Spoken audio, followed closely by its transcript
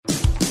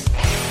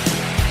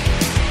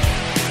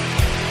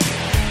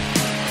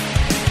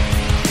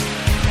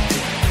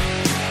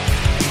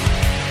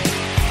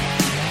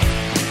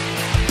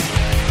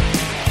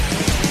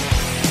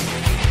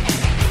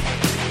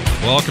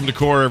Welcome to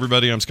Core,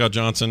 everybody. I'm Scott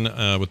Johnson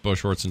with Bo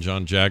Schwartz and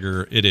John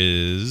Jagger. It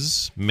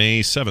is May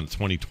 7th,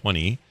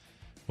 2020.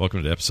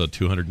 Welcome to episode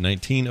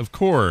 219 of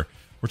Core.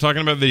 We're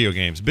talking about video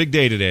games. Big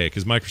day today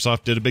because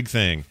Microsoft did a big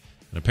thing.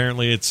 And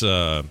apparently it's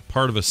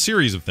part of a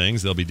series of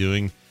things they'll be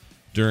doing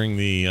during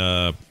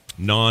the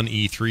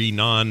non-E3,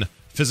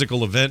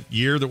 non-physical event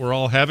year that we're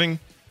all having.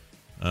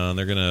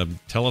 They're going to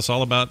tell us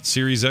all about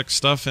Series X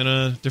stuff in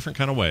a different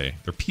kind of way.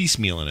 They're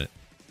piecemealing it.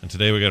 And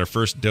today we got our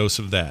first dose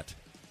of that.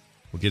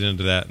 We'll get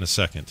into that in a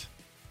second.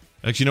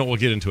 Actually, you know what? We'll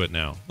get into it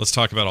now. Let's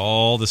talk about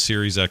all the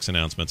Series X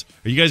announcements.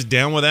 Are you guys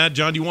down with that?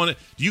 John, do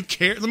you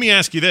care? Let me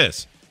ask you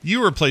this. You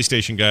were a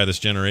PlayStation guy this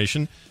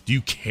generation. Do you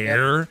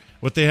care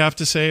what they have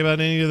to say about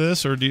any of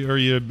this, or are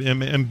you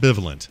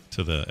ambivalent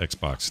to the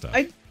Xbox stuff?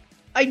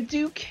 I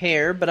do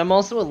care, but I'm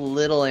also a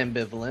little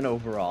ambivalent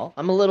overall.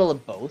 I'm a little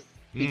of both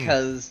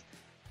because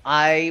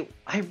I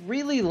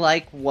really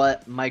like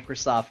what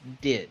Microsoft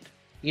did.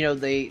 You know,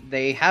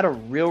 they had a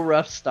real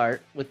rough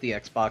start with the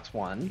Xbox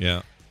One.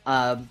 Yeah.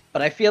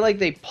 But I feel like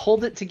they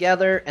pulled it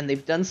together and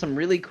they've done some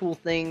really cool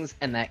things,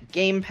 and that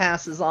Game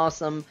Pass is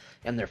awesome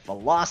and their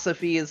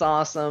philosophy is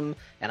awesome,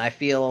 and I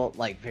feel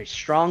like very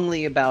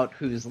strongly about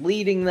who's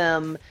leading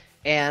them,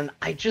 and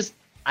I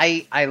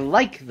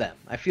like them.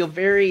 I feel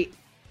very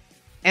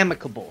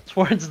amicable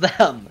towards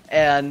them,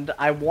 and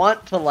I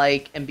want to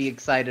like and be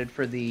excited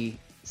for the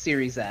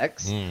Series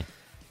X.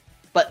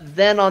 But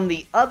then on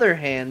the other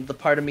hand, the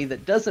part of me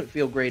that doesn't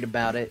feel great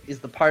about it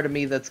is the part of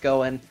me that's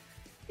going,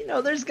 you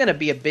know, there's going to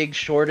be a big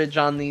shortage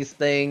on these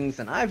things,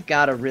 and I've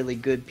got a really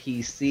good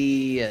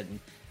PC, and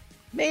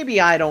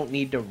maybe I don't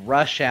need to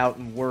rush out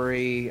and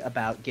worry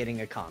about getting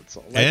a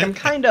console. Like, I'm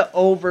kind of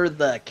over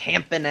the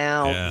camping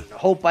out, and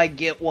hope I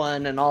get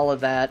one and all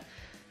of that.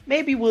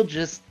 Maybe we'll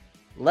just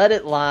let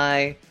it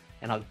lie,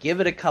 and I'll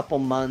give it a couple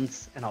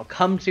months, and I'll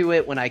come to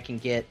it when I can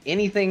get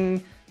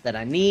anything that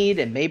I need,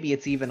 and maybe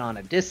it's even on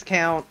a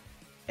discount,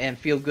 and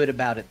feel good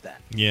about it then.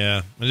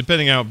 Yeah, and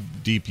depending how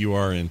deep you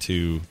are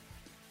into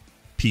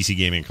PC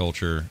gaming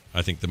culture,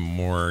 I think the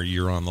more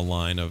you're on the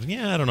line of,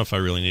 I don't know if I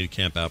really need to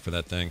camp out for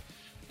that thing.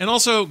 And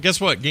also, guess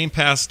what? Game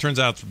Pass turns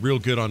out real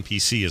good on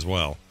PC as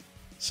well.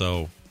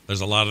 So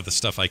there's a lot of the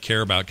stuff I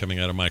care about coming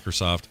out of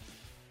Microsoft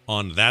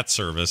on that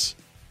service,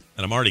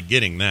 and I'm already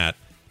getting that.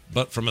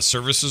 But from a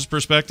services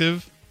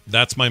perspective,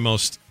 that's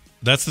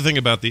the thing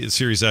about the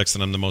Series X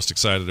that I'm the most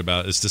excited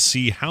about, is to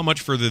see how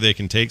much further they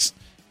can take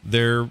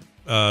their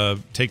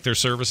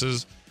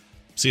services,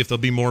 see if they'll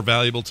be more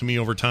valuable to me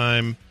over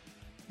time.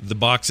 The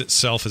box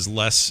itself is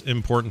less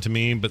important to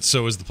me, but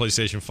so is the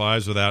PlayStation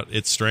 5s without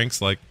its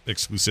strengths, like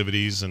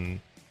exclusivities and,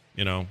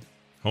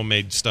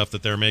 homemade stuff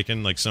that they're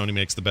making. Like Sony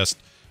makes the best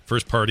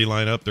first-party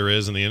lineup there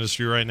is in the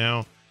industry right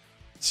now.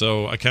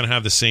 So I kind of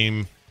have the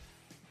same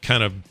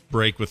kind of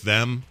break with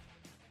them.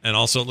 And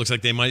also, it looks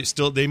like they might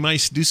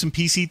do some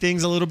PC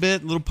things a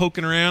little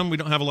poking around. We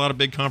don't have a lot of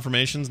big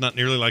confirmations, not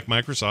nearly like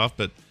Microsoft,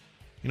 but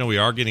we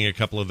are getting a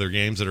couple of their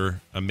games that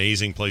are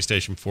amazing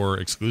PlayStation 4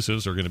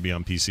 exclusives are going to be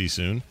on PC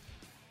soon.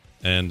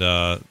 And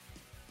I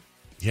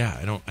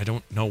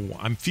don't know.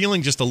 I'm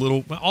feeling just a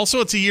little. Also,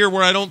 it's a year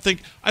where I don't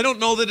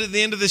know that at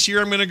the end of this year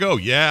I'm going to go,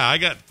 I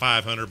got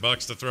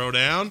 $500 to throw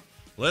down.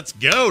 Let's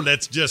go.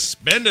 Let's just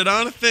spend it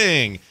on a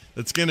thing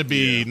that's going to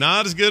be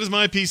not as good as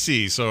my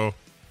PC. So.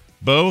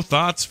 Bo,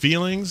 thoughts,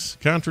 feelings,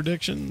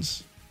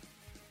 contradictions?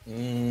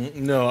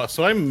 No,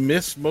 so I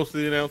missed most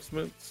of the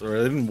announcements, or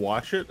I didn't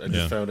watch it. I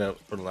just found out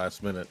for the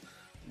last minute.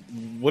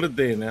 What did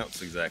they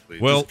announce exactly?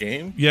 Well, this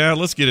game? Yeah,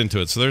 let's get into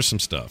it. So there's some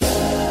stuff.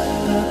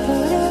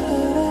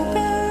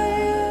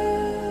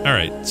 All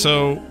right,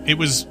 so it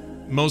was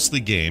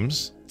mostly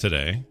games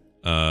today.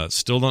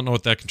 Still don't know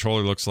what that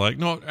controller looks like.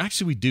 No,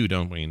 actually we do,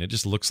 don't we? And it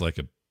just looks like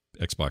a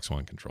Xbox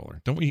One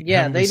controller, don't we?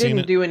 Yeah, they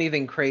didn't do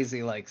anything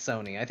crazy like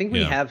Sony. I think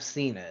we have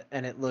seen it,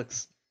 and it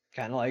looks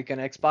kind of like an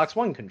Xbox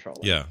One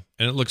controller. Yeah,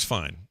 and it looks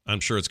fine. I'm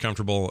sure it's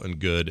comfortable and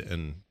good,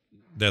 and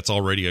that's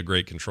already a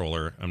great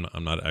controller.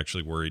 I'm not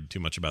actually worried too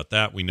much about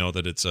that. We know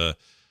that it's a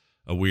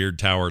weird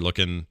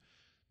tower-looking,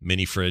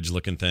 mini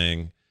fridge-looking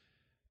thing.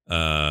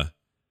 I'm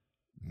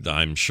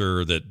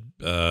sure that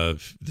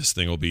this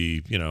thing will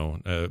be, we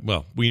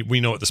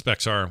know what the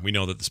specs are. We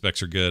know that the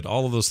specs are good.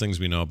 All of those things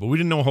we know, but we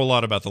didn't know a whole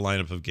lot about the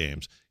lineup of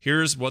games.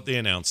 Here's what they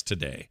announced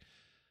today.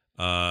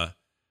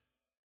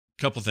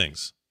 Couple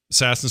things.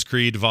 Assassin's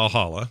Creed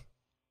Valhalla.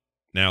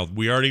 Now,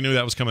 we already knew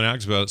that was coming out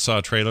because we saw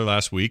a trailer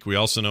last week. We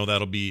also know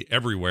that'll be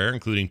everywhere,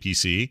 including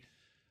PC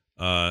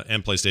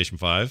and PlayStation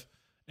 5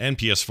 and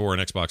PS4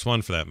 and Xbox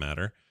One for that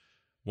matter.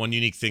 One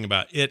unique thing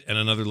about it and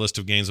another list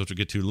of games which we'll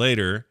get to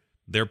later,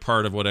 they're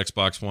part of what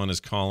Xbox One is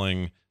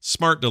calling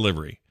Smart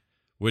Delivery,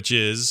 which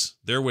is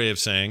their way of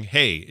saying,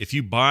 hey, if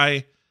you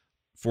buy,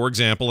 for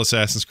example,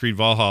 Assassin's Creed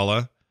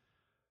Valhalla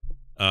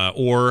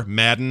or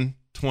Madden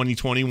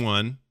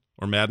 2021,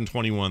 or Madden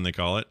 21 they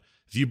call it,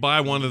 if you buy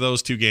one of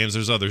those two games,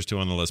 there's others too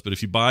on the list, but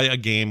if you buy a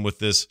game with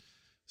this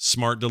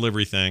Smart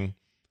Delivery thing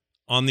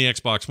on the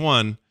Xbox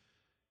One,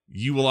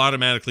 you will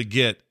automatically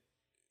get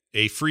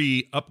a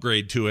free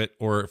upgrade to it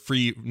or a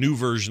free new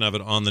version of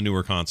it on the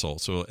newer console.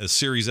 So as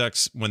Series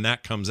X, when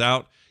that comes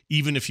out,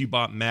 even if you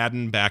bought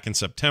Madden back in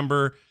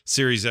September,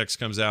 Series X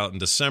comes out in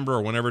December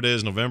or whenever it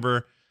is,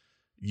 November,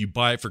 you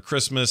buy it for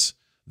Christmas,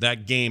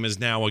 that game is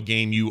now a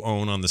game you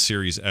own on the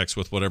Series X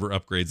with whatever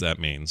upgrades that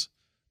means,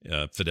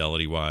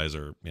 fidelity-wise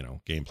or,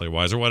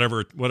 gameplay-wise or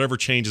whatever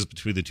changes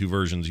between the two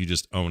versions, you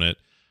just own it.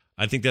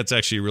 I think that's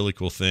actually a really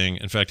cool thing.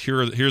 In fact,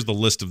 here's the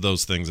list of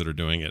those things that are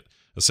doing it.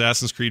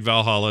 Assassin's Creed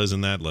Valhalla is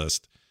in that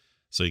list.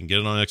 So you can get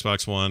it on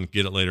Xbox One,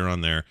 get it later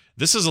on there.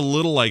 This is a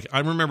little like, I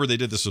remember they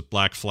did this with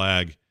Black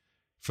Flag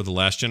for the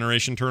last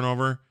generation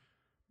turnover.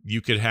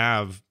 You could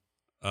have,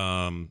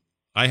 I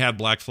had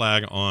Black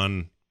Flag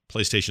on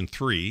PlayStation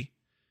 3,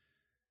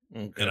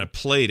 and I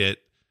played it,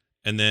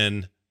 and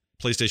then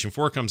PlayStation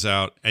 4 comes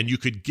out, and you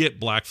could get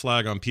Black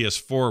Flag on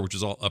PS4, which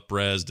is all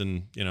up-resed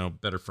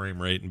and, better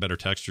frame rate and better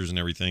textures and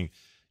everything.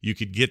 You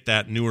could get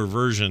that newer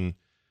version,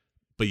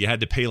 but you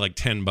had to pay like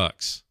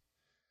 $10.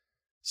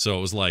 So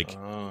it was like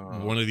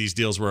one of these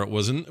deals where it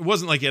wasn't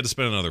like you had to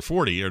spend another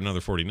 40 or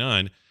another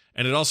 49,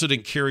 and it also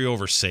didn't carry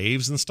over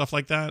saves and stuff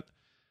like that.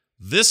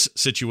 This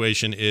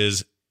situation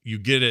is you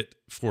get it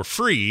for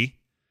free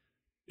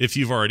if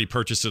you've already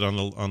purchased it on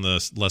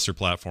the lesser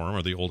platform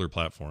or the older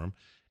platform,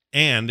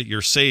 and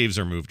your saves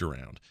are moved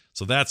around.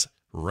 So that's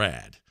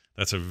rad.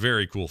 That's a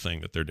very cool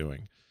thing that they're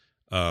doing.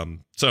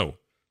 AC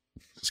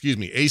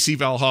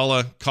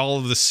Valhalla, Call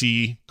of the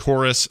Sea,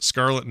 Chorus,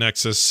 Scarlet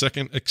Nexus,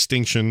 Second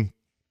Extinction,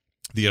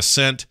 The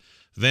Ascent,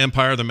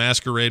 Vampire the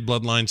Masquerade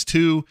Bloodlines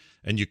 2,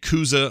 and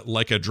Yakuza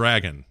Like a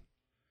Dragon.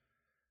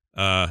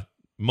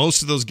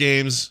 Most of those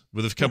games,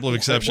 with a couple of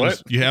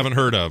exceptions, you haven't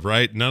heard of,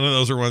 right? None of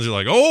those are ones you're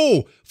like,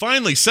 oh,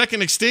 finally,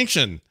 Second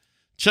Extinction.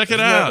 Check it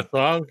out.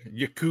 Song?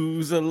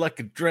 Yakuza Like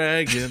a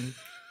Dragon.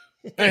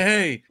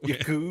 Hey,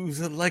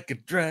 Yakuza Like a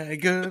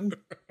Dragon.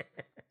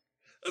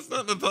 That's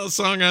not the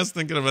song I was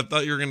thinking of. I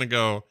thought you were going to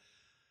go,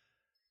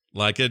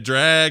 like a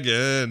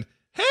dragon.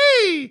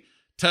 Hey,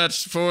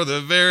 touched for the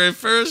very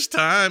first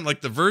time.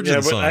 Like the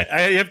Virgin song.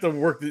 I have to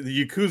work. The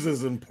Yakuza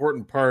is an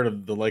important part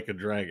of the Like a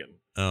Dragon.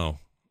 Oh,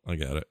 I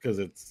got it. Because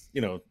it's,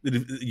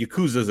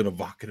 Yakuza is an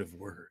evocative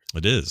word.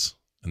 It is.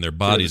 And their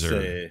bodies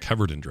are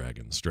covered in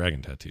dragons,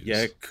 dragon tattoos.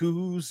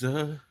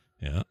 Yakuza.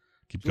 Yeah.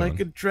 Keep going. Like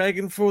a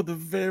dragon for the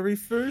very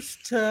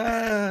first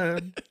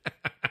time.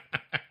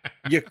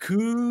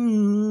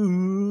 Yakuza.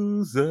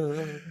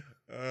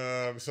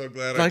 I'm so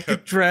glad like a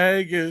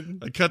dragon.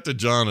 I cut to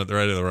John at the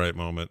right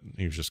moment.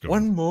 He was just going,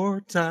 one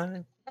more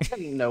time.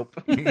 Nope.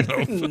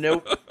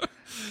 Nope.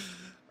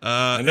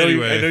 I know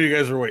you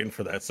guys were waiting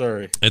for that.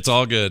 Sorry. It's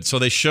all good. So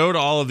they showed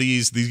all of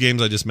these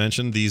games I just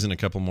mentioned, these and a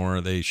couple more.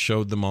 They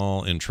showed them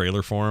all in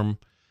trailer form.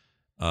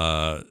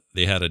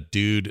 They had a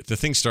dude. The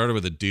thing started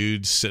with a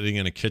dude sitting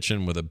in a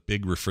kitchen with a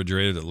big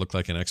refrigerator that looked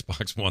like an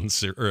Xbox One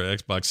or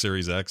Xbox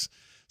Series X.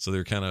 So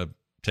they're kind of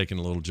taking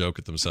a little joke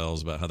at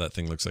themselves about how that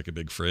thing looks like a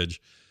big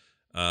fridge.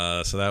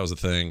 So that was a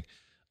thing.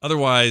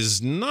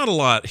 Otherwise, not a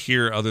lot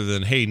here other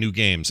than, hey, new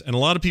games. And a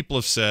lot of people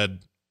have said,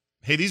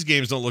 hey, these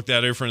games don't look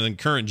that different than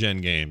current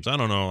gen games. I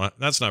don't know.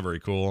 That's not very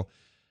cool.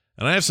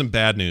 And I have some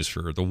bad news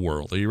for the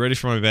world. Are you ready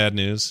for my bad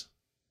news?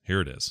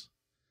 Here it is.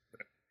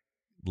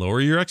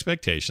 Lower your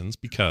expectations,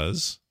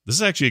 because this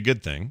is actually a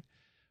good thing.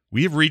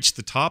 We have reached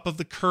the top of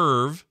the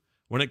curve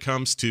when it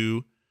comes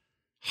to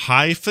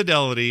high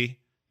fidelity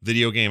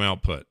video game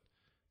output.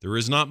 There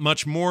is not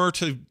much more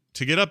to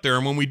get up there,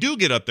 and when we do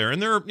get up there,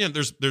 and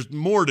there's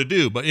more to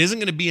do, but it isn't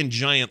going to be in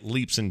giant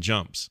leaps and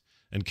jumps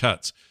and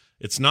cuts.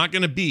 It's not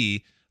going to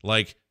be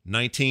like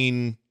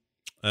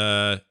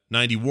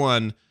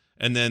 1991,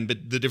 and then the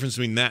difference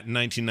between that and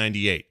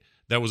 1998.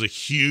 That was a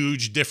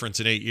huge difference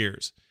in 8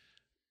 years.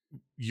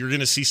 You're going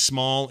to see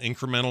small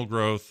incremental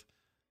growth,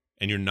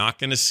 and you're not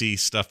going to see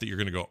stuff that you're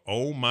going to go,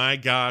 oh my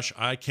gosh,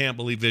 I can't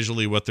believe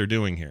visually what they're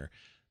doing here.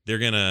 They're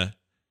going to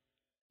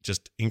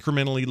just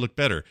incrementally look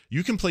better.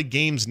 You can play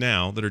games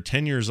now that are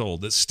 10 years old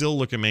that still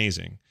look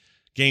amazing.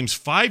 Games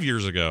 5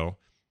 years ago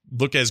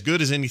look as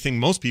good as anything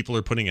most people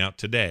are putting out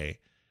today.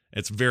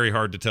 It's very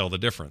hard to tell the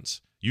difference.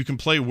 You can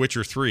play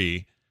Witcher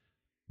 3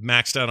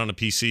 maxed out on a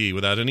PC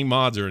without any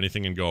mods or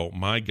anything and go,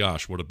 my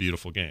gosh, what a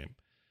beautiful game.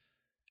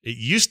 It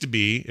used to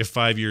be, if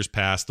 5 years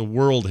passed, the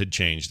world had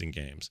changed in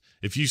games.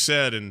 If you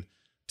said in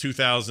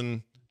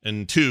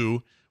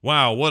 2002,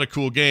 wow, what a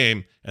cool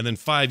game, and then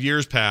 5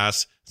 years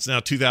pass, it's now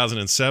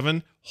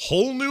 2007,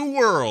 whole new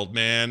world,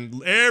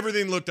 man.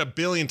 Everything looked a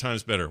billion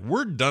times better.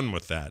 We're done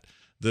with that.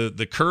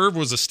 The curve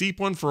was a steep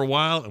one for a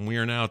while, and we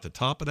are now at the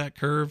top of that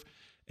curve,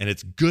 and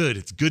it's good.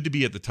 It's good to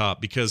be at the top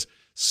because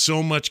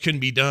so much can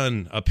be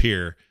done up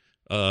here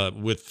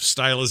with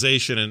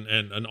stylization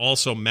and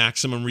also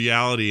maximum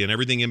reality and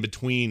everything in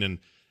between,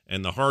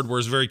 and the hardware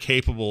is very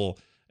capable,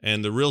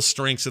 and the real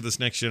strengths of this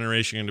next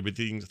generation are going to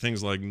be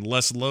things like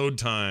less load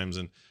times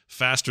and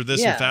faster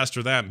this and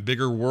faster that, and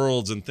bigger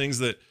worlds and things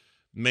that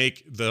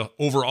make the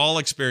overall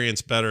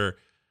experience better.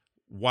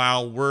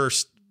 While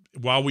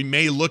we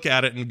may look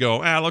at it and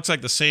go, it looks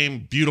like the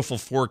same beautiful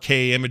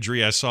 4K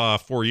imagery I saw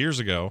 4 years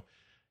ago.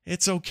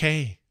 It's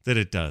okay that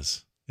it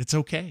does. It's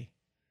okay.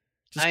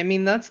 I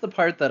mean, that's the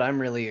part that I'm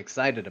really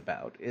excited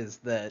about, is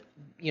that,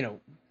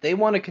 they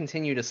want to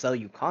continue to sell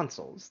you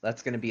consoles.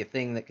 That's going to be a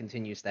thing that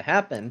continues to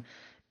happen.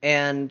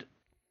 And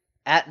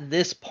at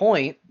this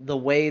point, the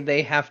way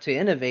they have to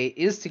innovate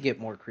is to get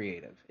more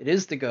creative. It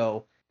is to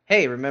go,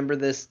 hey, remember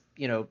this,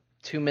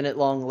 2-minute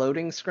long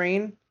loading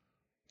screen?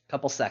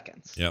 Couple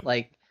seconds. Yep.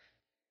 Like,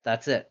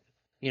 that's it.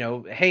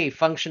 Hey,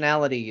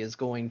 functionality is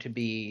going to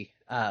be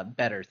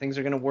better. Things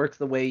are going to work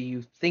the way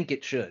you think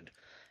it should.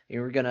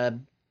 You're going to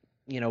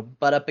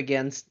butt up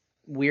against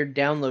weird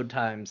download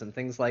times and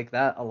things like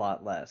that a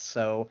lot less.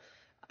 So,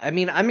 I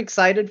mean, I'm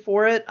excited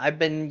for it. I've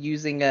been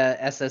using a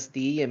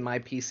SSD in my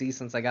PC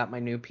since I got my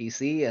new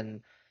PC,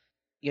 and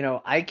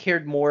I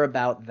cared more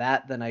about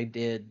that than I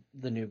did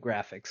the new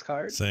graphics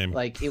card. Same.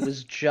 Like, it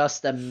was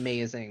just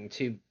amazing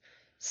to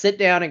sit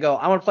down and go,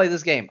 I want to play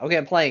this game. Okay,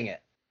 I'm playing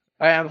it.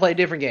 All right, I'm gonna play a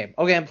different game.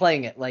 Okay, I'm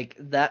playing it. Like,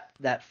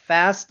 that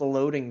fast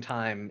loading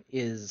time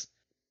is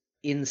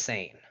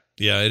insane.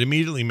 Yeah, it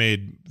immediately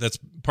made. That's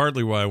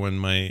partly why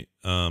when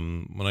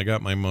I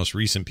got my most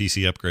recent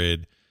PC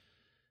upgrade,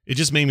 it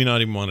just made me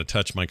not even want to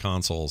touch my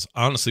consoles.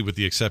 Honestly, with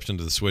the exception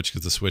to the Switch,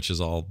 because the Switch is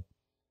all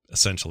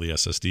essentially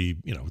SSD.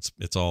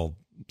 It's all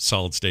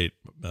solid state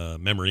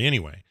memory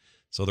anyway.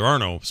 So there are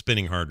no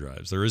spinning hard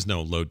drives. There is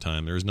no load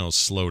time. There is no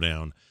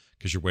slowdown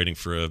because you're waiting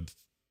for a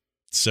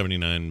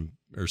 79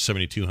 or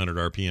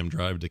 7200 RPM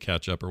drive to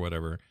catch up or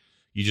whatever.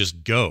 You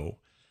just go,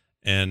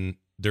 and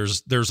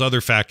there's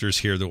other factors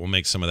here that will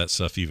make some of that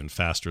stuff even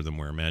faster than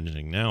we're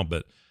imagining now,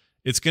 but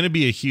it's going to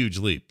be a huge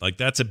leap. Like,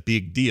 that's a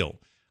big deal.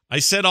 I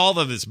said all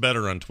of it's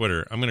better on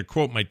Twitter. I'm going to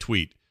quote my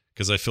tweet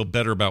because I feel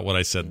better about what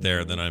I said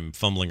there than I'm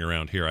fumbling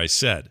around here. I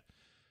said,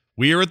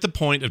 "We are at the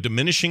point of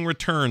diminishing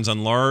returns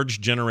on large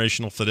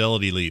generational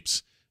fidelity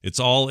leaps. It's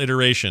all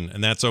iteration,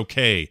 and that's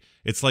okay.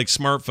 It's like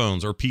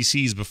smartphones or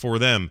PCs before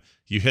them.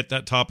 You hit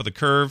that top of the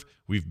curve.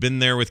 We've been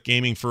there with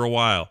gaming for a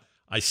while."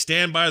 I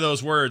stand by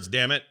those words,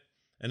 damn it.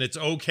 And it's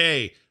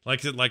okay.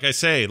 Like I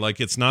say,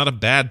 like, it's not a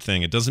bad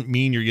thing. It doesn't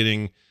mean you're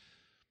getting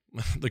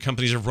the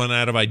companies have run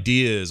out of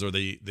ideas or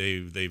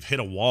they've hit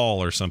a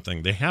wall or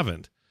something. They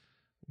haven't.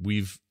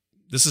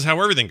 This is how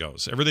everything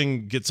goes.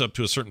 Everything gets up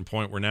to a certain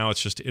point where now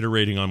it's just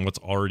iterating on what's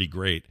already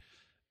great.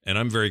 And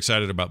I'm very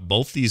excited about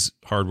both these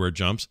hardware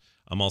jumps.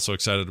 I'm also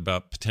excited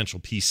about potential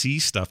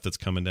PC stuff that's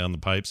coming down the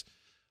pipes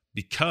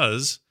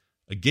because,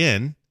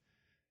 again,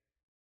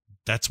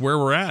 that's where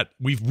we're at.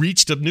 We've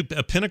reached a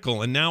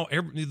pinnacle, and now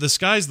the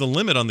sky's the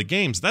limit on the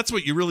games. That's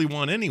what you really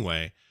want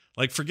anyway.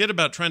 Like, forget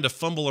about trying to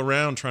fumble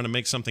around trying to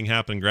make something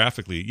happen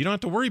graphically. You don't have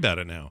to worry about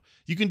it now.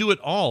 You can do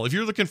it all. If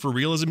you're looking for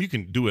realism, you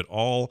can do it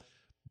all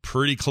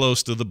pretty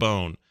close to the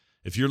bone.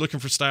 If you're looking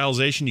for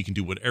stylization, you can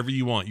do whatever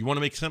you want. You want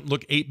to make something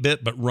look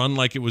 8-bit but run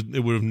like it would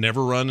have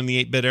never run in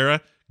the 8-bit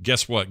era?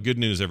 Guess what? Good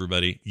news,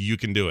 everybody. You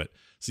can do it.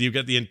 So you've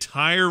got the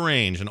entire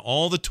range and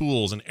all the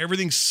tools, and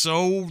everything's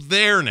so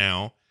there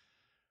now.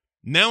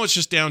 Now it's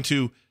just down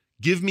to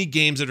give me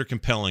games that are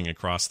compelling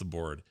across the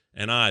board.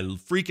 And I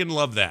freaking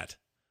love that.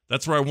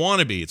 That's where I want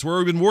to be. It's where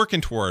we've been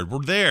working toward. We're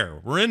there.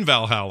 We're in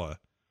Valhalla.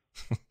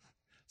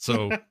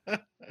 So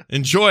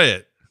enjoy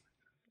it.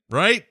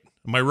 Right?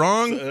 Am I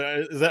wrong?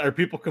 Are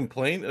people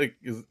complaining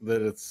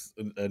that it's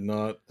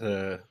not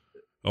a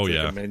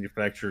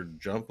manufactured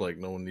jump, like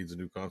no one needs a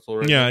new console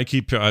right now?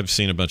 I've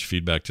seen a bunch of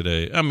feedback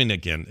today. I mean,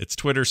 again, it's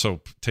Twitter,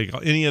 so take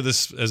any of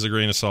this as a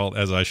grain of salt,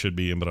 as I should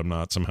be, but I'm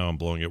not. Somehow I'm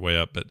blowing it way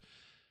up.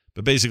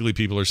 But basically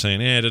people are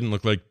saying, it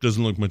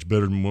doesn't look much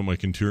better than what I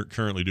can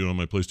currently do on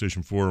my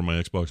PlayStation 4 or my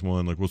Xbox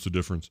One. Like, what's the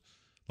difference?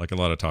 Like, a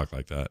lot of talk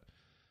like that.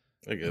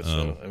 I guess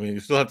so. I mean, you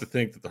still have to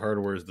think that the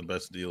hardware is the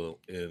best deal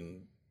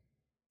in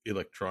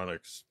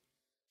electronics.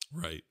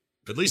 Right.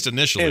 At least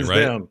initially, Hands right?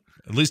 down.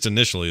 At least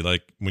initially.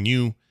 Like, when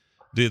the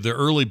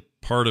early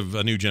part of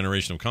a new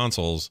generation of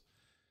consoles,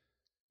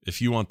 if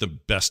you want the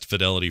best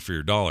fidelity for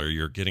your dollar,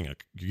 you're getting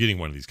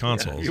one of these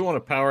consoles. Yeah, you want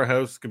a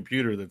powerhouse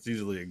computer that's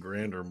easily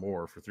 $1,000 or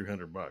more for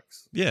 $300.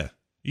 Yeah,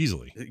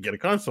 easily. Get a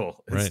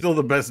console. It's Right. still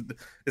the best.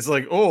 It's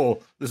like,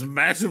 this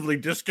massively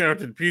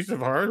discounted piece of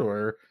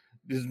hardware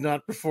is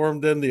not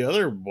performed than the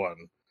other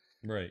one.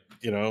 Right.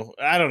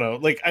 I don't know.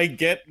 Like, I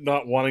get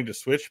not wanting to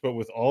switch, but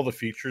with all the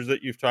features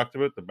that you've talked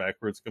about, the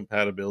backwards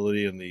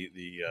compatibility and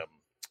the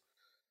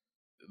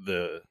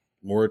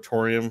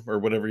moratorium or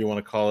whatever you want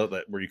to call it,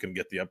 that where you can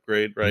get the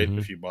upgrade, right? Mhm.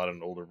 If you bought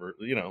an older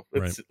version,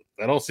 Right.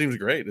 That all seems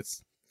great.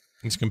 It's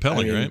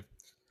compelling, right?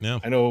 Yeah.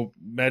 I know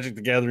Magic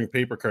the Gathering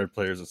paper card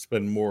players that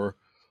spend more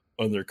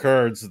on their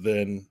cards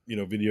than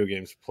video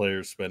games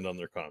players spend on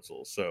their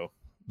consoles. So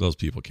Those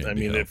people can't. I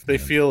be mean, helped, if they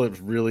man. feel it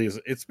really is,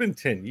 it's been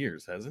 10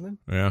 years, hasn't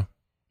it? Yeah.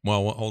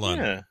 Well, hold on.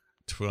 Yeah,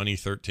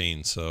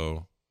 2013.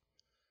 So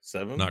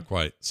 7. not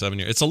quite 7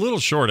 years. It's a little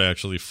short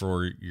actually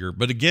for your.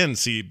 But again,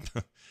 see.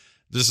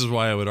 This is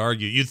why I would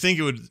argue. You'd think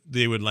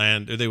they would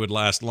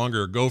last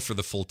longer or go for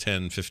the full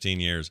 10, 15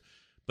 years.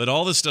 But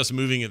all this stuff's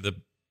moving at the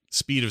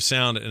speed of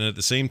sound, and at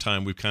the same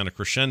time, we've kind of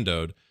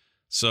crescendoed.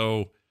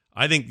 So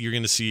I think you're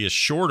going to see a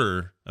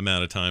shorter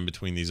amount of time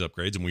between these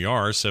upgrades, and we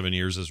are. 7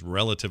 years is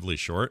relatively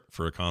short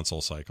for a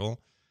console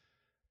cycle.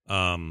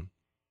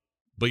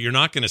 But you're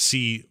not going to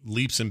see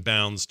leaps and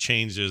bounds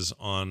changes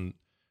on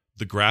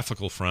the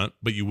graphical front,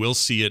 but you will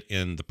see it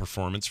in the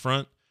performance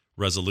front,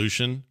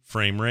 resolution,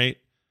 frame rate.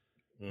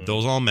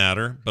 Those all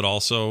matter, but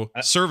also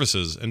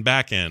services and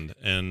back end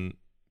and,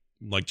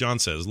 like John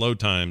says, load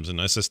times and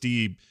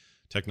SSD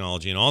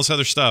technology and all this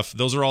other stuff.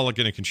 Those are all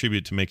going to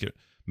contribute to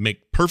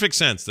make perfect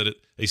sense that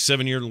a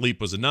 7-year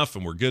leap was enough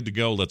and we're good to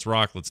go. Let's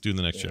rock. Let's do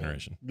the next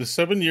generation. The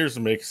 7 years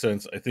makes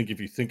sense, I think, if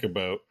you think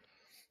about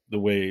the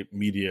way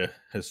media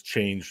has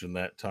changed in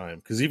that time.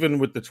 Because even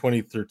with the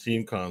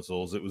 2013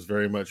 consoles, it was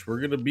very much, we're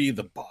going to be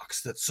the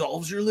box that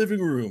solves your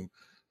living room.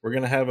 We're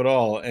going to have it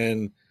all.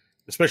 And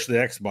especially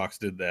Xbox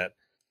did that.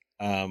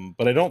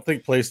 But I don't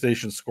think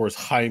PlayStation scores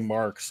high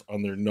marks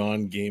on their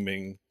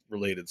non-gaming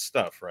related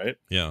stuff, right?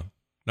 Yeah,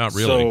 not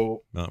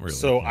really.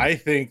 So I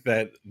think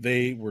that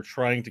they were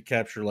trying to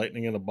capture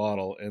lightning in a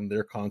bottle, and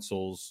their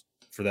consoles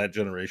for that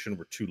generation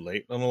were too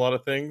late on a lot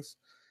of things.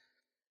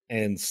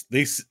 And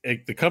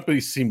the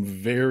companies seem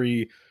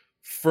very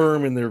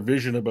firm in their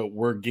vision about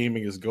where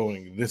gaming is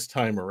going this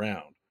time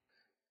around.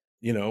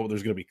 You know,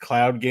 there's going to be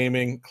cloud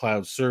gaming,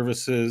 cloud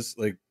services,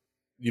 like,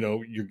 you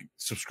know, your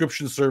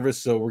subscription service.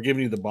 So we're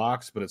giving you the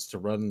box, but it's to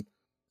run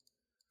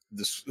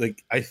this.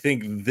 Like, I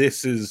think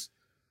this is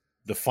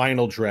the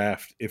final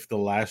draft if the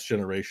last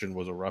generation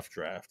was a rough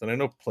draft. And I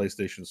know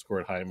PlayStation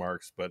scored high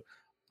marks, but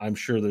I'm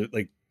sure that,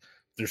 like,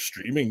 their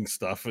streaming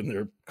stuff in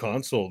their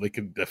console, they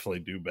could definitely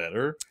do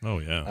better. Oh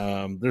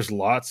yeah. There's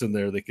lots in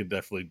there they could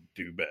definitely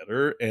do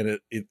better. And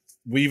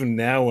even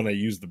now when I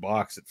use the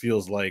box, it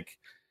feels like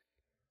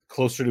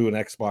closer to an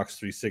Xbox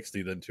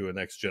 360 than to a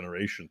next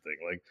generation thing.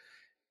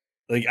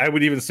 Like I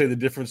would even say the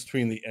difference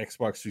between the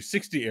Xbox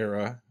 360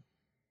 era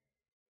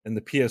and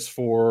the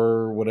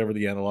PS4, whatever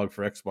the analog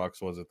for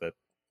Xbox was at that,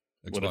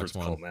 whatever it's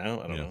called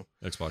now. I don't know.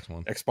 Xbox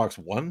One. Xbox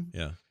One?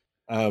 Yeah.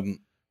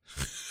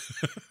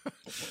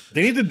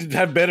 They need to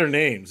have better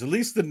names. At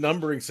least the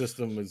numbering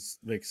system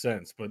makes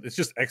sense, but it's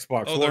just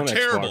Xbox One. Oh, they're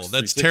terrible.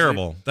 That's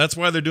terrible. That's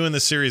why they're doing the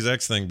Series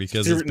X thing,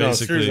 because it's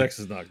basically Series X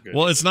is not good.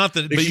 Well, it's not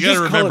that, but you got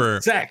to remember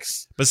it's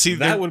X. But see,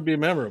 that would be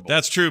memorable.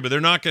 That's true, but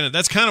they're not going to.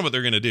 That's kind of what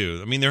they're going to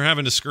do. I mean, they're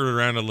having to skirt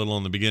around a little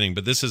in the beginning,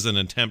 but this is an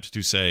attempt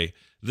to say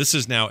this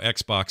is now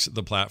Xbox,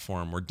 the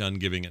platform. We're done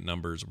giving it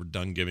numbers. We're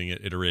done giving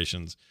it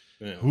iterations.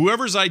 Yeah.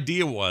 Whoever's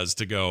idea was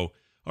to go,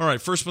 all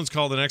right, first one's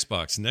called an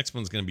Xbox, next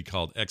one's going to be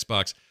called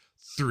Xbox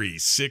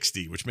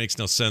 360, which makes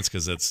no sense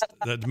because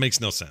that makes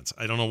no sense.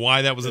 I don't know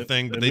why that was a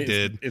thing, but they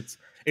did.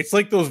 It's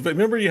like those.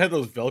 Remember, you had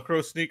those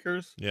Velcro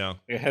sneakers. Yeah,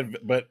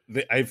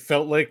 I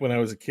felt like when I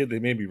was a kid, they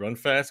made me run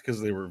fast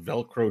because they were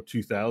Velcro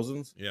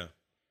 2000s. Yeah.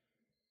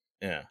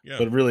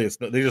 But really, it's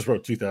not, they just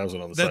wrote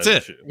 2000 on the That's side.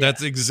 That's it.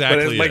 That's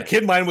exactly. But my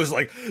kid mind was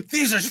like,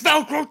 these are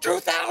Velcro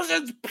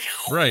 2000s.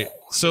 Right.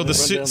 So the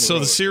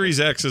Series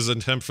X is an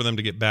attempt for them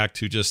to get back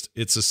to just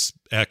it's a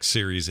X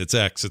series. It's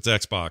X. It's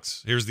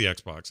Xbox. Here's the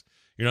Xbox.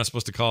 You're not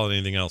supposed to call it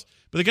anything else.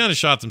 But they kind of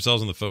shot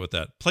themselves in the foot with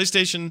that.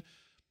 PlayStation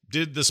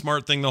did the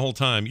smart thing the whole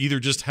time. Either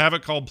just have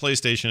it called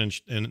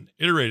PlayStation and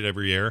iterate it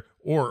every year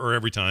or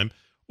every time,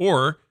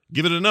 or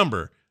give it a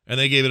number. And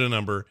they gave it a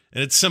number,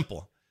 and it's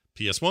simple.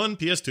 PS1,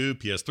 PS2,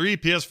 PS3,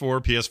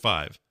 PS4,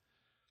 PS5.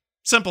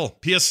 Simple.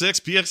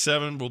 PS6,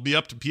 PS7 will be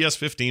up to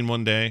PS15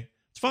 one day.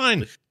 It's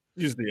fine.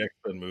 Use the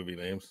X-Men movie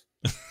names.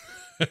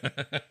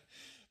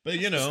 But,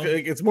 you know.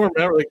 It's more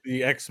about like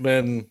the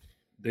X-Men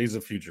Days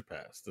of Future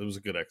Past. It was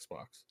a good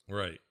Xbox.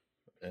 Right.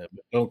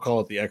 Don't call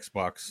it the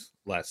Xbox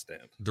Last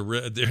Stand. The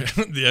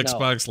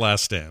Xbox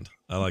Last Stand.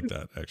 I like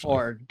that, actually.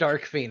 Or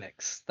Dark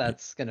Phoenix.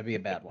 That's going to be a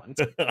bad one.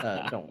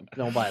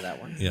 Don't buy that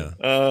one. Yeah.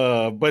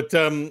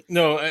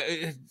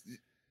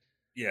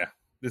 Yeah.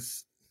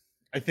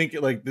 I think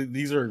like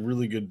these are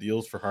really good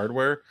deals for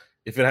hardware.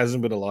 If it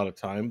hasn't been a lot of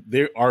time,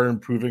 they are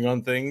improving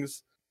on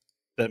things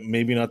that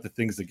maybe not the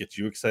things that get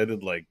you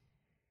excited, like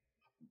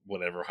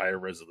whatever higher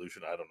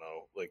resolution. I don't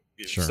know. Like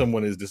if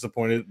someone is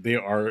disappointed,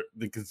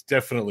 it's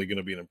definitely going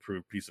to be an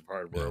improved piece of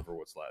hardware over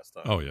what's last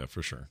time. Oh yeah,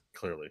 for sure.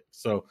 Clearly.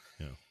 So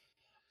yeah.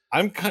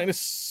 I'm kind of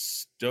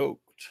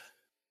stoked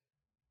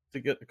to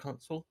get a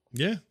console.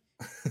 Yeah.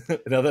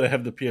 Now that I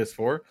have the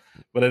PS4,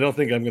 but I don't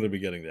think I'm going to be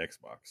getting the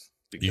Xbox.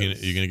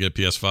 You gonna get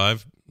PS5?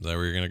 Is that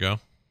where you're gonna go?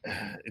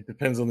 It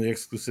depends on the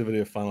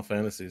exclusivity of Final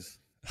Fantasies.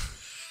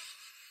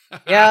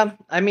 Yeah,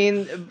 I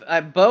mean,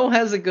 Bo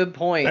has a good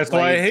point. That's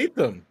why I hate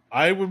them.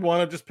 I would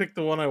want to just pick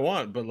the one I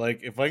want, but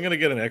like if I'm gonna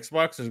get an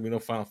Xbox, there's gonna be no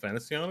Final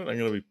Fantasy on it. I'm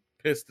gonna be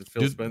pissed at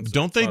Phil Spencer.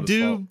 Don't they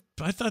do?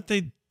 I thought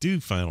they do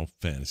Final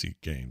Fantasy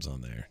games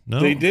on there. No,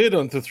 they did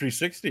on the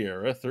 360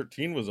 era.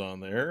 13 was on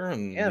there,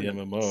 and the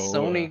MMO.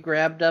 Sony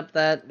grabbed up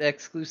that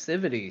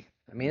exclusivity.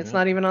 I mean, it's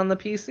not even on the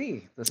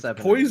PC. The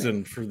 7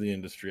 poison for the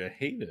industry. I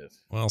hate it.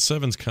 Well,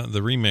 7's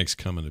the remake's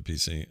coming to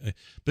PC,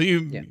 but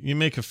you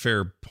make a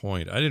fair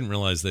point. I didn't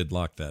realize they'd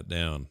locked that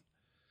down.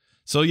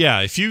 So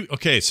yeah,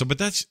 but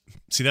that's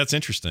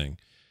interesting.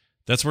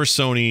 That's where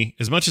Sony,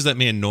 as much as that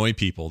may annoy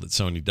people that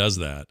Sony does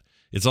that,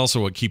 it's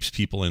also what keeps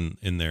people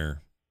in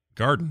their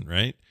garden,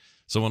 right?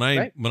 So when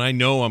I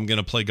know I'm going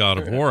to play God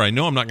of War, I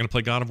know I'm not going to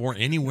play God of War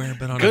anywhere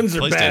but on guns a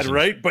PlayStation. Are bad,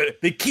 right?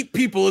 But they keep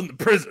people in the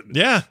prison.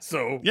 Yeah.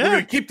 So we're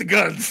going to keep the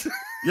guns.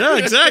 Yeah,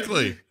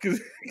 exactly.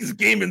 Because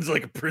gaming's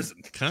like a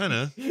prison. Kind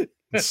of. In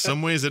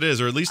some ways it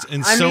is, or at least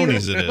in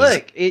Sony's it is.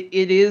 Look,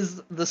 it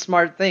is the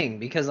smart thing,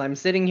 because I'm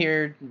sitting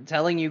here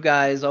telling you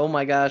guys, oh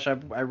my gosh,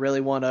 I really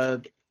want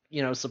to,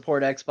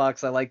 support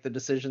Xbox. I like the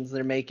decisions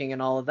they're making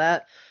and all of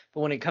that.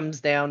 But when it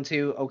comes down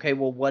to, okay,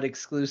 well, what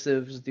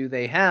exclusives do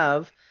they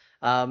have?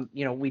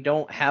 We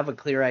don't have a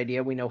clear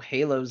idea. We know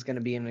Halo's going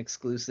to be an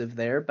exclusive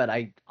there, but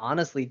I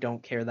honestly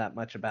don't care that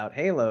much about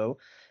Halo.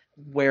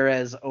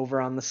 Whereas over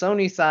on the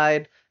Sony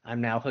side,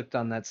 I'm now hooked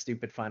on that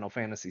stupid Final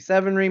Fantasy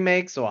VII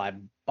remake, so I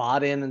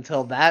bought in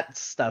until that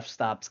stuff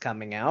stops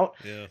coming out.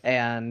 Yeah.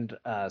 And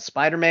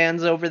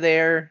Spider-Man's over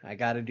there. I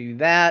got to do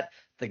that.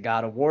 The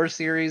God of War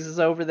series is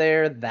over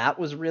there. That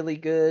was really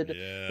good.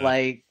 Yeah.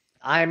 Like,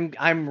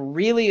 I'm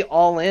really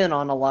all in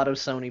on a lot of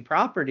Sony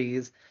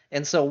properties.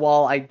 And so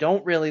while I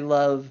don't really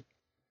love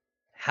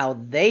how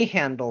they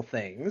handle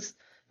things,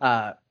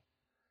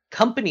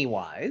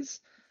 company-wise,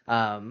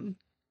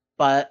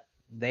 but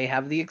they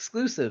have the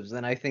exclusives,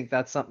 and I think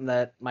that's something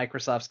that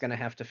Microsoft's going to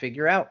have to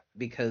figure out,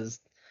 because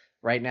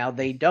right now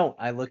they don't.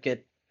 I look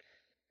at,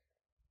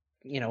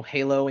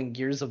 Halo and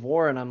Gears of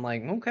War, and I'm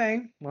like,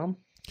 okay, well.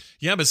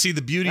 Yeah, but see,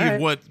 the beauty of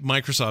what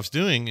Microsoft's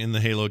doing in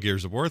the Halo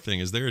Gears of War thing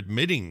is they're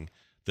admitting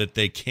that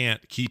they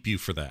can't keep you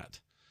for that.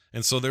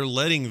 And so they're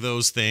letting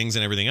those things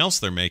and everything else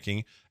they're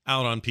making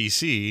out on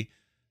PC,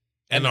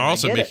 and they're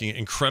also making it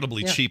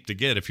incredibly cheap to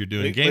get if you're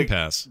doing Game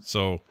Pass.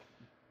 So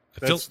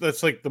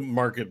that's like the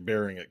market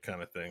bearing it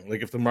kind of thing.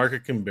 Like, if the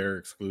market can bear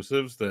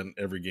exclusives, then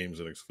every game's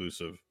an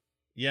exclusive.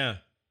 Yeah.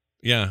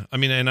 Yeah. I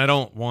mean, and I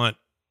don't want,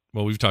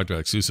 well, we've talked about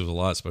exclusives a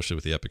lot, especially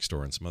with the Epic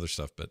Store and some other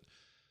stuff, but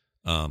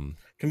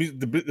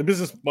the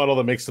business model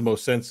that makes the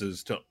most sense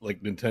is to,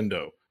 like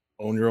Nintendo,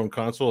 own your own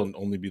console and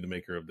only be the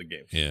maker of the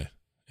games. Yeah.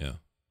 Yeah.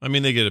 I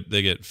mean, they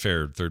get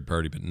fair third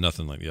party, but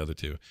nothing like the other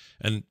two.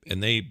 And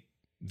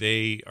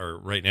they are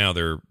right now,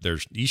 their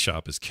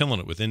eShop is killing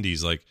it with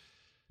indies. Like,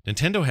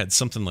 Nintendo had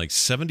something like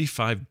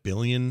 75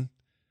 billion.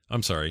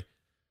 I'm sorry.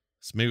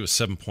 Maybe it was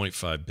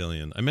 7.5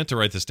 billion. I meant to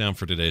write this down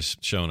for today's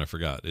show and I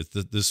forgot.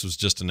 This was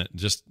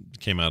just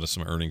came out of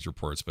some earnings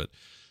reports, but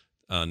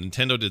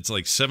Nintendo did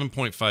like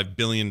 $7.5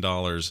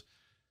 billion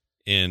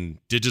in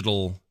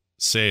digital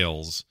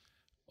sales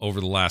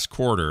over the last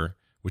quarter,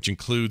 which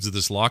includes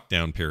this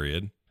lockdown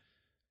period,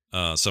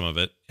 some of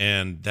it.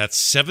 And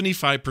that's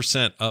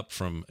 75% up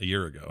from a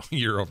year ago,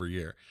 year over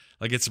year.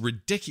 Like, it's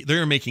ridiculous.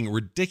 They're making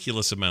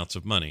ridiculous amounts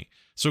of money.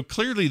 So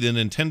clearly the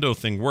Nintendo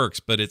thing works,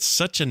 but it's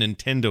such a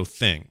Nintendo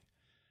thing.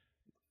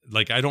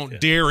 Like, I don't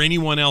dare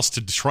anyone else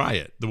to try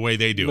it the way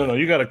they do it. No,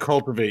 you got to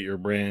cultivate your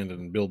brand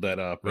and build that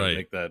up and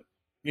make that,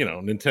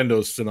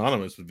 Nintendo's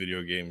synonymous with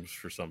video games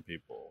for some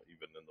people,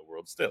 even in the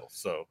world still.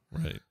 So,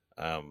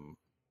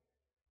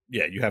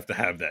 you have to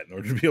have that in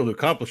order to be able to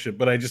accomplish it.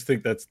 But I just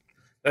think that's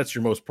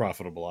your most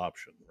profitable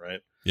option, right?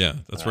 Yeah,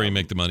 that's where you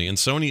make the money. And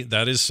Sony,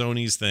 that is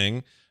Sony's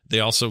thing. They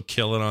also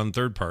kill it on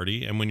third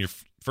party. And when your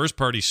first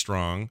party's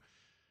strong,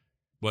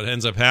 what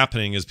ends up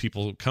happening is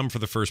people come for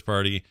the first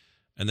party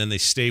and then they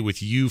stay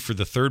with you for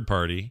the third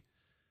party.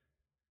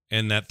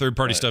 And that third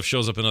party stuff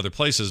shows up in other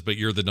places, but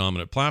you're the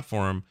dominant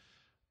platform.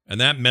 And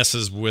that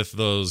messes with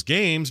those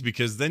games,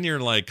 because then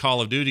you're like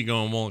Call of Duty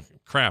going, well,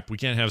 crap, we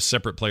can't have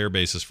separate player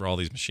bases for all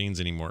these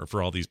machines anymore,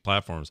 for all these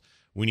platforms.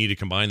 We need to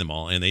combine them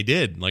all. And they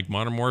did. Like,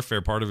 Modern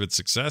Warfare, part of its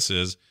success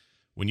is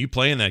when you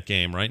play in that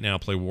game right now,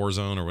 play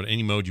Warzone or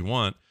any mode you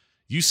want,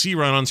 you see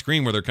right on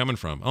screen where they're coming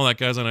from. Oh, that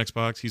guy's on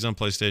Xbox. He's on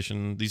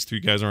PlayStation. These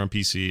three guys are on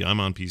PC. I'm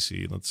on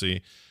PC. Let's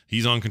see.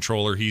 He's on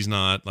controller. He's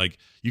not. Like,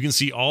 you can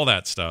see all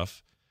that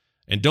stuff.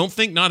 And don't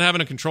think not having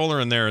a controller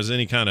in there is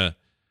any kind of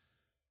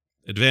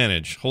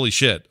advantage. Holy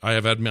shit. I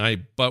have had my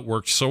butt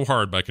worked so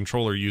hard by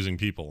controller using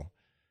people.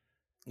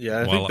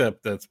 Yeah, I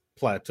think that's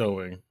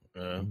plateauing.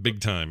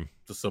 Big time.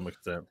 To some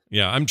extent.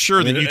 Yeah, I'm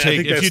sure that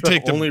if you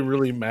take only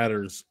really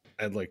matters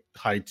at like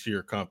high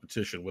tier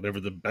competition. Whatever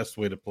the best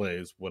way to play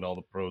is what all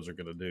the pros are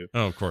going to do.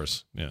 Oh, of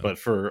course. Yeah. But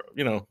for,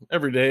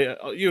 every day,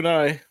 you and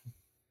I,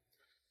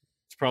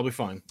 it's probably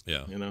fine.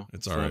 Yeah.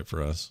 It's all right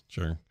for us.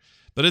 Sure.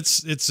 But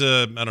it's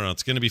I don't know.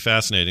 It's going to be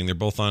fascinating. They're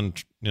both on,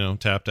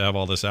 tap to have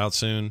all this out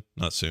soon.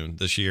 Not soon,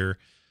 this year.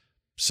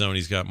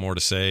 Sony's got more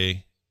to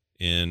say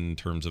in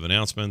terms of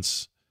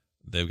announcements.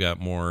 They've got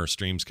more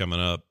streams coming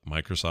up.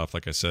 Microsoft,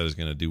 like I said, is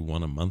going to do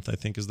one a month, I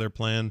think is their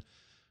plan,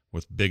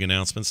 with big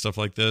announcements, stuff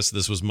like this.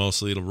 This was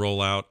mostly to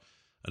roll out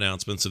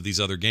announcements of these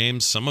other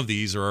games. Some of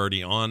these are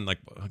already on, like,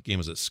 what game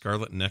is it?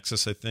 Scarlet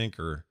Nexus, I think,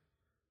 or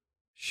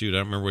shoot, I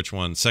don't remember which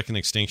one. Second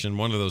Extinction,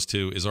 one of those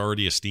two is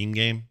already a Steam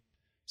game.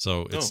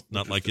 So it's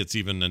not like it's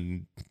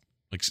even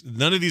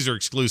none of these are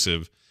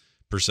exclusive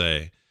per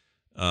se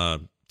to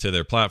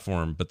their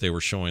platform, but they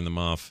were showing them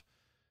off.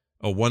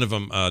 Oh, one of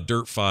them,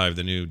 Dirt 5,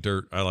 the new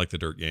Dirt. I like the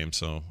Dirt game,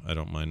 so I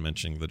don't mind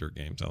mentioning the Dirt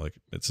games.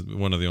 It's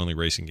one of the only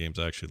racing games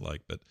I actually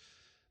like. But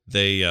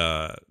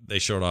they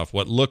showed off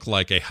what looked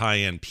like a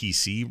high-end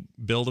PC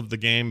build of the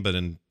game, but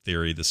in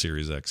theory, the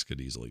Series X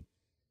could easily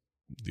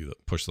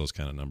push those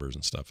kind of numbers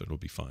and stuff. It'll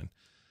be fine.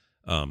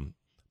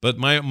 But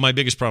my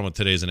biggest problem with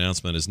today's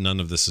announcement is none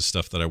of this is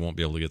stuff that I won't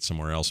be able to get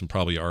somewhere else, and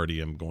probably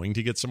already am going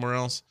to get somewhere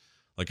else.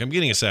 Like, I'm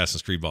getting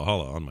Assassin's Creed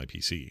Valhalla on my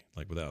PC,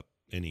 like, without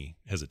any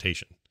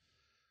hesitation.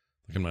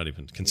 Like, I'm not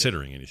even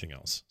considering anything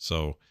else.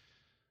 So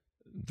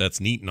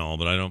that's neat and all,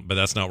 but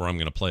that's not where I'm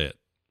going to play it.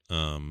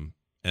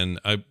 And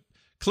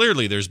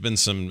clearly there's been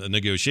some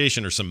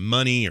negotiation or some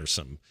money or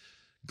some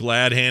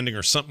glad handing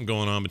or something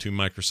going on between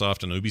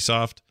Microsoft and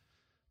Ubisoft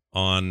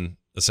on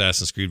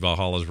Assassin's Creed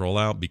Valhalla's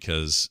rollout,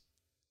 because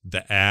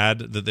the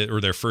ad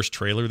or their first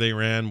trailer they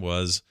ran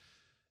was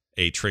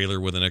a trailer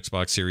with an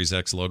Xbox Series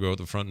X logo at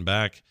the front and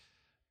back.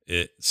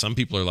 Some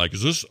people are like,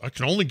 I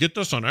can only get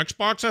this on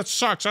Xbox? That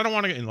sucks. I don't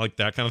want to get, like,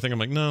 that kind of thing. I'm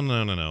like,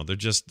 no.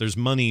 There's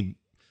money.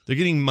 They're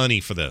getting money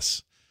for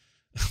this.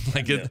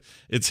 Like,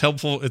 it's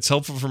helpful. It's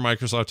helpful for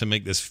Microsoft to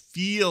make this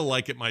feel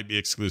like it might be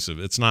exclusive.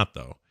 It's not,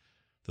 though.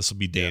 This will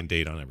be day and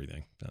date on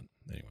everything. But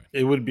anyway,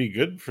 it would be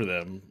good for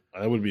them.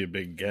 That would be a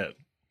big get.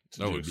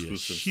 That would be a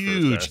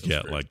huge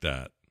get like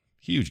that.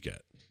 Huge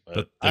get.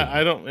 But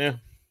I don't. Yeah.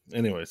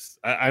 Anyways,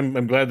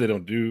 I'm glad they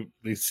don't do.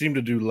 They seem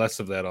to do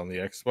less of that on the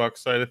Xbox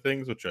side of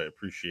things, which I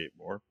appreciate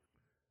more.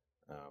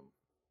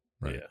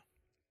 Right. Yeah.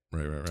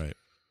 Right.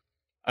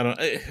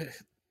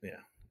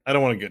 I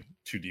don't want to get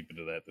too deep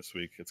into that this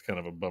week. It's kind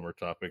of a bummer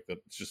topic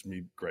that's just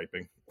me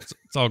griping.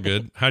 It's all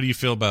good. How do you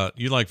feel about,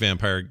 you like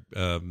Vampire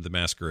the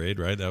Masquerade,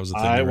 right? That was the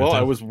thing.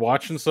 I was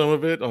watching some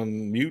of it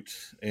on mute,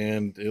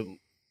 and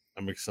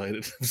I'm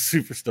excited. I'm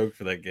super stoked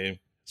for that game.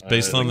 It's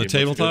based on the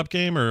tabletop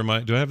game, or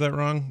do I have that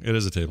wrong? It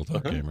is a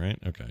tabletop game, right?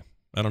 Okay.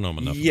 I don't know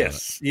enough about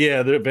it.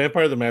 Yeah, the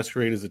Vampire the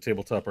Masquerade is a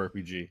tabletop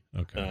RPG.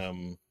 Okay.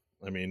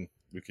 I mean,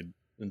 we could,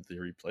 in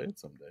theory, play it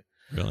someday.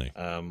 Really?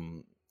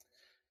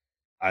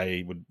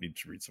 I would need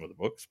to read some of the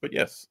books, but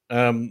yes.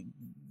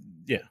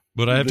 Yeah.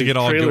 Would I have to get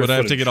all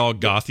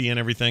gothy and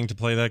everything to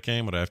play that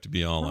game? Would I have to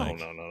be all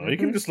No. You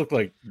can just look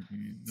like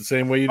the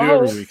same way you do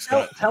every week,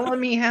 Scott. Tell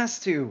him he has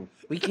to.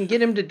 We can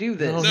get him to do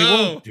this. No, he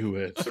won't do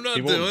it. I'm not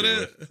doing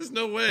it. There's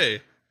no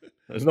way.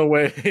 There's no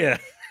way. Yeah.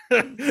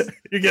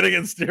 You're getting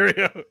in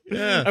stereo.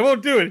 Yeah. I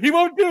won't do it. He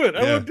won't do it.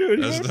 I won't do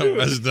it.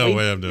 There's no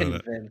way I'm doing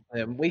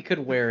it. We could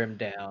wear him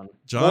down.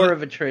 More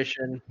of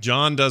attrition.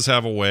 John does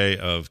have a way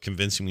of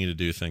convincing me to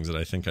do things that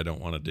I think I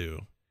don't want to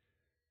do.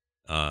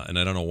 And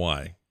I don't know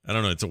why. I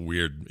don't know. It's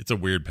a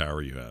weird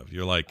power you have.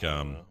 You're like,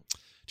 did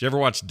you ever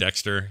watch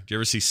Dexter? Did you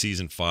ever see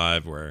season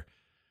 5 where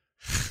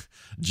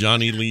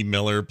Johnny Lee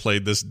Miller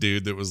played this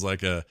dude that was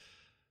like a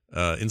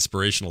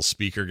inspirational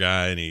speaker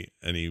guy,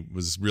 and he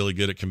was really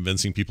good at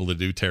convincing people to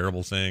do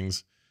terrible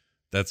things?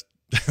 That's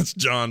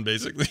John,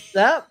 basically.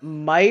 That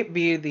might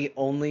be the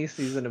only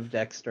season of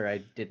Dexter I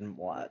didn't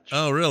watch.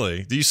 Oh,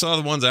 really? You saw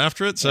the ones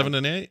after it, 7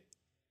 and 8?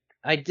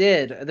 I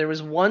did. There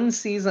was one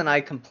season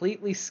I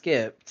completely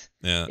skipped.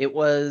 Yeah.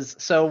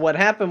 So what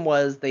happened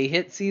was they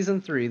hit season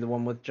 3, the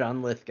one with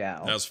John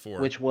Lithgow. That was 4.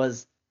 Which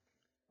was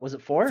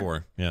it 4?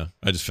 4, yeah.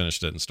 I just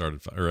finished it and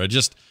started 5. Or I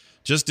just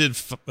did,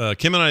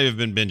 Kim and I have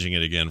been binging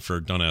it again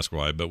for don't ask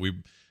why, but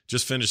we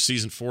just finished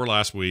season 4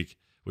 last week,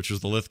 which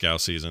was the Lithgow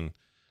season.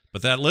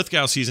 But that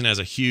Lithgow season has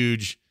a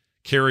huge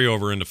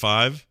carryover into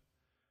 5,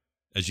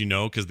 as you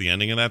know, because the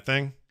ending of that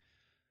thing.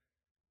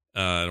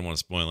 I don't want to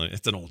spoil it.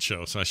 It's an old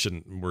show, so I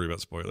shouldn't worry about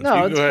spoilers.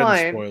 No, it's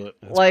fine. Spoil it.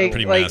 It's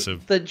pretty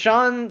massive. The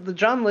John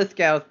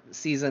Lithgow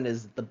season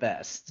is the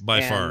best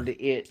by far. And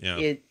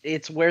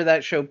it's where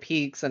that show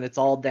peaks, and it's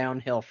all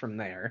downhill from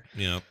there.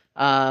 Yeah.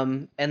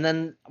 And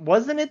then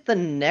wasn't it the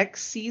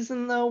next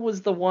season though?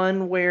 Was the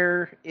one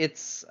where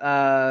it's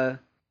Tom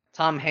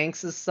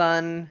Hanks's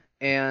son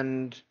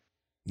and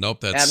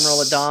nope, that's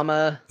Admiral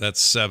Adama. That's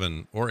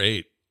 7 or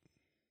 8.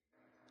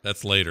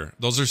 That's later.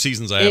 Those are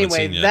seasons I haven't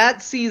seen yet.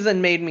 That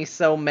season made me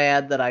so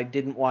mad that I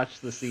didn't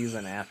watch the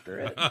season after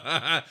it.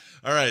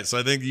 All right, so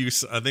I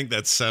think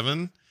that's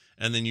 7,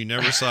 and then you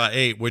never saw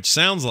 8, which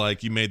sounds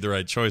like you made the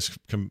right choice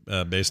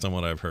based on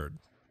what I've heard.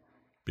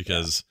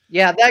 Because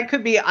yeah, that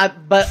could be.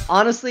 But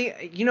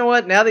honestly, you know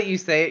what? Now that you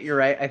say it, you're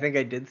right. I think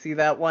I did see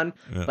that one,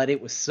 but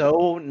it was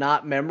so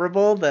not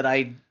memorable that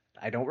I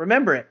don't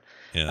remember it.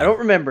 Yeah. I don't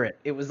remember it.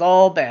 It was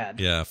all bad.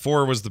 Yeah,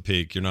 4 was the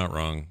peak. You're not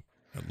wrong.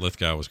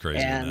 Lithgow was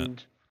crazy in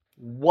that.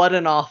 What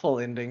an awful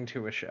ending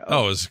to a show.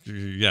 Oh,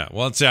 yeah.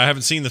 Well, see, I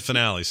haven't seen the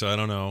finale, so I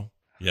don't know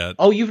yet.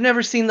 Oh, you've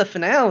never seen the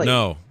finale?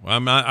 No,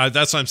 I'm not.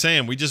 That's what I'm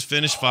saying. We just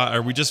finished 5,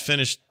 or we just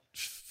finished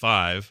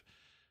 5.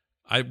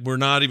 We're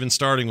not even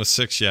starting with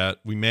 6 yet.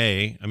 We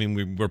may. I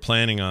mean, we're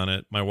planning on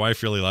it. My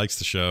wife really likes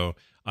the show.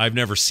 I've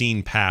never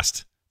seen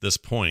past this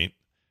point.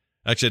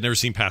 Actually, I'd never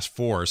seen past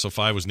 4, so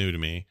 5 was new to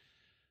me.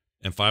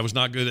 And 5 was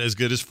not as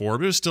good as 4,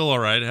 but it was still all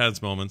right. It had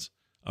its moments.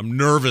 I'm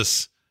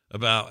nervous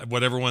about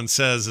what everyone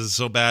says is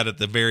so bad at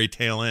the very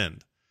tail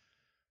end.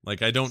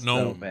 Like, I don't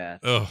know. So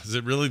bad. Oh, is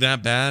it really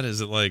that bad? Is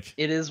it like...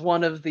 It is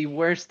one of the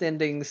worst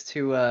endings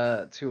to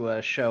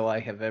a show I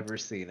have ever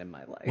seen in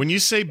my life. When you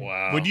say...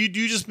 Wow. Would you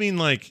just mean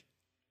like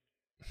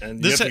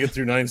And you have to get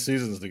through 9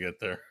 seasons to get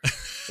there.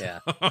 Yeah.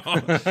 Well,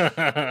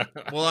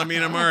 Yeah. I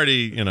mean, I'm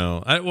already,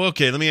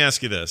 okay, let me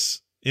ask you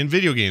this. In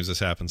video games, this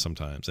happens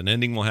sometimes. An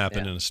ending will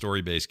happen in a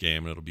story-based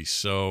game, and it'll be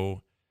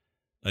so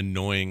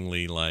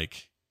annoyingly,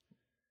 like,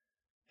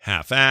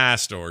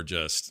 half-assed or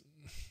just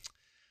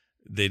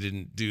they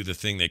didn't do the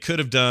thing they could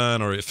have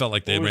done, or it felt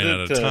like they ran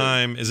out of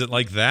time. Is it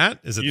like that?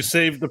 Is it? You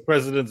saved the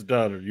president's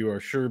daughter. You are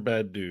sure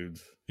bad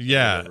dudes.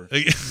 Yeah.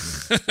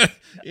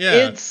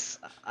 Yeah. It's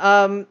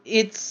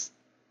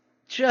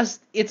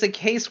a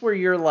case where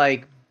you're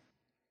like,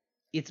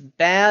 it's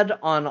bad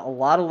on a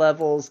lot of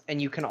levels,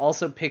 and you can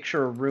also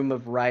picture a room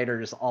of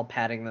writers all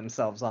patting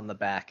themselves on the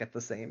back at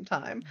the same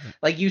time.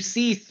 Like, you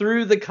see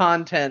through the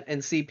content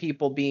and see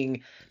people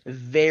being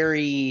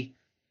very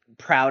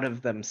proud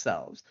of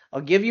themselves.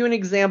 I'll give you an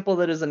example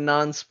that is a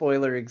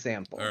non-spoiler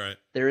example. All right.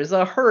 There is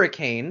a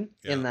hurricane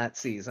in that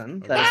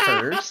season that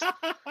occurs,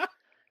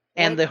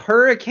 and the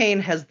hurricane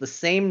has the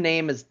same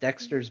name as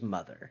Dexter's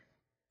mother.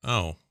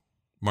 Oh,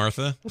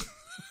 Martha?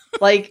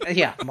 Like,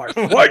 yeah,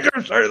 Martha. Why'd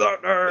you say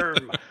that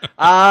name?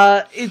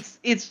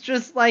 It's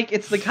just like,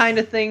 it's the kind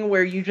of thing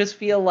where you just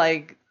feel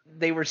like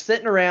they were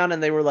sitting around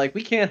and they were like,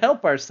 we can't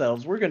help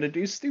ourselves. We're going to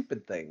do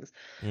stupid things.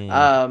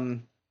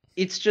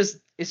 It's just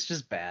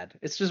bad.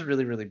 It's just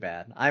really, really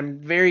bad. I'm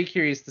very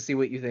curious to see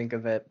what you think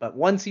of it. But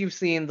once you've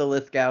seen the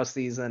Lithgow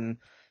season,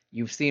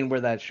 you've seen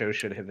where that show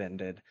should have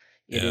ended.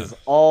 It is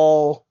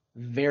all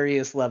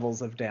various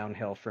levels of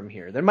downhill from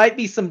here. There might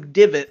be some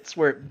divots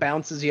where it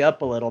bounces you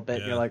up a little bit.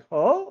 And you're like,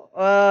 no.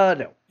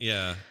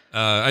 Yeah.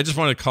 I just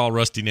wanted to call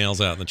Rusty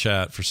Nails out in the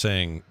chat for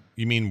saying,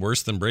 you mean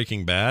worse than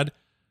Breaking Bad?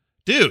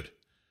 Dude.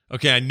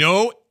 Okay, I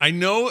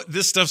know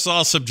this stuff's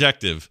all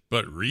subjective,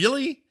 but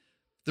really?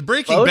 The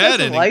Breaking Bad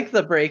ending. Like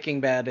the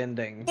Breaking Bad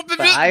ending. But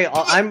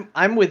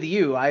I'm with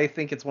you. I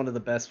think it's one of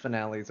the best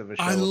finales of a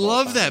show. I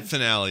love that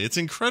finale. It's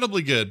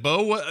incredibly good.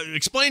 Bo,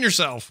 explain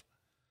yourself.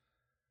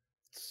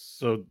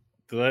 So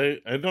I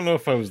don't know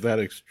if I was that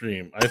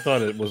extreme. I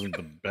thought it wasn't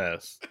the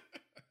best,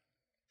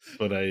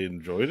 but I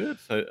enjoyed it.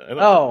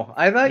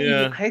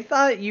 I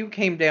thought you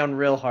came down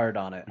real hard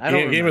on it.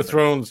 Game of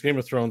Thrones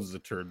is a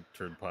turd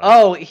pile.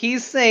 Oh,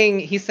 he's saying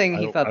he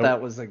thought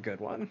that was a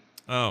good one.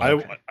 Oh,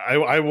 okay. I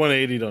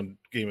 180'd on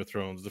Game of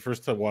Thrones. The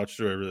first time I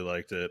watched it, I really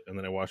liked it, and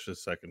then I watched it a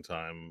second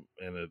time,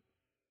 and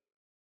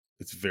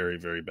it's very,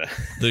 very bad.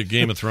 The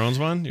Game of Thrones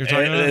one you're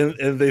talking about?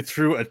 And they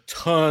threw a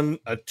ton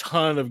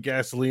of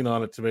gasoline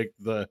on it to make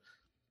the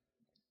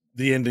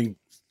ending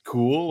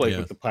cool, like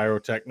with the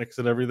pyrotechnics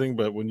and everything.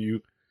 But when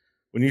you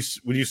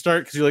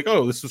start, because you're like,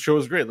 oh, this show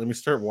is great, let me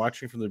start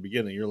watching from the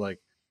beginning. You're like,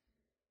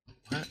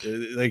 what?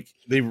 Like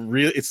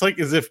it's like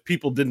as if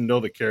people didn't know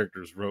the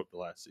characters wrote the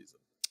last season.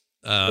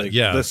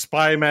 The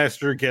spy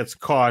master gets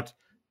caught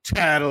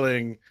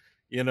tattling.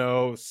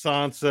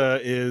 Sansa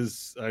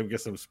is, I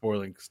guess I'm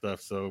spoiling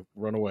stuff, so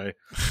run away.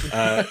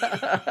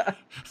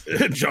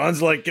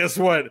 John's like, guess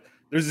what?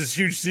 There's this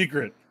huge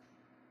secret.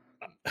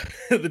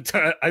 I'm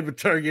a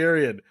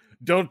Targaryen.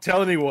 Don't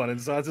tell anyone. And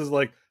Sansa's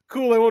like,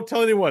 cool, I won't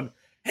tell anyone.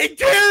 Hey,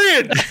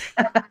 Tyrion!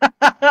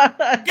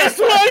 Guess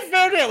what I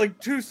found out? Like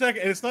 2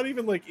 seconds. And it's not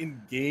even like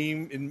in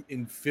game,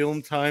 in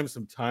film time,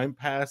 some time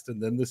passed,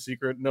 and then the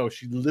secret. No,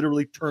 she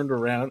literally turned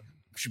around.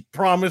 She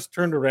promised,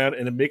 turned around,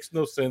 and it makes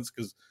no sense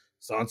because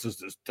Sansa's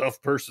this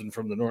tough person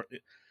from the north.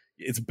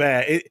 It's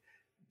bad.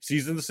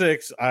 Season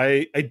 6,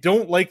 I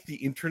don't like the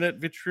internet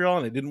vitriol,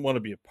 and I didn't want to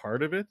be a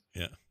part of it.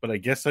 Yeah. But I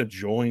guess I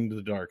joined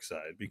the dark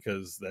side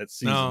because that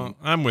season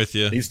I'm with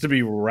you. Needs to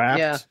be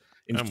wrapped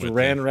in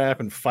saran wrap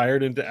and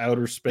fired into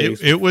outer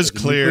space. It was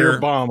clear.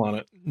 Bomb on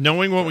it.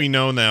 Knowing what we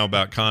know now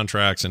about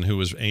contracts and who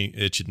was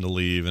itching to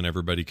leave and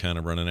everybody kind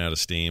of running out of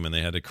steam, and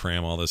they had to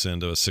cram all this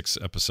into a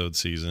 6-episode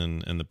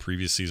season, and the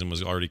previous season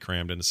was already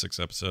crammed into 6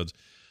 episodes.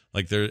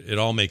 Like it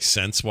all makes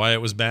sense why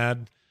it was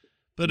bad,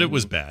 but it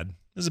was bad.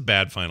 It was a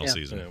bad final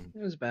season. It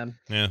was bad.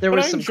 Yeah. There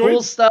was some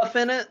cool stuff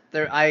in it.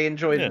 I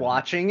enjoyed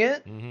watching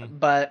it,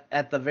 but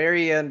at the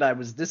very end, I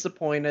was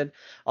disappointed.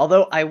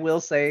 Although I will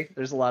say,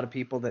 there's a lot of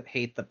people that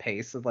hate the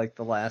pace of like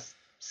the last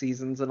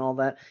seasons and all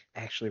that.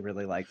 I actually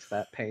really liked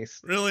that pace.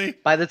 Really?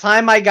 By the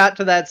time I got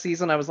to that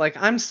season, I was like,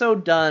 I'm so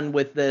done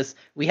with this.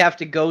 We have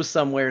to go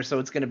somewhere, so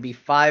it's going to be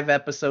 5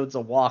 episodes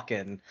of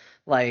walking.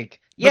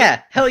 Like,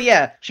 hell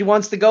yeah. She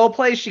wants to go a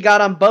place. She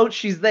got on boat.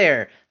 She's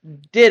there.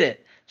 Did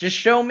it. Just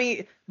show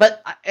me.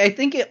 But I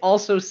think it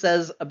also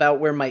says about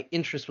where my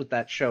interest with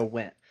that show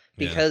went.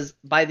 Because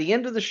by the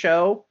end of the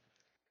show,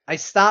 I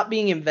stopped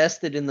being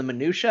invested in the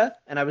minutia,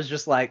 and I was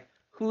just like,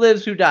 who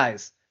lives, who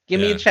dies? Give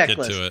me a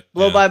checklist.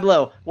 Blow by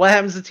blow. What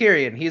happens to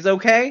Tyrion? He's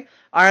okay?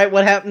 All right,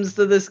 what happens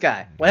to this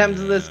guy? What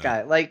happens to this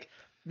guy? Like,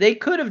 they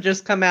could have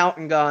just come out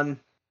and gone,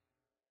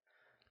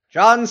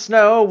 Jon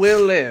Snow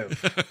will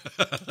live.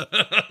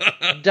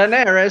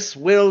 Daenerys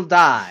will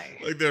die.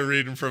 Like they're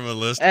reading from a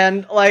list.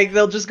 And like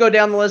they'll just go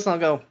down the list and I'll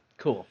go,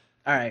 cool.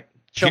 All right.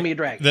 Show me a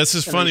dragon. This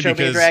is funny because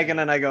show me a dragon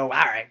and I go, all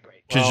right,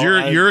 great. Because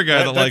you're a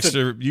guy that likes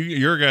to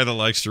you're a guy that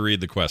likes to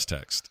read the quest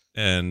text.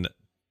 And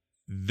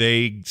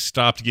they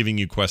stopped giving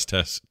you quest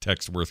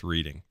text worth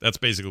reading. That's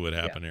basically what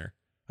happened here.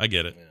 I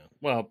get it.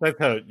 Well, that's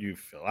how you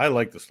feel. I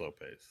like the slow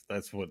pace.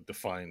 That's what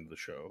defined the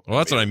show. Well,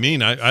 that's what I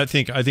mean. I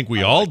think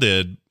we all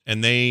did,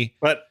 and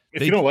But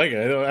if you don't like it,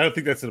 I don't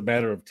think that's a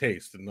matter of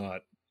taste and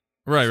not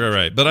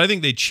right. But I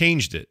think they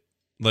changed it.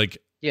 Like,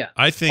 Yeah.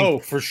 I think. Oh,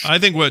 for sure. I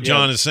think what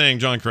John is saying.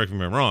 John, correct me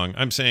if I'm wrong.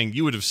 I'm saying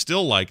you would have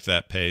still liked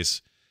that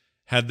pace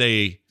had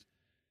they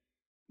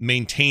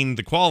maintained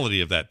the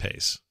quality of that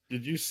pace.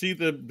 Did you see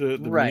the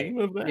Right.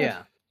 meme of that?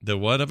 Yeah. The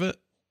what of it?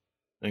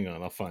 Hang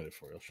on, I'll find it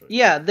for you. I'll show you.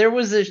 Yeah, there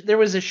was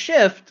a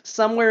shift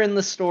somewhere in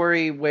the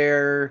story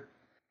where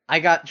I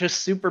got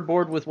just super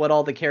bored with what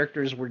all the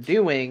characters were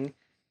doing.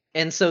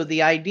 And so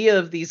the idea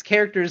of these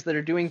characters that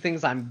are doing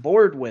things I'm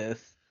bored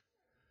with,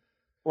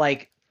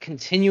 like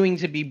continuing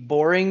to be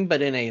boring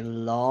but in a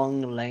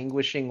long,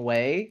 languishing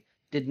way,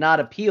 did not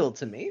appeal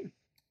to me.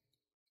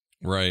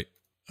 Right.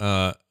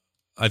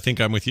 I think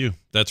I'm with you.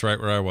 That's right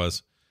where I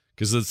was.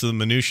 Because it's the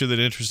minutia that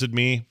interested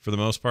me for the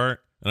most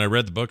part. And I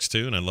read the books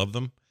too, and I love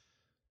them.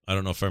 I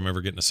don't know if I'm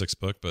ever getting a sixth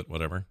book, but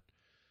whatever.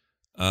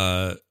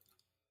 But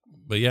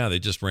yeah, they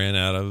just ran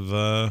out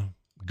of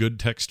good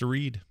text to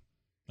read.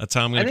 That's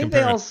how I'm going to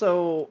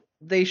compare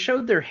They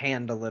showed their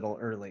hand a little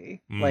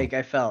early. Like,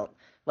 I felt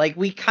like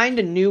we kind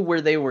of knew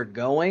where they were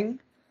going,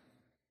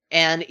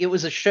 and it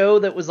was a show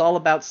that was all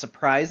about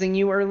surprising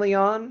you early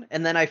on.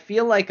 And then I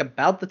feel like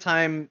about the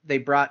time they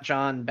brought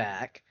John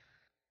back,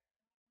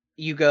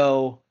 you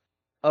go,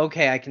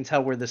 okay, I can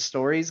tell where the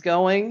story's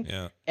going.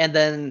 Yeah. And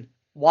then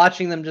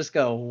watching them just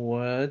go,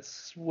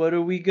 what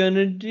are we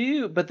gonna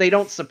do? But they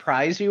don't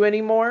surprise you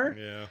anymore.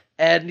 Yeah.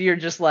 And you're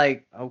just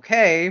like,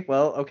 okay,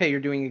 you're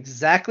doing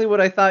exactly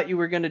what I thought you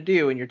were gonna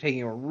do, and you're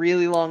taking a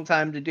really long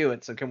time to do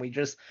it. So can we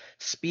just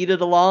speed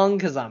it along?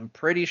 Because I'm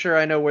pretty sure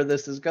I know where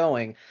this is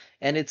going.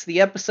 And it's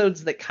the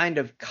episodes that kind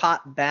of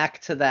caught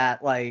back to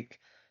that, like,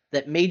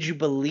 that made you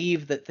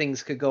believe that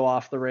things could go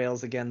off the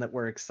rails again that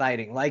were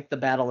exciting, like the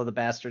Battle of the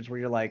Bastards, where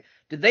you're like,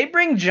 did they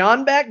bring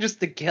John back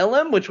just to kill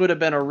him? Which would have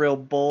been a real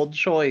bold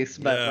choice.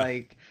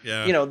 But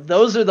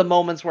those are the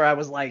moments where I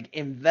was like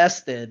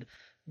invested.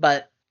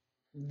 But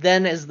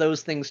then as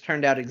those things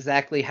turned out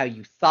exactly how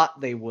you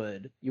thought they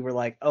would, you were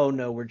like, oh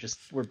no, we're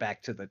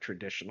back to the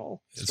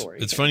traditional story.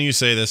 It's funny you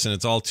say this, and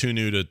it's all too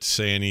new to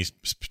say any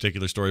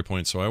particular story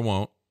point, so I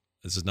won't.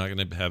 This is not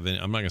going to have any,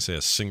 I'm not going to say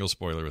a single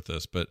spoiler with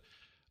this, but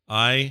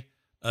I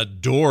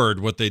adored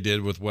what they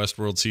did with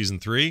Westworld Season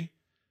 3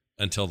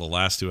 until the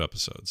last two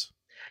episodes.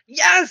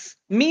 Yes,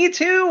 me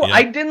too. Yeah.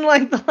 I didn't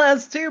like the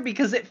last two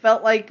because it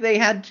felt like they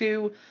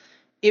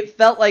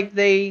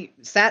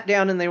sat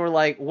down and they were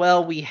like,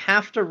 well, we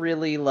have to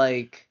really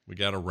we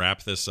got to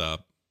wrap this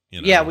up.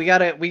 Yeah, we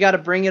gotta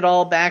bring it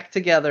all back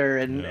together,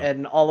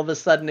 and all of a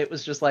sudden it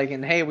was just like,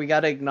 and hey, we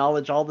gotta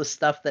acknowledge all the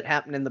stuff that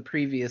happened in the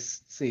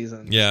previous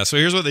season. Yeah, so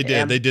here's what they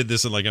did. They did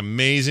this in like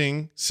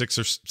amazing six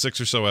or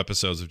so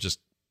episodes of just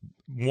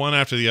one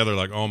after the other.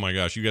 Like, oh my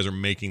gosh, you guys are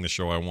making the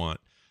show I want.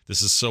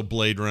 This is so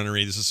Blade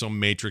Runner-y. This is so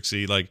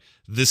Matrix-y. Like,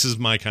 this is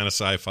my kind of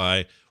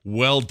sci-fi.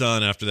 Well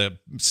done after that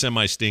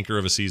semi-stinker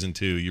of a season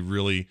 2. You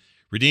really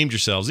redeemed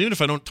yourselves. Even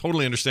if I don't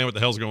totally understand what the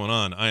hell's going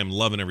on, I am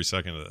loving every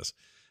second of this.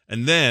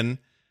 And then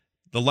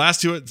the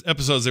last two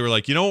episodes, they were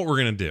like, you know what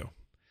we're going to do?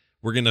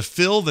 We're going to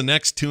fill the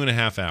next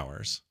 2.5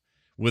 hours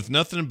with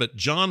nothing but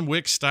John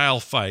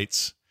Wick-style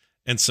fights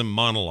and some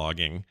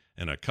monologuing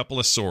and a couple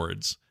of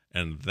swords,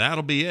 and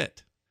that'll be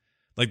it.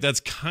 Like,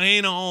 that's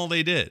kind of all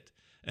they did.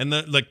 And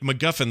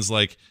MacGuffin's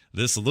like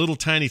this little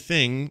tiny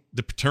thing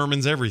that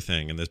determines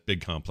everything in this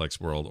big complex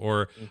world.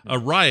 Or a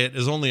riot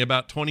is only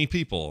about 20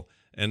 people,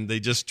 and they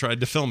just tried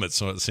to film it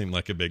so it seemed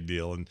like a big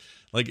deal. And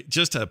like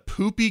just a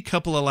poopy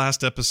couple of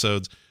last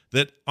episodes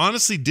that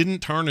honestly didn't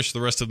tarnish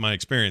the rest of my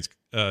experience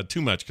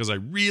too much, because I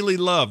really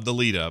loved the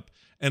lead up,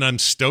 and I'm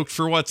stoked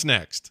for what's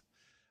next.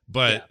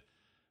 But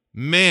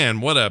man,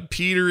 what a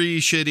petery,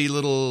 shitty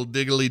little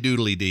diggly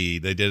doodly dee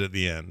they did at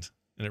the end.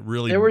 And it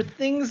really, there were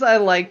things I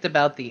liked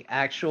about the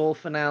actual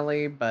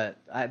finale, but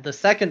the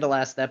second to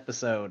last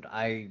episode,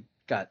 I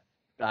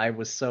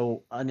was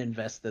so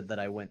uninvested that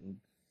I went and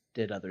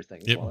did other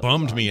things. It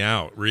bummed me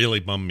out,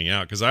 really bummed me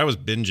out, because I was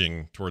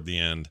binging toward the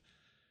end,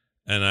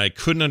 and I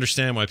couldn't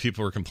understand why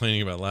people were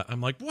complaining about. I'm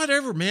like,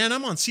 whatever, man.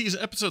 I'm on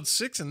episode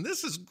 6, and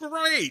this is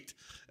great.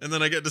 And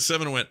then I get to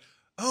 7 and went,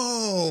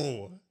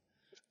 oh,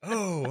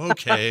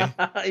 okay,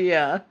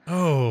 yeah,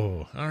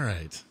 oh, all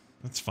right.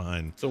 That's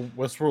fine. So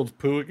Westworld's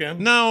poo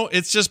again? No,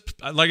 it's just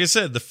like I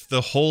said.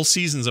 The whole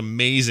season's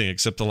amazing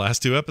except the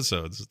last 2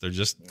 episodes. They're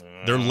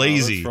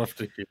lazy. That's rough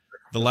to hear.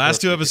 The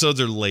last 2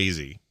 episodes are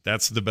lazy.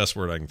 That's the best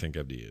word I can think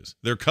of to use.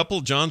 There are a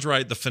couple. John's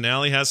right. The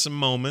finale has some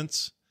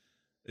moments.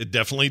 It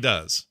definitely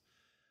does.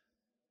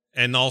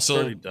 And also,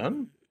 already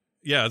done.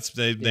 Yeah,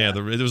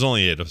 it was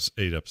only 8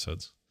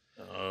 episodes.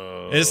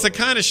 It's the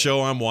kind of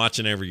show I'm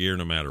watching every year,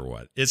 no matter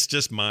what. It's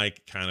just my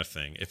kind of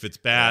thing. If it's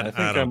bad,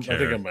 I don't care. I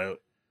think I'm out.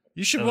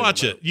 You should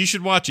watch it. You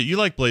should watch it. You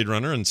like Blade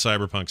Runner and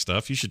cyberpunk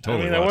stuff. You should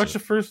totally watch it. I watched the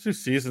first 2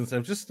 seasons.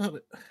 I'm just not...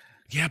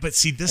 Yeah, but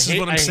see, this is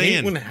what I'm saying. I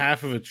hate when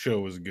half of its show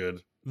was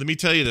good. Let me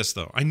tell you this,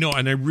 though. I know,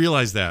 and I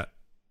realize that.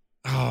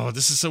 Oh,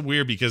 this is so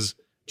weird, because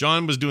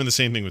John was doing the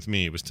same thing with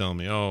me. He was telling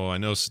me, "Oh, I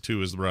know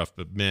 2 is rough,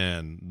 but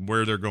man,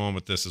 where they're going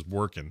with this is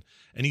working."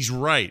 And he's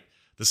right.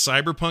 The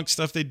cyberpunk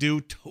stuff they do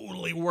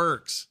totally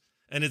works,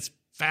 and it's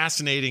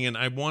fascinating. And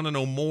I want to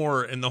know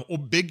more. And the whole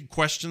big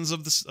questions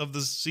of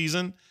the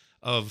season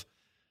of,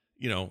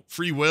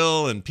 free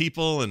will and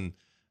people and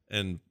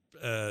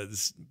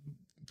this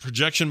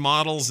projection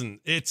models, and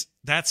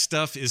that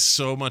stuff is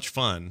so much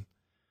fun.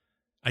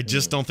 I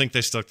just don't think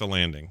they stuck the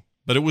landing,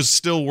 but it was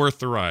still worth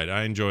the ride.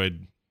 I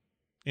enjoyed.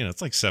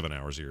 It's like 7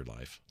 hours of your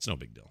life. It's no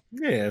big deal.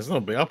 Yeah, it's no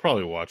big. I'll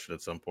probably watch it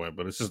at some point,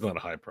 but it's just not a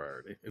high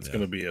priority. It's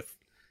going to be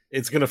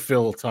it's going to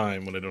fill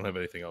time when I don't have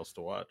anything else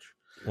to watch.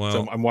 Well,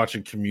 so I'm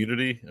watching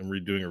Community. I'm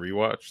redoing a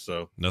rewatch.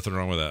 So nothing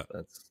wrong with that.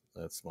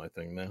 That's my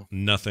thing now.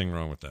 Nothing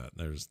wrong with that.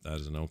 That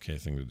is an okay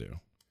thing to do.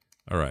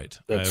 All right.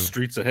 That's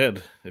Streets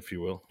Ahead, if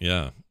you will.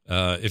 Yeah.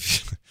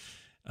 If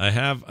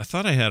I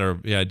thought I had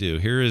I do.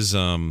 Here's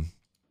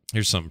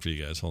something for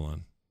you guys. Hold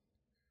on.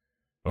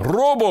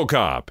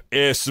 RoboCop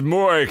es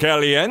muy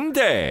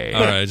caliente.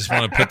 All right, I just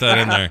want to put that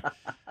in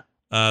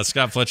there.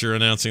 Scott Fletcher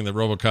announcing that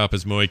RoboCop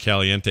is muy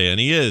caliente, and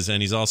he is,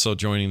 and he's also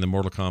joining the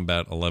Mortal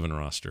Kombat 11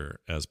 roster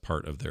as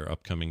part of their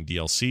upcoming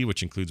DLC,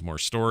 which includes more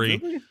story.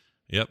 Really?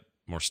 Yep,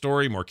 more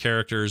story, more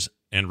characters,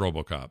 and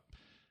RoboCop.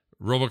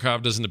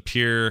 RoboCop doesn't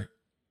appear.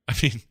 I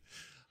mean,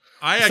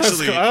 I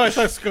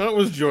thought Scott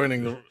was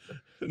joining the.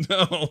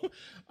 No,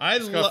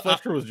 Scott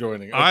Fletcher was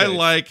joining.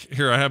 Okay.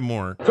 Here, I have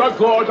more.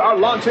 Drug lords are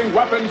launching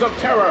weapons of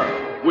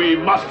terror. We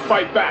must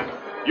fight back.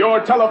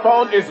 Your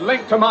telephone is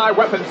linked to my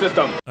weapon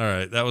system. All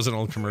right, that was an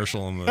old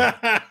commercial in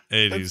the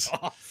 80s.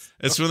 Awesome.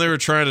 It's when they were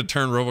trying to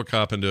turn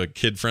RoboCop into a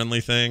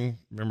kid-friendly thing.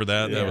 Remember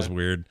that? Yeah. That was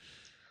weird.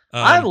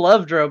 I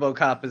loved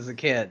RoboCop as a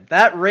kid.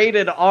 That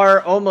rated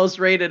R, almost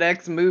rated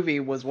X movie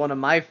was one of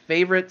my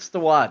favorites to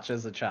watch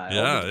as a child.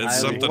 Yeah,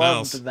 it's something I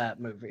else. loved that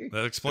movie.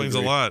 That explains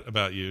a lot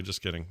about you.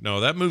 Just kidding.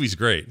 No, that movie's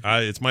great.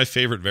 It's my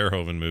favorite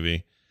Verhoeven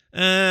movie.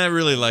 I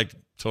really like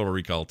Total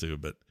Recall too,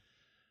 but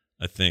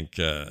I think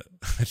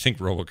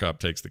RoboCop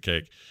takes the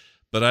cake.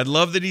 But I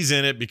love that he's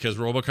in it because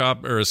Mortal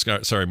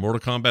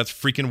Kombat's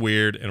freaking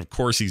weird, and of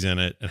course he's in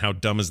it. And how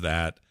dumb is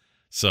that?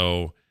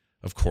 So,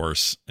 of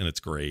course, and it's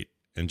great.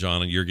 And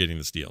John, you're getting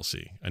this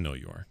DLC. I know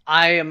you are.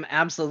 I am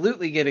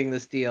absolutely getting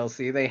this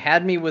DLC. They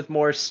had me with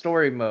more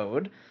story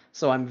mode,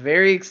 so I'm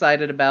very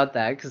excited about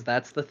that because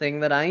that's the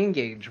thing that I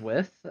engage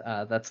with.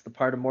 That's the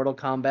part of Mortal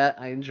Kombat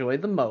I enjoy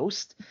the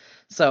most.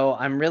 So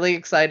I'm really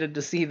excited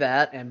to see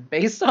that. And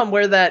based on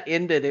where that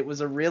ended, it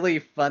was a really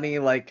funny,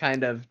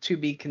 kind of to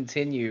be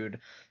continued.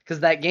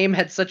 Because that game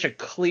had such a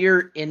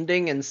clear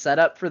ending and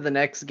setup for the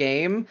next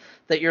game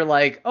that you're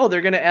like, oh,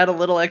 they're going to add a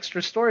little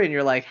extra story. And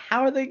you're like,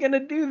 how are they going to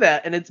do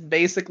that? And it's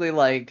basically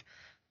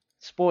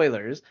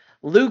spoilers,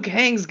 Liu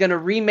Kang's going to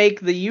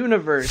remake the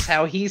universe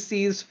how he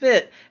sees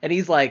fit. And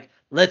he's like,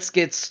 let's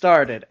get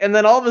started. And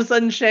then all of a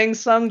sudden Shang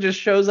Tsung just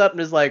shows up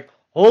and is like,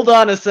 hold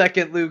on a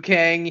second, Liu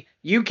Kang.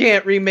 You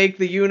can't remake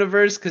the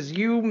universe because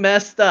you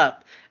messed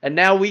up. And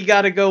now we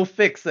got to go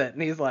fix it.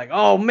 And he's like,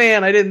 oh,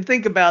 man, I didn't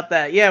think about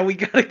that. Yeah, we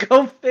got to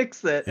go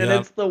fix it. And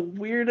it's the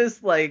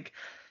weirdest,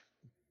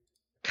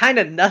 kind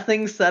of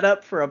nothing set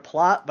up for a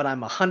plot, but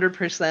I'm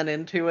 100%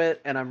 into it,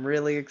 and I'm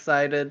really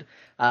excited.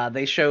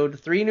 They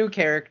showed 3 new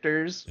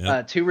characters,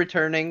 2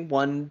 returning,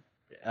 1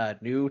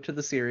 new to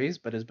the series,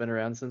 but has been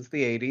around since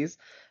the 80s.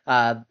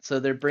 So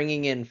they're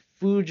bringing in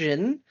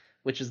Fujin,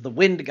 which is the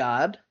wind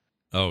god.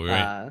 Oh,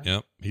 right.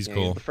 Yep. He's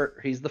cool.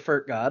 He's the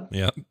Furt god.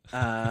 Yep.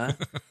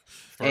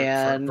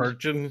 And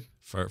Farchin.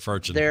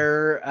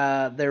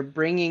 They're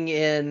bringing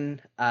in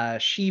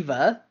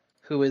Shiva,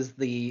 who is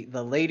the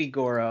Lady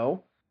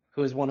Goro,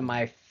 who is one of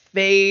my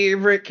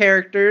favorite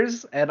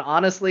characters. And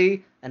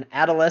honestly, an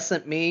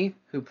adolescent me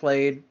who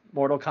played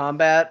Mortal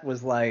Kombat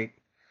was like,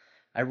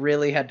 I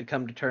really had to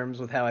come to terms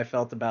with how I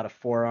felt about a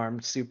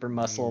 4-armed, super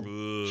muscled,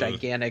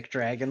 gigantic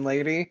dragon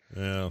lady.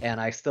 Yeah.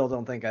 And I still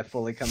don't think I've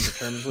fully come to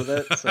terms with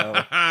it. So,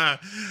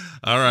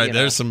 all right,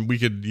 there's some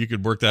you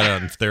could work that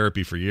out in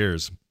therapy for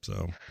years.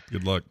 So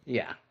good luck.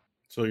 Yeah.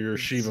 So you're a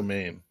Shiva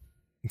main.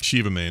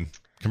 Shiva main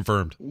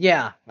confirmed.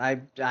 Yeah, I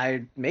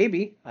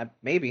maybe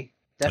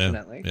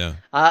definitely. Yeah.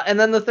 And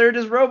then the third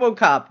is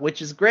RoboCop,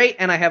 which is great,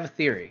 and I have a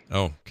theory.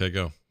 Oh, okay,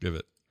 go give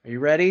it. Are you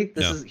ready?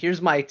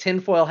 Here's my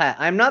tinfoil hat.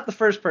 I'm not the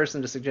first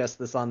person to suggest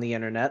this on the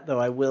internet, though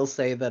I will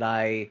say that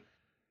I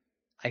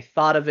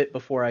thought of it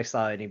before I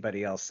saw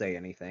anybody else say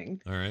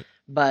anything. All right.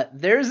 But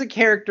there's a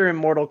character in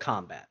Mortal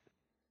Kombat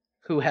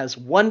who has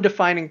one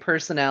defining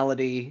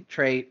personality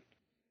trait,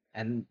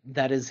 and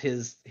that is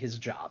his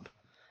job.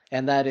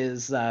 And that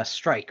is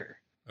Stryker.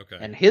 Okay.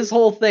 And his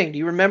whole thing, do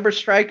you remember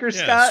Stryker,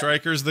 Scott? Yeah,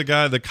 Stryker's the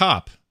guy, the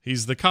cop.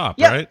 He's the cop,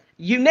 yep, right?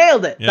 You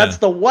nailed it. Yeah. That's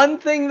the one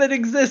thing that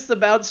exists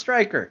about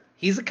Stryker.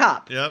 He's a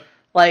cop. Yep.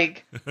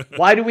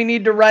 Why do we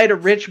need to write a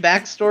rich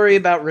backstory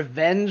about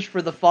revenge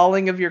for the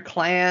falling of your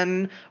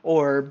clan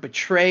or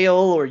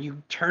betrayal or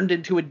you turned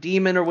into a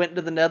demon or went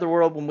into the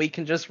netherworld when we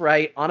can just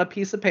write on a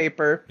piece of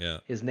paper,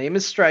 his name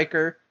is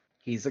Stryker,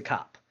 he's a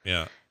cop.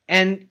 Yeah.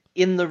 And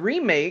in the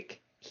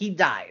remake, he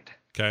died.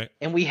 Okay.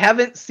 And we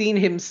haven't seen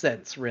him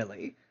since,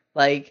 really.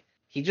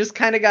 He just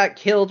kind of got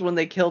killed when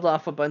they killed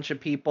off a bunch of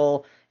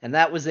people, and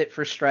that was it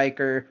for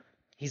Stryker.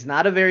 He's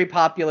not a very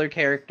popular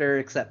character,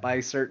 except by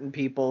certain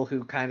people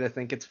who kind of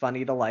think it's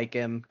funny to like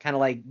him, kind of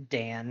like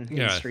Dan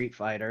in Street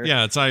Fighter.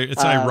 Yeah, it's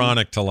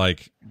ironic to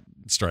like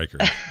Stryker.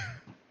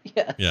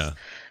 Yes. Yeah.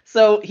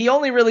 So he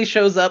only really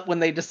shows up when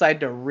they decide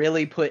to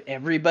really put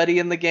everybody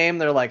in the game.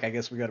 They're like, I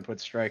guess we got to put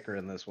Stryker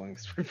in this one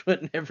because we're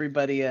putting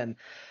everybody in.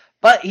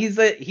 But he's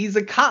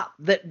a cop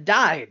that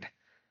died.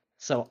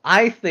 So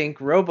I think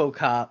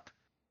RoboCop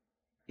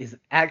is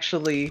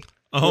actually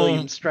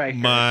William Stryker.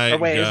 My or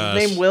wait, gosh.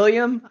 is his name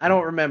William? I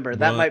don't remember.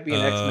 That might be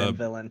an X-Men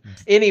villain.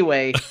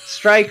 Anyway,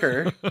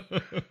 Stryker.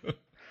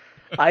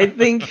 I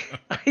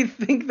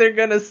think they're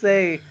gonna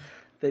say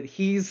that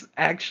he's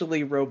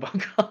actually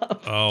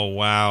RoboCop. Oh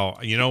wow!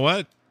 You know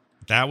what?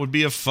 That would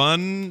be a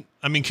fun.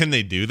 I mean, can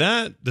they do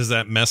that? Does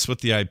that mess with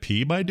the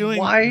IP by doing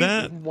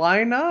that?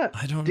 Why not?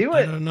 I don't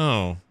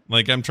know.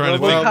 Like I'm trying to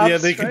think. Well, yeah,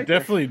 they Stryker. could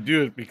definitely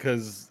do it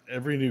because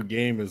every new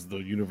game is the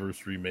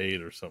universe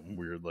remade or something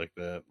weird like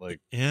that. Like,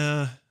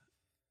 Yeah,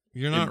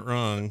 you're not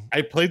wrong.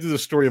 I played through the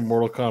story of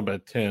Mortal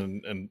Kombat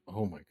 10, and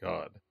oh my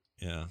god,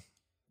 Yeah,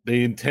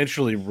 they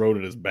intentionally wrote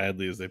it as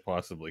badly as they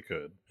possibly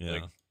could. yeah.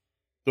 Like,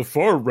 the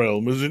far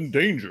realm is in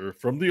danger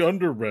from the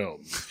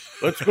underrealm.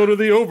 Let's go to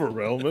the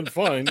overrealm and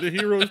find the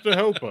heroes to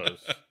help us.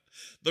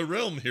 The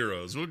realm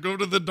heroes will go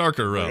to the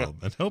darker realm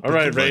and help. All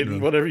right, with the blood Raiden,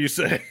 realm. whatever you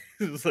say.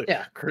 It's like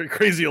Yeah.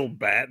 crazy old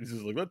bat. He's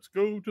just like, let's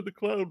go to the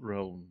cloud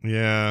realm.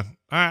 Yeah,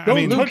 I Don't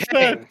mean, touch Liu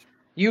that. Kang,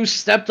 you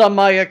stepped on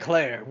my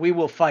eclair. We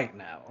will fight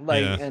now.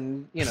 Like, Yeah.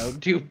 and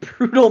do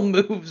brutal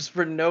moves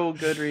for no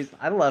good reason.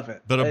 I love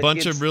it. but a bunch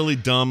It's- of really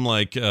dumb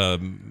like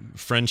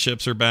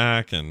friendships are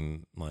back,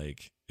 and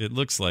like it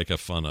looks like a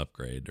fun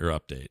upgrade or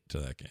update to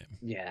that game.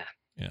 yeah.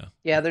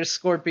 Yeah, There's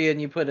Scorpion.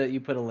 You put a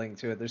link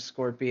to it. There's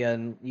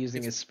Scorpion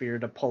using his spear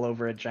to pull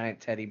over a giant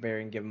teddy bear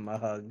and give him a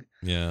hug.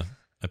 yeah.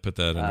 I put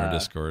that in our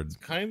Discord.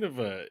 Kind of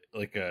a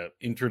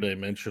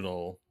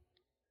interdimensional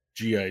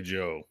G.I.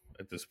 Joe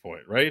at this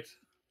point, right?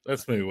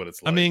 That's maybe what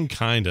it's like. I mean,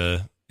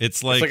 kinda.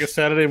 It's like a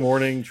Saturday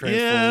morning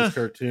Transformers Yeah.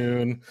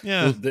 cartoon.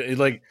 Yeah.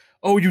 Like,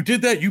 oh, you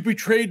did that. You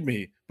betrayed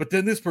me. But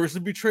then this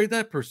person betrayed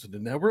that person,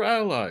 and now we're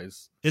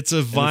allies. it's a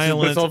And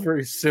violent. It's all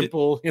very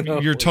simple.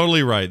 You're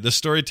totally right. The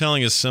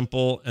storytelling is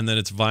simple, and then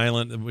it's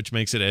violent, which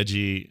makes it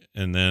edgy,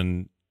 and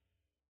then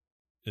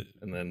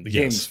And then the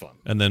yes. game's fun.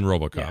 and then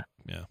RoboCop.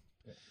 Yeah,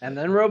 And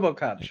then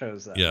RoboCop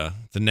shows up. yeah.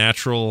 The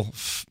natural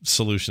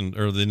solution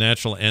or the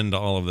natural end to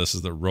all of this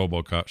is that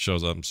RoboCop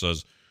shows up and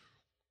says,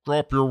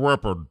 "Drop your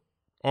weapon."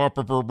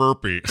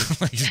 Burpee.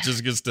 Like, he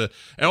just gets to.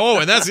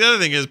 And that's the other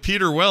thing is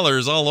Peter Weller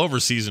is all over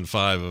season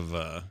 5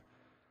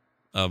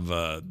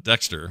 of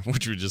Dexter,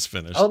 which we just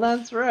finished. Oh,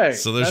 that's right.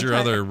 So there's That's your right.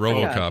 other I forgot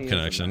he RoboCop was in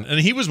connection, that. and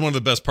he was one of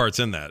the best parts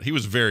in that. He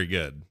was very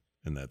good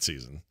in that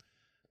season,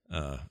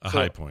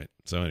 high point.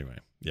 So anyway,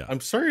 yeah, I'm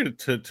sorry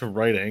to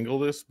right angle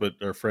this, but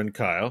our friend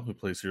Kyle, who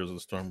plays Heroes of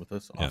the Storm with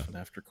us Yeah. often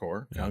after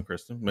core, Yeah. Kyle and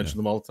Kristen, mention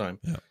them all the time.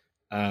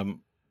 Yeah.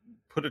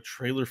 Put a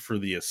trailer for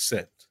The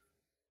Ascent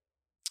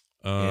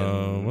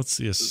what's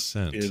the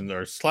Ascent? in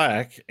our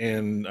Slack,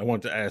 and I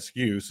want to ask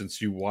you,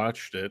 since you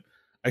watched it,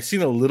 I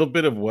seen a little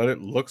bit of what it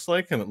looks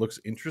like, and it looks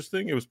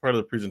interesting. It was part of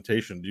the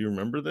presentation. Do you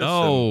remember this?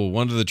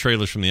 One of the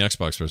trailers from the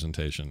Xbox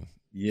presentation.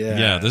 Yeah.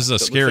 Yeah, this is a It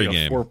looks scary like a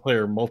game.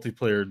 4-player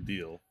multiplayer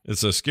deal.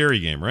 It's a scary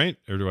game, right?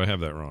 Or do I have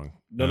that wrong?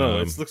 No,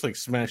 it looks like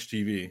Smash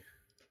TV.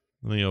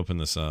 Let me open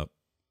this up.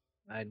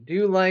 I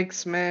do like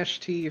Smash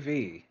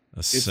TV.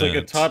 Ascent. It's like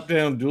a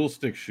top-down dual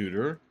stick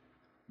shooter,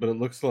 but it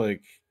looks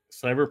like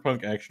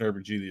Cyberpunk action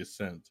RPG The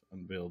Ascent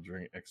unveiled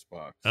during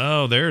Xbox.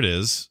 Oh, there it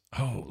is.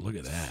 Oh, look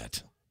at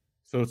that.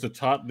 So it's a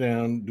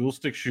top-down dual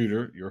stick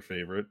shooter, your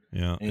favorite,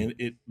 Yeah. and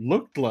it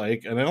looked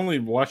like, and I only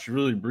watched it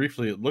really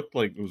briefly, it looked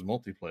like it was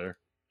multiplayer.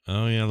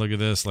 Oh yeah, look at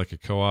this, like a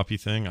co-op-y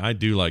thing. I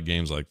do like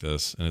games like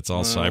this, and it's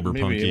all Maybe I'm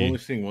cyberpunky. only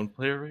seeing one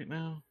player right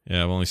now.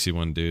 Yeah, I've only seen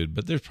one dude,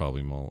 but there's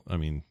probably more. I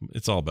mean,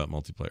 it's all about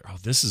multiplayer. Oh,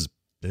 this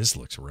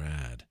looks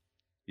rad.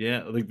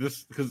 Yeah, like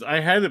this, because I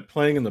had it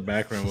playing in the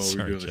background while we were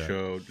Sorry, doing the Jack.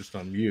 show, just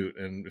on mute,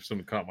 and if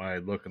someone caught my eye,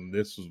 look, and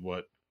this was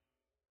what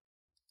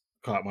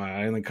caught my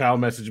eye, and then Kyle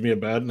messaged me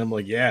about it, and I'm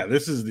like, yeah,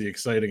 this is the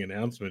exciting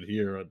announcement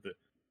here. Oh,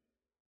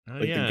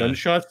 Like the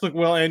gunshots look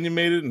well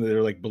animated, and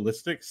they're like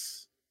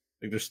ballistics,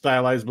 like they're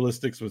stylized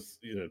ballistics with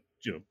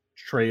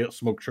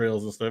smoke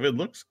trails and stuff. It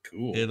looks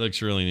cool. It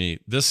looks really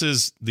neat. This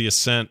is the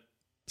Ascent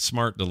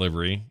Smart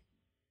Delivery.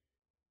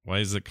 Why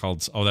is it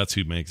called? Oh, that's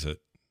who makes it.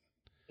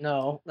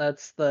 No,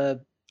 that's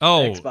the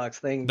Oh, Xbox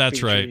thing. that's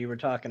feature right. You were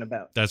talking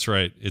about. that's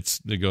right.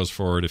 It goes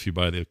forward if you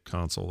buy the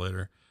console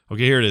later.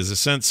 Okay, here it is.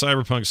 Ascent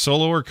Cyberpunk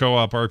solo or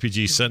co-op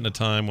RPG set in a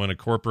time when a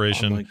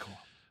corporation Oh my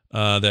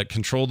God. that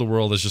controlled the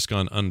world has just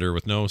gone under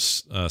with no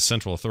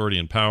central authority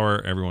and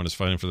power. Everyone is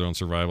fighting for their own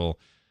survival.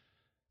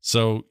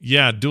 So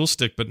yeah, dual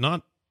stick, but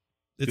not.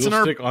 It's Dual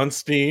an stick on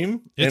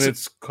Steam, it's and a-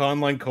 it's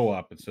online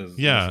co-op. It says in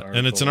yeah, this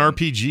and it's an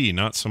article. RPG,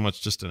 not so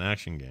much just an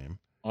action game.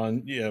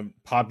 On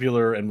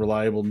popular and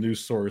reliable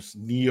news source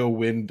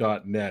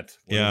neowin.net.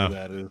 Yeah.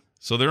 That is.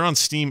 So they're on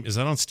Steam. Is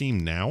that on Steam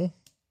now?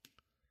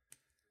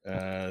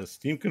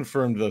 Steam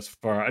confirmed thus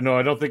far. No,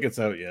 I don't think it's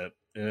out yet.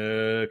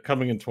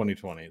 Coming in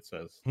 2020, it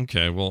says.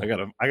 Okay, well,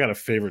 I gotta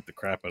favorite the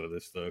crap out of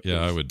this though. yeah,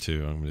 I would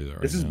too. I'm gonna do that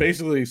right This is now.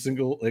 basically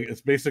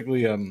it's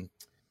basically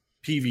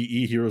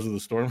PvE Heroes of the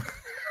Storm.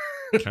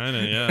 Kind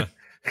of, yeah,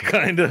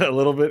 Kind of a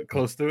little bit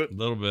close to it. a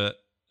little bit.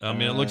 I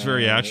mean, it looks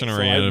very action So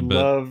oriented, I'd but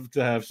love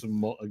to have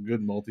a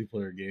good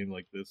multiplayer game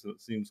like this.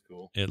 It seems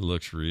cool. it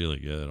looks really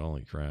good.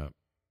 Holy crap!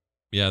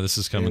 Yeah, this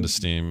is coming And to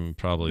Steam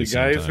probably. The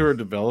guys sometime. who are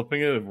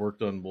developing it have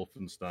worked on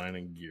Wolfenstein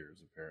and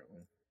Gears, apparently.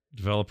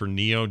 Developer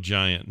Neon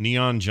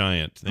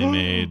Giant. They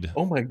made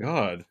Oh my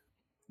god!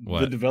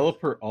 what? The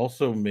developer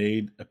also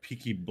made a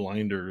Peaky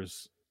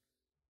Blinders.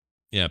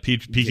 Yeah,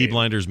 Peaky game.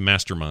 Blinders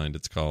Mastermind.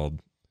 It's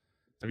called.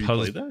 Have you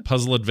played that?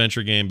 Puzzle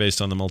adventure game based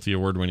on the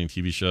multi-award-winning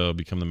TV show.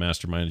 Become the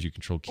mastermind as you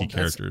control key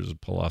characters and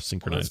pull off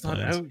synchronized That's not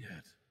plans. out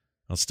yet.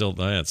 I'll still.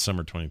 Yeah, it's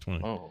summer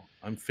 2020. Oh,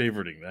 I'm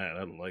favoriting that.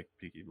 I like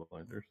Peaky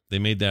Blinders. They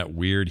made that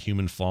weird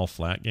Human Fall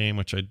Flat game,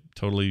 which I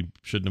totally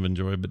shouldn't have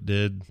enjoyed, but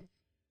did.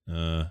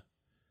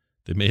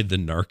 They made the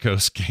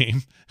Narcos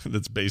game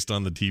that's based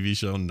on the TV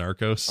show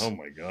Narcos. Oh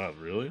my god,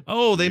 really?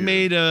 Oh, they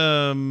Weird. made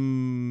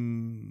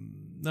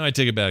No, I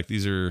take it back.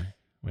 These aren't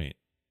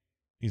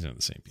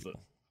the same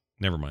people.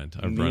 Never mind.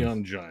 I've Neon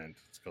run. Giant.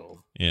 It's called.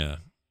 Yeah,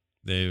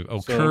 they.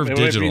 So Curve they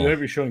Digital. might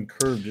be showing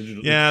Curve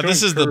Digital. Yeah, They're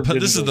this is showing the Curve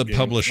this is the Digital's games.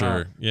 publisher.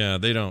 Wow. Yeah,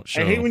 they don't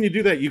show. I hate when you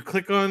do that.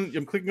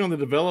 I'm clicking on the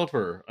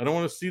developer. I don't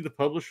want to see the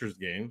publisher's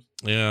games.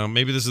 Yeah,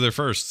 maybe this is their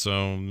first.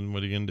 So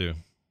what are you gonna do?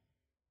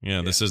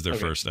 Yeah, this is their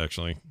okay. first.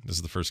 Actually, this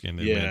is the first game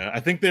they Yeah, made.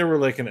 I think they were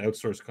like an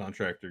outsourced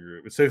contractor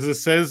group. It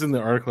says in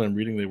the article I'm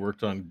reading they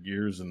worked on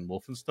Gears and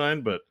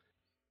Wolfenstein, but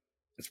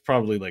it's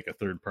probably like a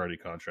third party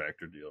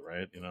contractor deal,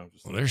 right? You know,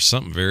 just Well, there's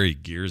something very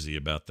Gearsy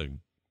about the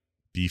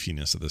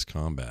beefiness of this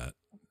combat.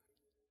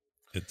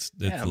 It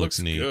looks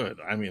neat. good.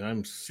 I mean,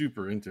 I'm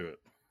super into it.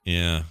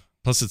 Yeah.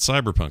 Plus, it's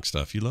cyberpunk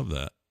stuff. You love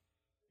that.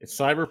 It's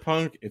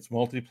cyberpunk. It's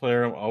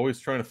multiplayer. I'm always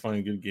trying to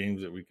find good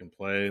games that we can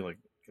play, like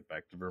get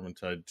back to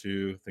Vermintide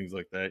 2, things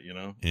like that. You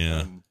know.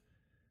 Yeah.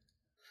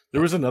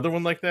 There was another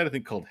one like that, I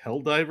think, called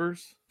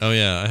Helldivers. Oh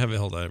yeah, I have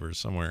Helldivers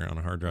somewhere on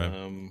a hard drive.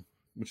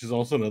 Which is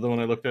also another one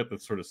I looked at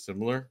that's sort of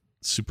similar.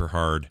 Super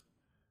hard.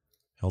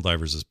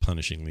 Helldivers is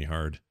punishingly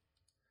hard.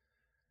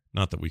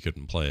 Not that we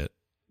couldn't play it.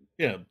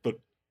 Yeah, but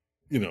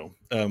you know,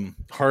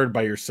 hard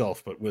by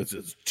yourself, but with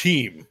a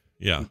team.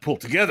 Yeah. And pull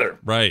together.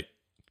 Right.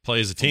 Play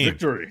as a team.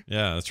 Victory.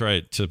 Yeah, that's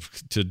right. To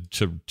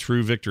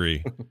true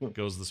victory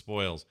goes the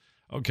spoils.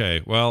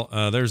 Okay, well,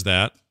 there's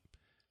that.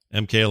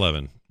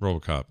 MK11,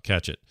 RoboCop,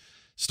 catch it.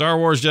 Star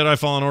Wars Jedi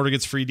Fallen Order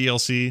gets free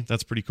DLC.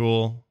 That's pretty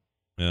cool.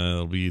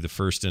 It'll be the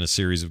first in a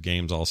series of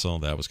games also.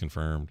 That was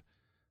confirmed.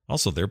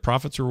 Also, their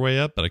profits were way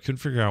up, but I couldn't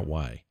figure out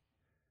why.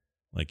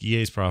 Like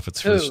EA's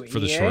profits for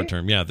the EA? short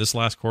term. Yeah, this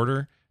last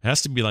quarter it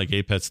has to be like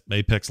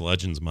Apex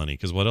Legends money,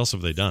 because what else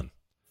have they done?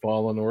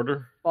 Fallen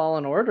Order.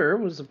 Fallen Order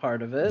was a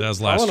part of it. That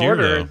was last Fallen year,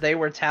 Order, though. they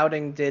were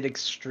touting did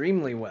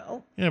extremely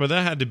well. Yeah, but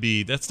that had to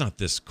be. That's not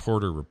this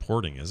quarter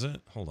reporting, is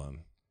it? Hold on.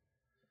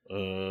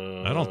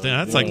 I don't think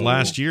that's like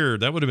last year.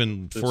 That would have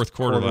been This fourth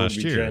quarter would last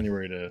be year.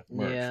 January to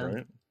March, Yeah.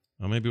 right?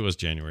 Oh, maybe it was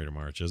January to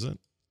March. Is it?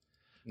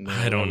 No,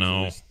 I don't that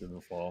know. was in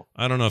the fall.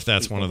 I don't know if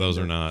that's It's one of those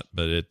or November. not,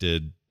 but it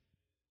did.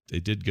 They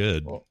did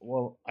good.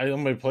 Well,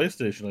 on my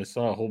PlayStation, I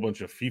saw a whole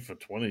bunch of FIFA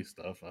 20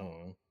 stuff. I don't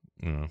know.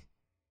 Yeah.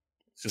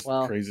 It's just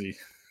Well, crazy.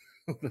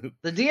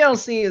 The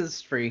DLC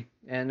is free,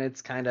 and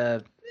it's kind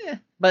of,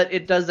 but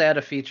it does add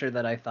a feature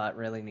that I thought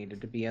really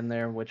needed to be in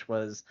there, which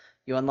was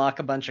you unlock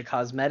a bunch of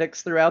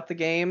cosmetics throughout the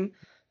game.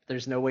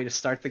 There's no way to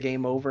start the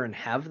game over and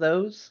have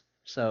those,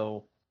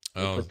 so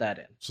they Oh, put that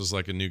in. so it's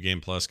like a new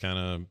game plus kind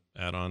of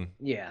add-on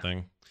Yeah,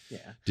 thing.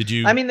 yeah. Did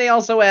you? I mean, they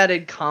also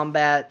added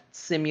combat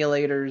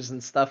simulators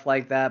and stuff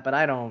like that, but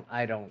I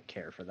don't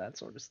care for that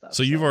sort of stuff.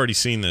 so you've already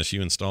seen this.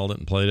 You installed it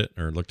and played it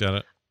or looked at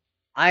it.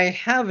 I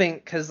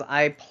haven't, because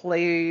I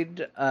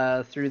played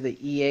through the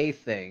EA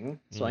thing,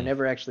 so I Mm.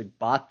 never actually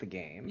bought the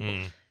game.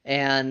 Mm.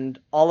 And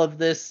all of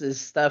this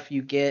is stuff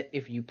you get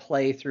if you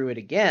play through it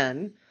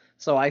again.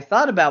 So I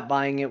thought about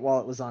buying it while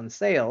it was on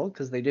sale,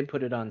 because they did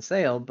put it on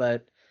sale,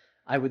 but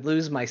I would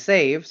lose my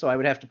save, so I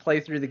would have to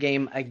play through the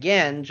game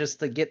again just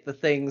to get the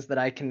things that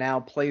I can now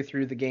play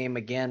through the game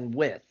again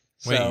with.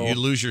 Wait, So, you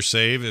lose your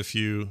save if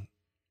you?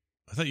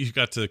 I thought you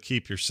got to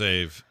keep your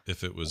save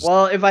if it was.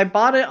 well, if I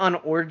bought it on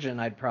Origin,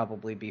 I'd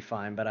probably be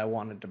fine, but I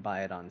wanted to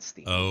buy it on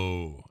Steam.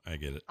 Oh, I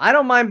get it. I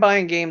don't mind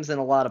buying games in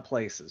a lot of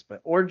places,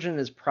 but Origin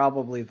is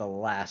probably the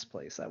last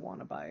place I want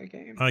to buy a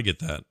game. I get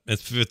that.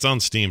 If it's on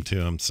Steam too,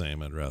 I'm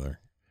saying I'd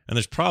rather. And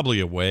there's probably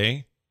a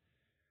way.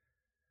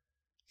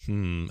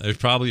 There's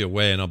probably a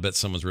way, and I'll bet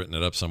someone's written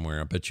it up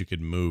somewhere. I bet you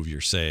could move your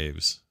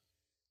saves,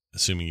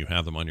 assuming you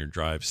have them on your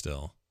drive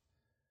still,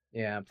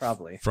 Yeah,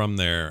 probably. from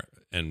there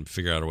and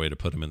figure out a way to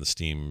put them in the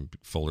Steam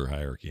folder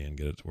hierarchy and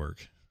get it to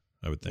work.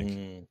 I would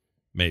think.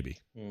 Maybe.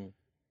 Mm.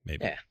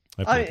 Maybe. Yeah.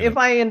 I have to look it If up.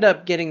 I end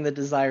up getting the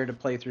desire to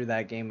play through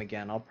that game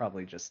again, I'll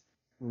probably just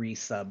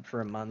resub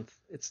for a month.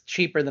 It's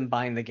cheaper than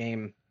buying the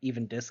game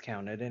even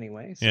discounted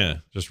anyway. So, Yeah,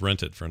 just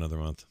rent it for another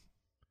month.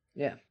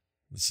 Yeah.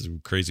 This is a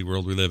crazy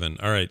world we live in.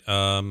 All right.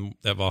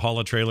 That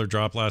Valhalla trailer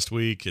dropped last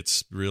week.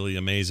 It's really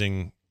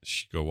amazing. You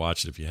should go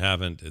watch it if you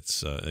haven't.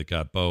 It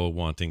got Bo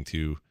wanting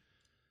to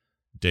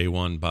day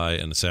one buy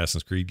an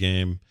Assassin's Creed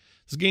game.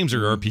 These games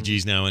are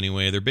RPGs now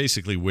anyway. They're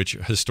basically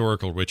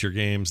historical Witcher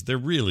games. They're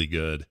really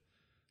good.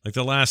 Like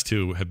the last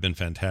two have been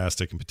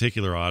fantastic. In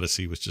particular,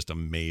 Odyssey was just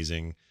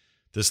amazing.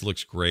 This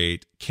looks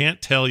great. Can't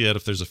tell yet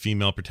if there's a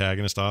female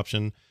protagonist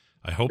option.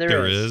 I hope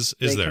there is.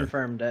 Is they there?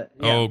 Confirmed it.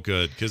 Yeah. Oh,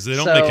 good, because they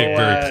don't make it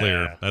very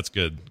clear. That's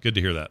good. Good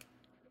to hear that.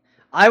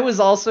 I was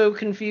also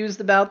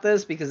confused about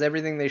this because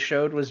everything they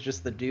showed was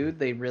just the dude.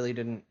 They really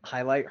didn't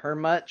highlight her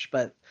much,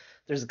 but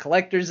there's a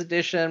collector's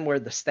edition where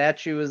the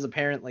statue is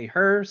apparently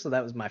her, so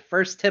that was my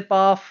first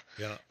tip-off.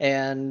 Yeah.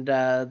 And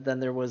then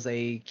there was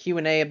a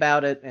Q&A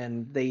about it,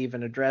 and they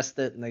even addressed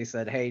it, and they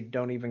said, hey,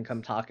 don't even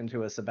come talking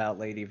to us about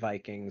Lady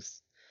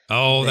Vikings.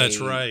 Oh, that's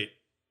right.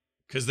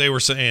 Because they were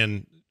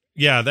saying...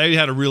 Yeah, they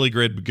had a really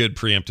good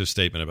preemptive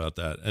statement about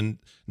that. And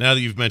now that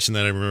you've mentioned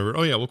that, I remember,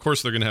 oh, yeah, well, of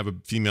course they're going to have a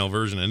female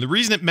version. And the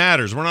reason it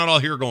matters, we're not all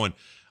here going,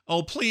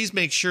 oh, please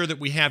make sure that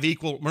we have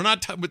equal. We're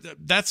not,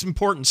 that's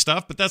important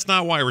stuff, but that's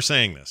not why we're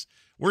saying this.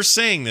 We're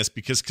saying this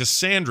because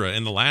Cassandra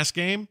in the last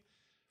game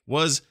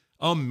was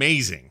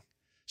amazing.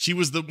 She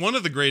was one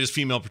of the greatest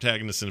female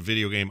protagonists in a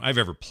video game I've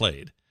ever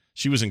played.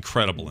 She was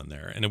incredible in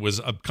there. And it was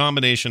a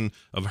combination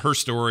of her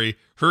story,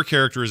 her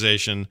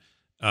characterization,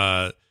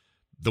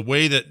 the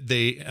way that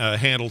they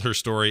handled her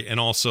story, and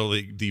also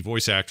the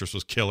voice actress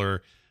was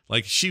killer.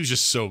 Like, she was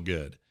just so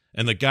good.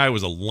 And the guy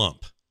was a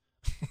lump.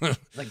 The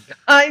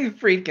guy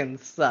freaking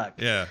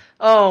sucked. Yeah.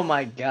 Oh,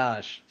 my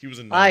gosh. He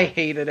was I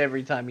hated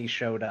every time he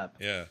showed up.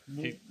 Yeah.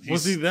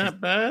 Was he that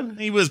bad?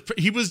 He was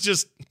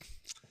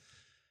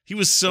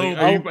so...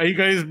 Like, are you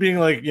guys being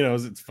like,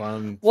 it's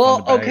fun?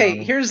 Well, fun to bang okay,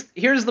 on?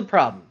 here's the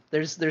problem.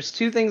 There's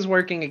two things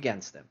working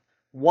against him.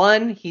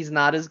 One, he's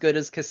not as good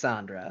as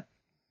Cassandra,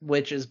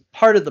 which is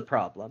part of the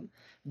problem.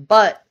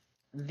 But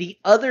the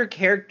other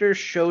characters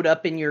showed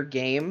up in your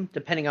game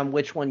depending on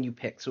which one you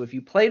pick. So if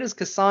you played as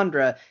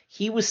Cassandra,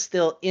 he was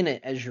still in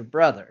it as your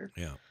brother.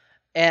 Yeah.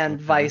 And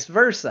vice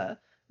versa.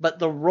 But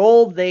the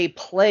role they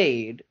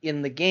played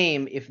in the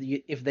game,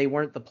 if they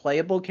weren't the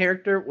playable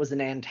character, was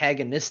an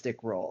antagonistic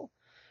role.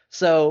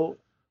 So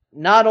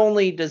not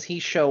only does he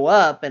show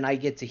up and I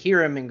get to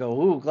hear him and go,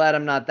 ooh, glad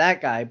I'm not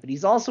that guy, but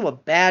he's also a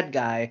bad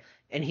guy.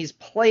 And he's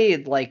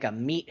played like a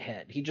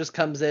meathead. He just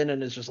comes in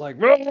and is just like,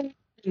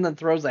 and then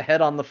throws a head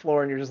on the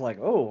floor, and you're just like,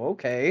 oh,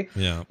 okay.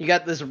 Yeah. You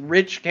got this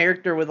rich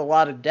character with a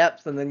lot of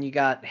depth, and then you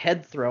got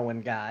head throwing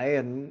guy,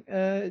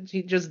 and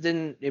he just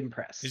didn't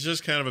impress. He's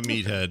just kind of a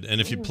meathead. And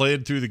if you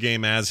played through the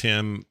game as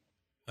him,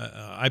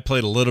 I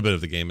played a little bit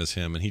of the game as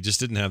him, and he just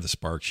didn't have the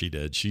spark she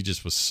did. She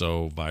just was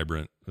so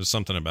vibrant. There's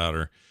something about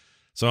her.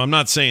 So I'm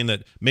not saying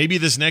that maybe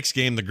this next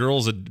game, the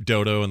girl's a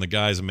dodo and the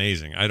guy's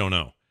amazing. I don't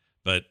know.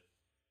 But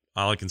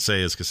all I can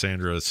say is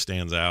Cassandra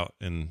stands out.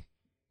 And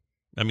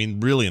I mean,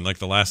 really, in like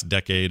the last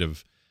decade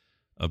of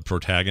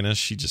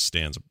protagonists, she just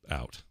stands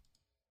out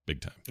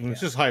big time. And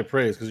it's just high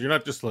praise because you're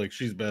not just like,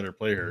 she's better,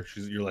 play her.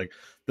 You're like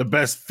the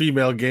best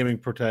female gaming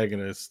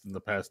protagonist in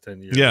the past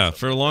 10 years. Yeah,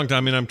 for a long time.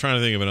 I mean, I'm trying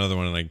to think of another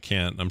one and I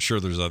can't. I'm sure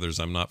there's others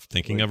I'm not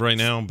thinking of right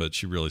now, but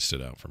she really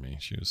stood out for me.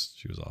 She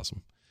was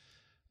awesome.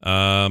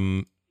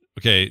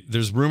 Okay,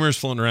 there's rumors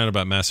floating around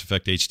about Mass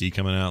Effect HD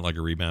coming out, like a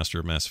remaster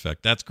of Mass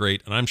Effect. That's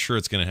great, and I'm sure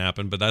it's going to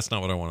happen, but that's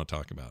not what I want to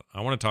talk about.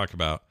 I want to talk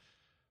about,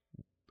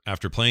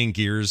 after playing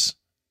Gears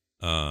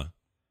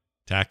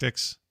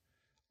Tactics,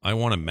 I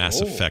want a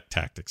Mass Effect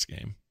Tactics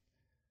game.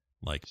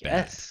 Like,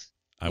 yes.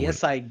 bad.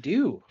 Yes, I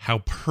do. How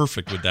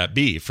perfect would that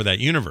be for that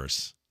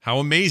universe? How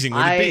amazing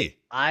would it be?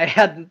 I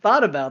hadn't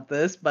thought about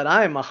this, but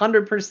I'm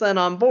 100%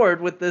 on board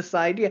with this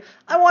idea.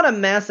 I want a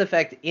Mass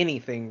Effect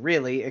anything,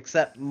 really,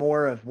 except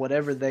more of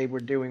whatever they were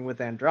doing with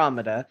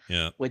Andromeda,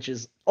 which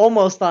is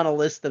almost on a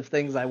list of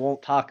things I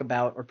won't talk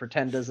about or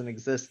pretend doesn't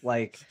exist,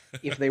 like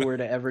if they were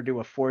to ever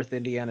do a fourth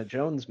Indiana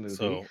Jones movie.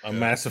 So a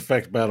Mass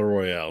Effect Battle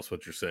Royale is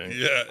what you're saying.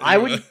 Yeah, I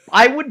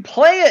would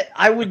play it.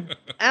 I would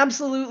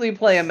absolutely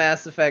play a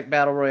Mass Effect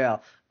Battle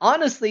Royale.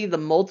 Honestly, the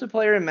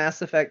multiplayer in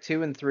Mass Effect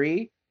 2 and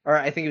 3, or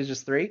I think it was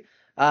just 3,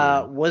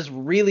 was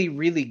really,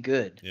 really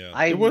good. Yeah.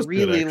 I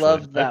really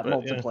loved that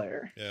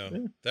multiplayer. Yeah.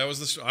 That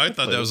was I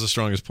thought that was the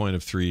strongest point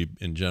of 3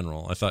 in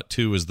general. I thought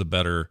 2 was the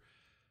better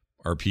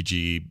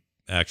RPG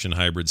action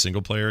hybrid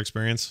single player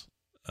experience.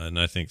 And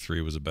I think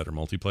 3 was a better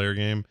multiplayer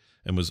game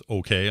and was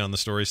okay on the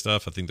story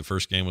stuff. I think the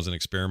first game was an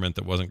experiment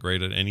that wasn't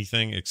great at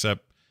anything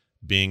except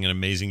being an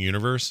amazing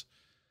universe.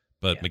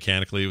 But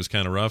mechanically it was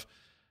kind of rough.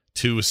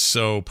 2 is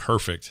so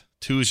perfect.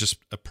 2 is just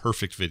a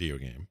perfect video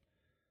game.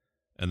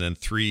 And then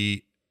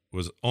 3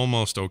 was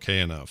almost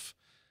okay enough.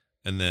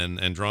 And then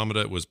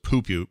Andromeda was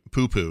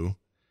poo-poo.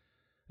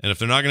 And if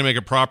they're not going to make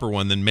a proper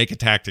one, then make a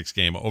tactics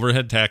game,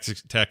 overhead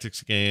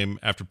tactics game.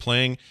 After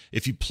playing,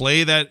 if you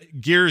play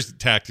that Gears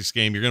tactics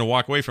game, you're going to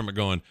walk away from it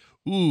going,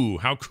 ooh,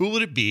 how cool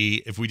would it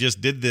be if we just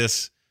did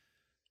this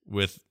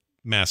with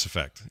Mass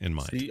Effect in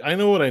mind? See, I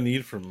know what I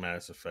need from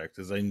Mass Effect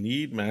is I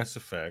need Mass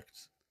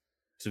Effect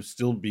to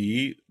still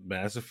be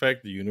Mass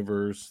Effect, the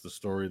universe, the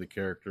story, the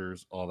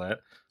characters, all that,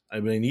 I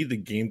need the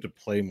game to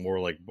play more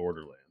like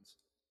Borderlands.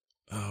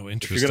 Oh, If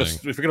interesting.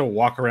 you're gonna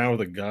walk around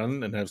with a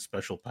gun and have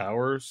special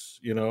powers,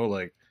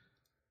 like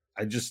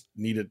I just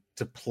need it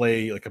to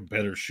play like a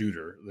better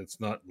shooter that's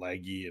not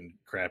laggy and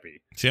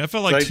crappy. See, I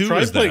felt So like I 2 tried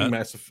was playing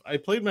that. I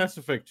played Mass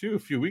Effect 2 a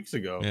few weeks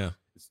ago. Yeah.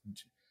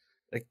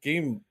 That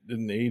game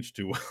didn't age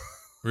too well.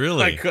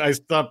 Really? I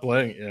stopped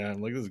playing. Yeah,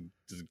 I'm like, this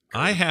is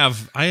I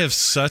have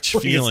such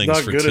it's feelings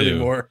not for good 2.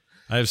 anymore.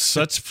 I have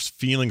such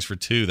feelings for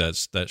 2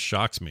 that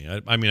shocks me.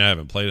 I mean, I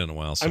haven't played it in a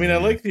while. So I mean, I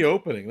like the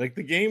opening. Like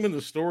the game and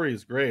the story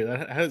is great.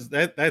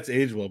 That's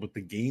aged well, but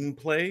the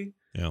gameplay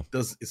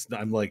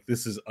I'm like,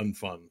 this is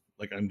unfun.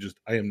 Like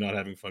I am not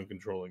having fun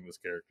controlling this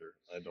character.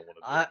 I don't want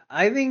to do it.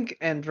 I think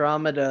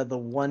Andromeda, the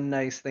one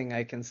nice thing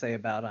I can say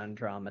about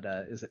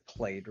Andromeda is it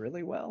played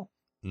really well.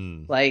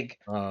 Like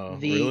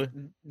Really?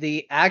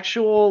 the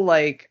actual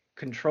like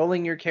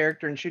controlling your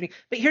character and shooting.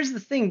 But here's the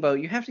thing, Bo,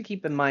 you have to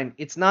keep in mind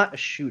it's not a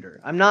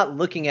shooter. I'm not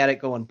looking at it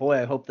going, boy,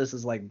 I hope this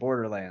is like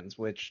Borderlands,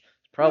 which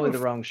is probably the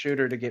wrong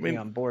shooter to get me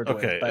on board with.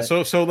 Okay, But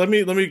so let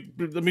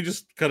me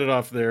just cut it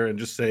off there and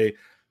just say,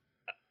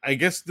 I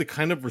guess the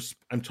kind of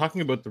I'm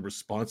talking about the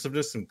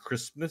responsiveness and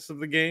crispness of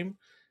the game,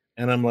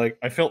 and I'm like,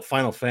 I felt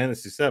Final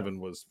Fantasy VII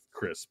was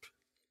crisp,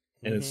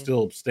 and it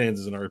still stands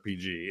as an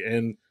RPG,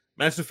 and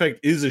Mass Effect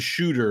is a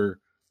shooter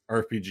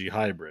RPG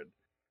hybrid.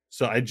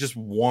 So I just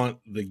want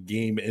the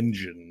game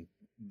engine,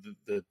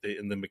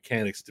 and the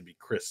mechanics to be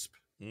crisp.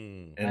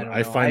 And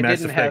I find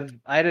Mass Effect.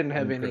 I didn't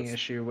have any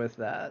issue with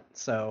that.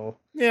 So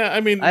yeah,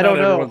 I mean, I don't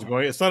know. Everyone's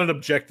going. It's not an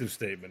objective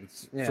statement.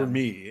 For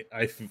me,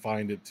 I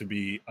find it to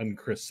be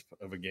uncrisp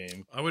of a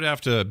game. I would have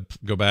to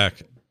go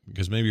back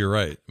because maybe you're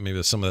right.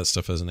 Maybe some of that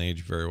stuff hasn't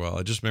aged very well.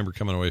 I just remember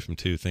coming away from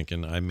 2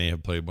 thinking I may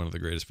have played one of the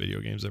greatest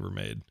video games ever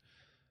made.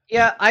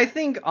 Yeah, I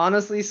think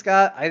honestly,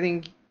 Scott, I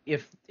think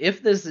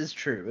if this is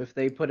true, if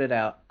they put it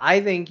out,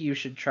 I think you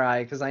should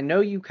try, because I know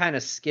you kind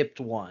of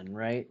skipped 1,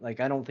 right? Like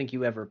I don't think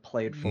you ever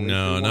played fully.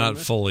 No, through not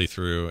 1. fully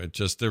through. It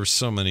just there were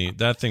so many.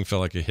 That thing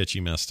felt like a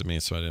hitchy mess to me,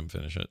 so I didn't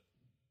finish it.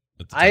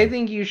 I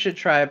think you should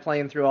try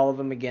playing through all of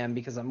them again,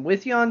 because I'm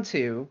with you on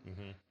 2,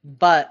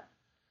 but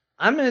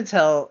I'm going to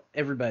tell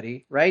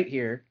everybody right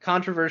here,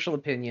 controversial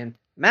opinion,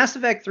 Mass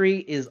Effect 3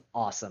 is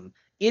awesome.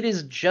 It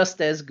is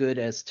just as good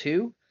as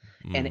 2,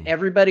 and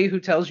everybody who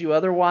tells you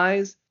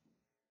otherwise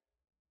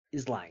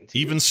is lying to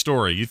you. Even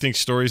story. You think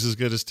story's as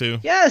good as 2?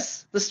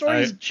 Yes, the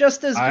story is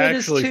just as good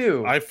as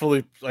 2. I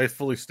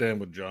fully stand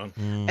with John.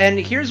 And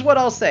here's what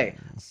I'll say.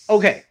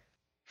 Okay,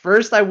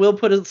 first I will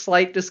put a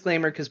slight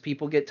disclaimer because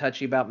people get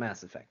touchy about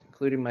Mass Effect,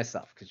 including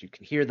myself, because you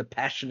can hear the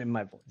passion in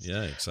my voice.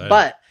 Yeah, excited.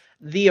 But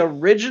the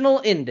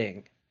original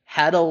ending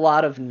had a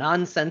lot of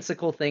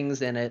nonsensical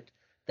things in it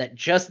that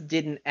just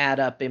didn't add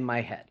up in my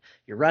head.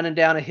 You're running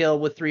down a hill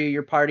with 3 of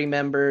your party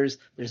members.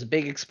 There's a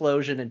big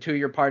explosion and 2 of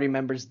your party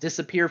members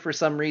disappear for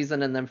some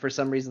reason, and then for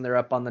some reason they're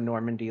up on the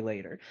Normandy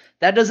later.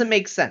 That doesn't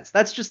make sense.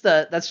 That's just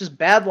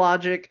bad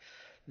logic.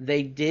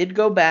 They did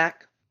go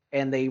back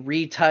and they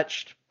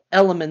retouched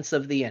elements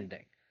of the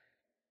ending.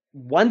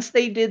 Once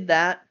they did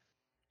that,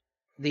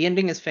 the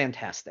ending is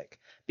fantastic,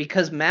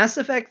 because Mass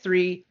Effect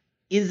 3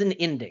 is an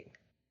ending.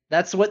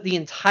 That's what the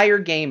entire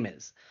game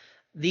is.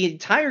 The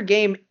entire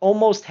game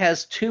almost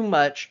has too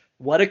much,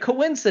 what a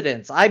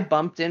coincidence, I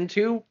bumped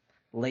into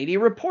Lady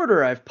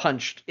Reporter I've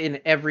punched in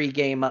every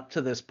game up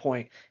to this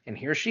point, and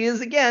here she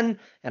is again,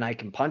 and I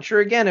can punch her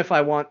again if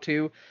I want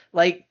to.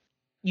 Like,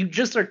 you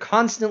just are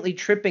constantly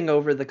tripping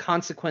over the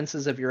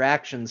consequences of your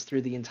actions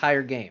through the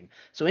entire game.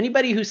 So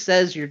anybody who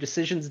says your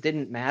decisions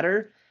didn't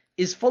matter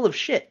is full of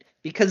shit,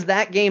 because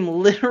that game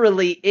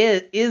literally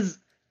is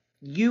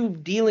you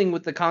dealing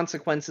with the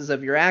consequences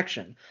of your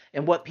action.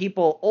 And what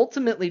people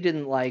ultimately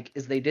didn't like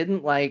is they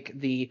didn't like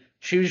the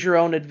choose your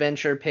own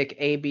adventure, pick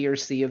A, B, or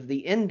C of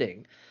the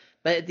ending.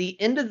 But at the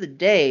end of the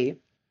day,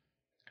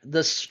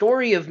 the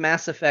story of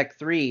Mass Effect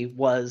 3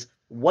 was,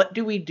 what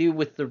do we do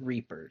with the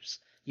Reapers?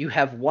 You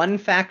have one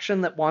faction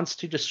that wants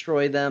to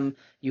destroy them.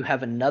 You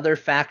have another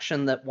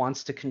faction that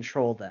wants to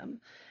control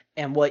them.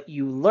 And what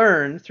you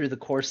learn through the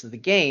course of the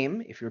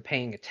game, if you're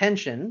paying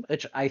attention,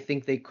 which I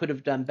think they could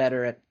have done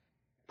better at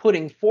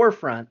putting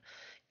forefront,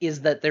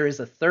 is that there is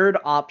a third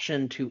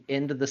option to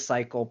end the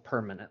cycle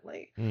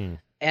permanently.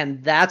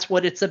 And that's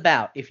what it's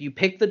about. If you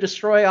pick the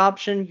destroy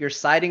option, you're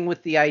siding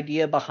with the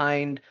idea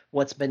behind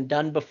what's been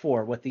done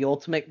before, what the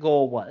ultimate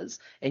goal was,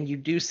 and you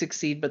do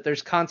succeed, but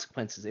there's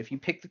consequences. If you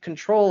pick the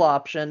control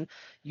option,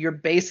 you're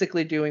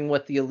basically doing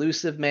what the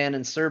Elusive Man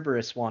and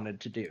Cerberus wanted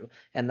to do,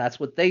 and that's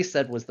what they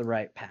said was the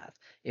right path.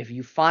 If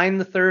you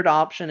find the third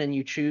option and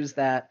you choose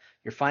that,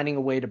 you're finding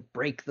a way to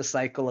break the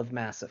cycle of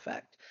Mass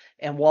Effect.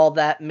 And while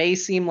that may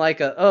seem like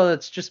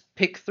it's just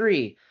pick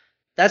 3,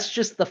 that's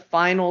just the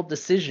final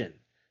decision.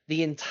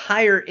 The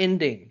entire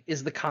ending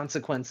is the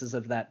consequences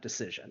of that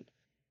decision.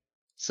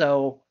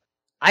 So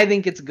I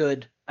think it's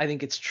good. I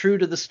think it's true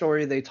to the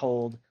story they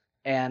told.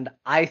 And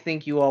I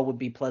think you all would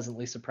be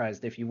pleasantly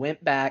surprised if you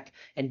went back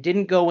and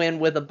didn't go in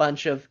with a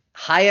bunch of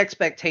high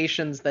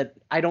expectations that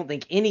I don't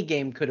think any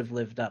game could have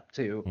lived up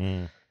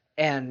to,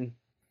 and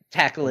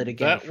tackle it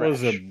again. That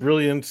was a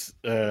brilliant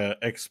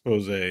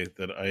expose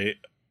that I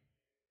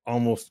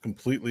almost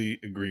completely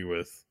agree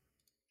with.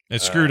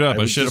 It screwed up.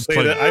 I should have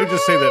played. I would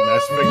just say that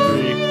Mass Effect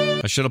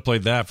 3. I should have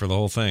played that for the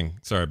whole thing.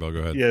 Sorry, Bo. Go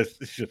ahead. Yes,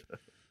 it should.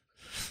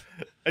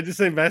 I just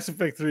say Mass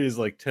Effect 3 is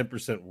like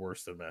 10%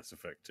 worse than Mass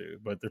Effect 2,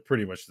 but they're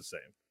pretty much the same.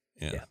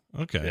 Yeah.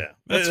 Okay. Yeah.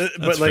 That's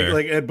but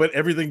fair. but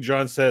everything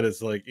John said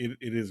is like it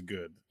is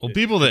good. Well,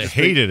 people that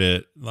hated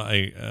it,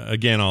 like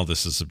again, all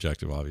this is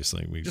subjective.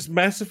 Obviously, just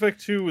Mass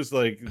Effect 2 was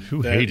like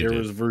who that hated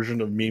era's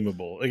version of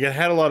memeable. Like it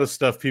had a lot of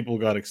stuff people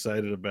got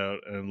excited about,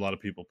 and a lot of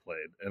people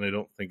played. And I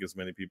don't think as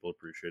many people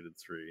appreciated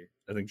 3.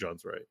 I think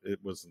John's right. It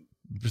wasn't.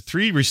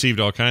 3 received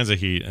all kinds of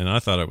heat, and I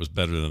thought it was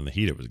better than the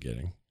heat it was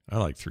getting. I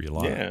like 3 a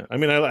lot. Yeah, I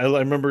mean, I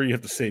remember you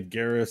have to save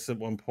Garrus at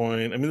one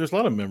point. I mean, there's a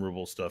lot of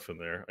memorable stuff in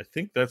there. I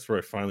think that's where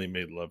I finally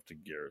made love to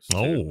Garrus.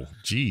 Oh,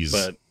 geez.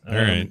 But all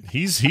right,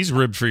 he's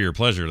ribbed for your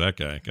pleasure. That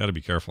guy. Got to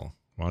be careful.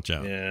 Watch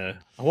out. Yeah.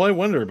 Well, I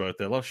wonder about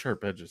that. A lot of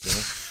sharp edges.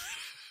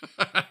 You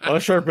know? A lot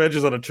of sharp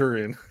edges on a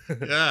Turian.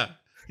 Yeah,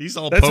 he's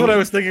all. That's potent. what I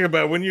was thinking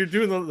about when you're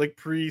doing the like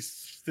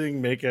priest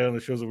thing makeout and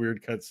it shows a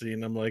weird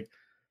cutscene. I'm like,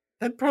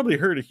 that probably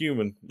hurt a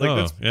human.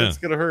 Like that's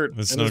gonna hurt.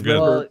 That's and no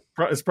good.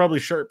 It's probably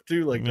sharp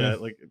too, like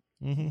that. Like,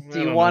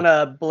 do you want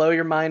to blow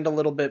your mind a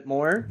little bit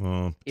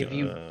more? If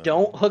you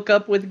don't hook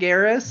up with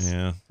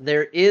Garrus,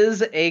 there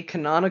is a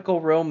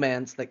canonical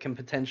romance that can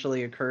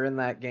potentially occur in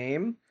that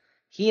game.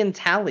 He and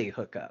Tali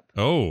hook up.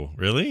 Oh,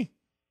 really?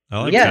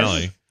 I like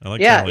Tali. I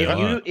like Tali a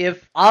lot.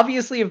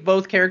 If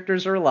both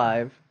characters are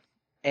alive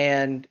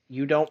and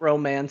you don't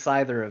romance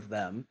either of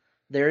them,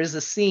 there is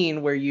a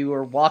scene where you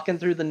are walking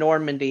through the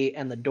Normandy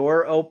and the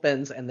door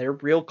opens and they're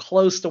real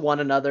close to one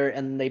another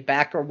and they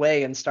back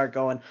away and start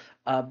going,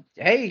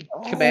 hey,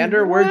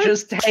 Commander, we're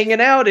just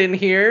hanging out in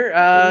here.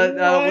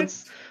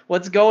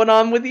 What's going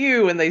on with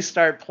you? And they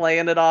start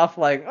playing it off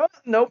like, oh,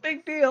 no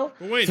big deal.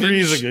 Wait, 3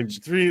 is a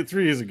good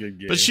 3 is a good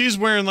game. But she's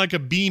wearing like a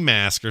bee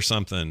mask or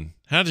something.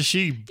 How does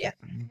she do Well,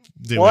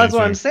 that's anything?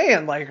 what I'm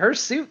saying. Like, her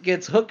suit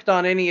gets hooked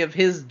on any of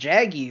his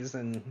jaggies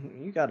and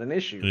you got an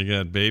issue. You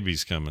got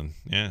babies coming.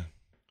 Yeah.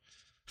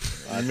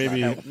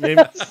 Maybe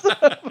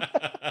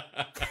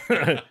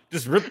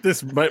just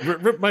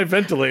rip my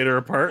ventilator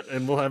apart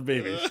and we'll have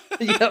babies.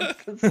 Yep.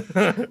 Is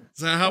that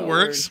how it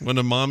works? When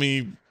a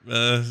mommy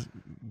has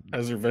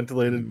her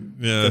ventilator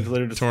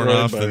torn destroyed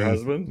off by her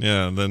husband?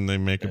 Yeah, then they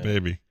make a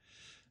baby.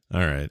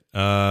 All right.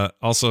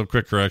 Also, a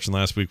quick correction.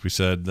 Last week we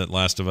said that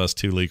Last of Us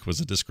 2 leak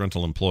was a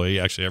disgruntled employee.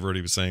 Actually,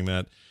 everybody was saying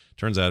that.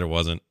 Turns out it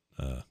wasn't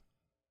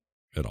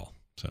at all.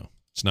 So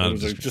it's not.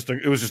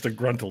 It was just a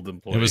gruntled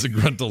employee. It was a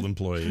gruntled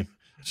employee.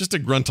 Just a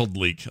gruntled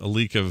leak. A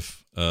leak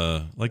of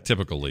like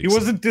typical leaks. He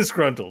wasn't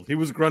disgruntled. He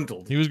was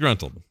gruntled. He was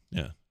gruntled.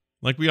 Yeah.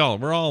 Like we're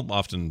all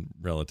often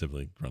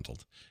relatively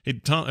gruntled. Hey,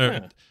 Tom,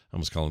 I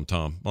almost call him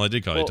Tom. Well, I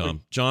did call you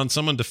Tom. John,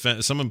 someone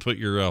put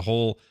your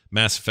whole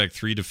Mass Effect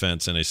 3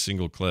 defense in a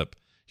single clip.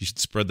 You should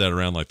spread that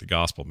around like the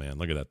gospel, man.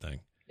 Look at that thing.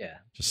 Yeah.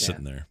 Just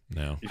sitting there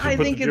now. I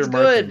think it's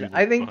good.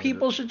 I think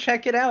people should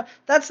check it out.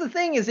 That's the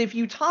thing is if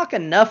you talk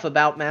enough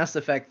about Mass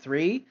Effect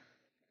 3,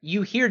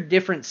 you hear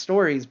different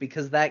stories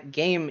because that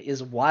game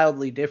is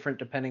wildly different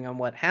depending on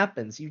what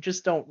happens. You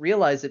just don't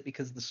realize it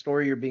because the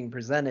story you're being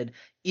presented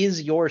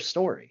is your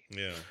story.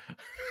 Yeah.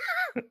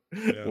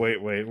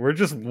 Wait. We're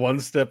just one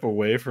step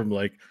away from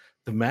like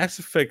the Mass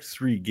Effect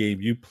 3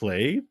 game you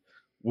played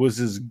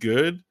was as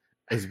good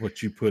as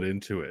what you put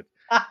into it.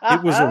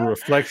 It was a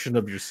reflection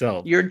of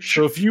yourself.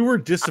 So if you were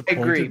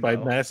disappointed by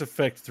Mass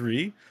Effect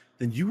 3,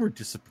 then you were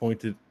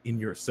disappointed in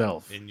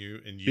yourself. In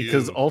you.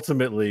 Because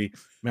ultimately,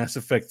 Mass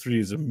Effect 3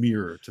 is a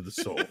mirror to the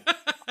soul.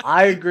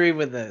 I agree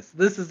with this.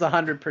 This is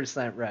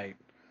 100% right.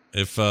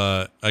 If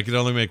I could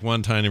only make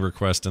one tiny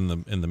request in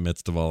the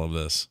midst of all of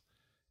this,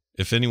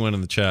 if anyone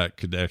in the chat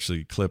could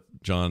actually clip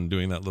John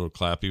doing that little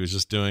clap he was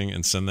just doing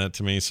and send that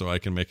to me so I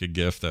can make a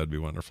GIF, that would be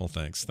wonderful.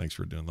 Thanks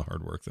for doing the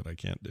hard work that I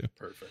can't do.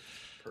 Perfect.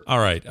 All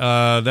right.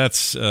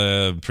 That's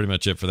pretty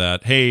much it for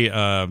that. Hey,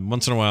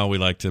 once in a while we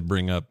like to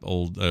bring up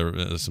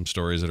some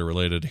stories that are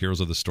related to Heroes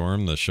of the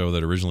Storm, the show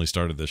that originally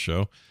started this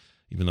show,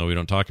 even though we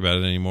don't talk about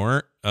it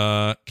anymore.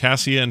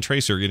 Cassia and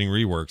Tracer getting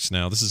reworks.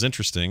 Now, this is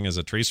interesting. As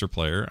a Tracer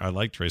player, I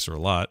like Tracer a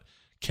lot.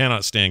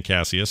 Cannot stand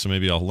Cassia, so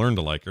maybe I'll learn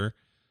to like her.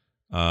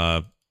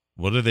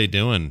 What are they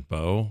doing,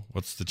 Bo?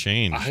 What's the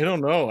change? I don't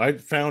know. I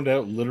found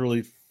out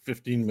literally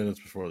 15 minutes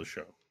before the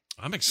show.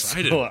 I'm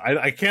excited. So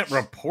I can't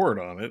report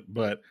on it,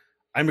 but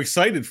I'm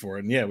excited for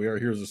it. And yeah, we are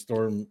Heroes of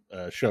Storm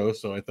show,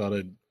 so I thought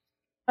I'd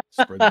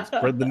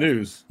spread the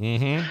news.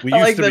 Mm-hmm.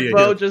 I like that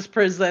Bo just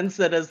presents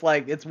it as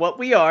like, it's what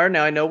we are.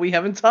 Now, I know we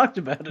haven't talked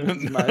about it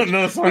as much.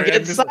 No, sorry. We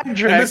get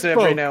sidetracked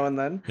every now and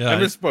then. Yeah, I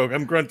misspoke.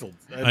 I'm gruntled.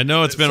 I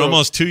know it's been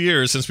almost 2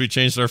 years since we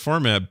changed our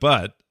format,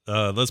 but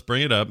let's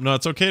bring it up. No,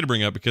 it's okay to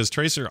bring up because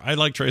Tracer, I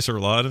like Tracer a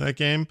lot in that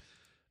game.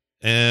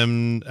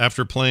 And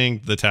after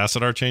playing the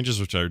Tassadar changes,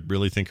 which I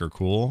really think are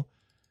cool,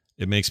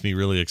 it makes me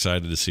really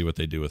excited to see what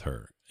they do with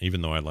her,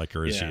 even though I like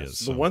her as she is.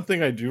 The one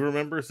thing I do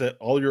remember is that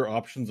all your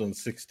options on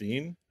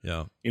 16,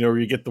 yeah, where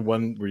you get the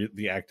one where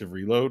the active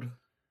reload.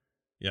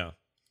 Yeah,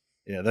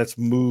 that's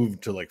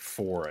moved to like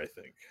 4, I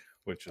think,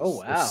 which is Oh,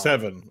 wow.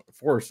 4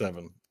 or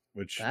 7,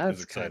 which That's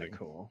is kind exciting. of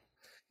cool.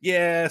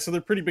 Yeah, so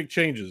they're pretty big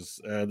changes.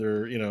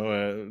 They're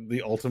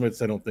the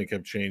ultimates I don't think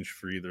have changed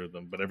for either of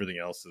them, but everything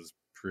else is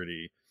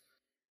pretty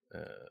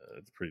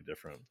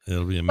different.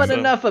 it'll be But amazing.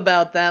 enough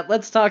about that.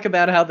 Let's talk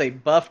about how they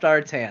buffed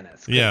Artanis.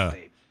 'Cause Yeah.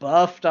 they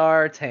buffed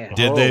Artanis.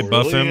 Did they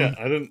buff really? him?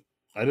 Yeah,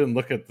 I didn't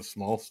look at the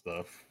small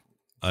stuff.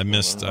 I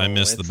missed the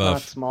It's not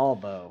buff small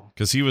bow.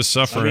 because he was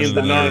I suffering. mean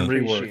the in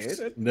non-rework.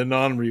 non-reworks. The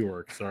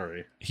non-rework,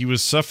 sorry. he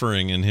was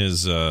suffering in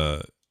his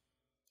win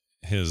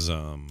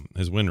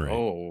rate.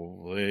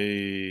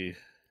 Oh,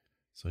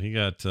 So he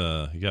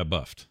got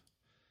buffed,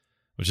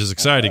 which is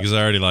exciting because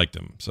I already liked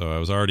him. So I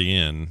was already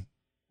in.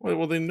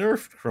 well, they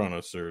nerfed Chrono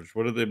Surge.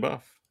 What did they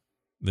buff?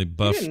 They You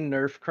buffed. didn't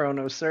nerf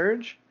Chrono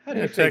Surge. How do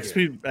you attack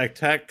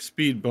figure?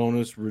 speed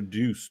bonus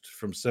reduced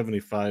from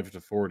 75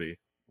 to 40.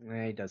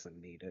 Nah, he doesn't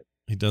need it.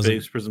 He doesn't.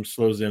 Base Prism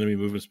slows the enemy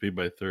movement speed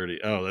by 30.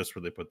 Oh, that's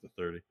where they put the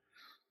 30.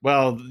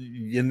 Well,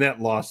 your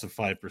net loss of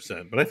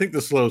 5%, but I think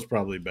the slow is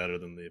probably better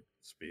than the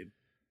speed.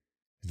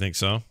 You think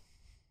so?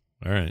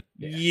 All right.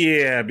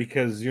 Yeah,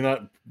 because you're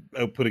not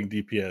outputting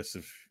DPS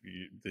if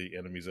the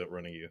enemy's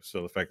outrunning you.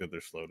 So the fact that they're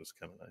slowed is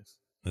kind of nice.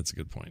 That's a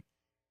good point.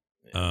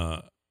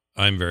 Yeah.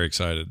 I'm very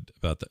excited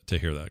about that to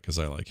hear that because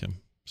I like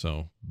him.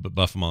 So, but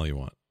buff him all you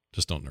want.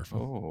 Just don't nerf him.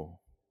 Oh,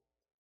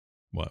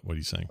 What are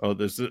you saying?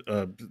 there's.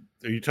 Are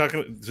you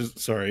talking?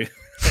 Sorry,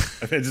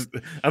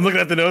 I'm looking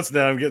at the notes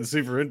now. I'm getting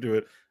super into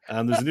it.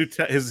 There's a new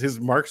his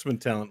marksman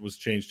talent was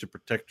changed to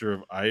Protector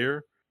of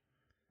Ire.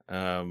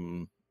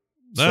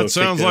 That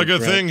sounds like a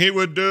thing he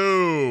would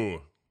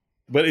do.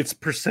 But it's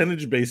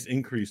percentage based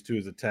increase to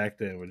his attack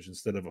damage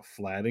instead of a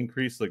flat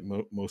increase like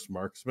most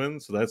marksmen.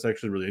 So that's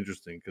actually really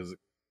interesting because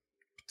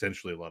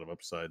potentially a lot of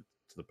upside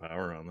to the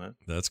power on that.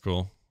 That's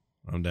cool.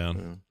 I'm down.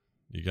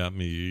 Yeah. You got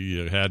me.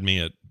 You had me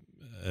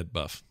at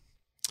buff.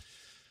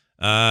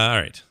 All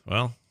right.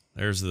 Well,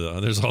 there's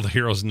all the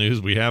heroes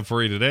news we have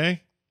for you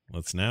today.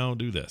 Let's now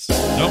do this.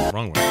 Nope,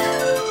 wrong way.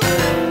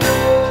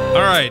 All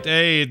right.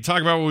 Hey,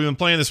 talk about what we've been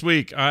playing this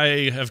week.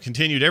 I have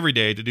continued every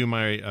day to do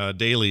my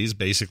dailies.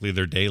 Basically,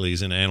 they're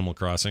dailies in Animal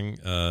Crossing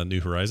New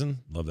Horizon.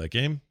 Love that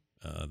game.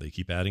 They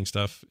keep adding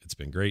stuff. It's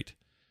been great.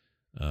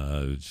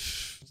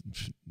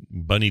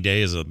 Bunny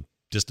Day is a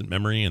distant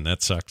memory, and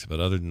that sucked. But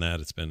other than that,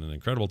 it's been an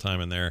incredible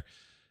time in there,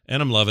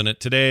 and I'm loving it.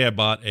 Today, I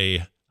bought a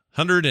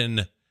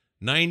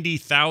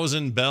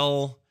 190,000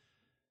 bell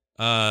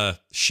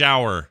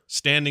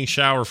standing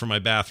shower for my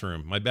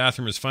bathroom. My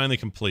bathroom is finally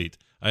complete.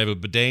 I have a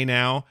bidet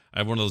now. I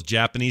have one of those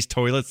Japanese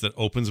toilets that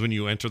opens when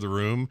you enter the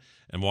room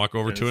and walk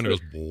over to it, and it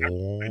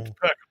goes.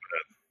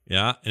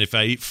 Yeah, and if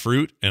I eat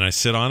fruit and I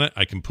sit on it,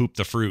 I can poop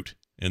the fruit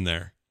in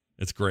there.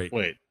 It's great.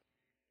 Wait,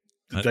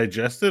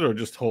 digest it or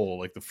just whole?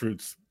 Like the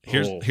fruits.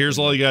 Here's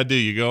all you gotta do.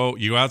 You go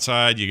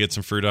outside. You get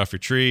some fruit off your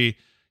tree.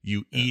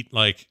 You eat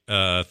like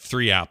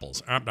 3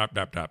 apples.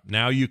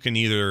 Now you can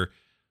either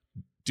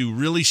do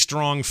really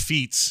strong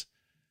feats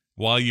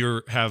while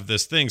you have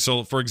this thing.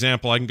 So, for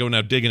example, I can go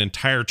now dig an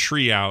entire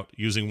tree out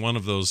using one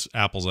of those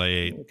apples I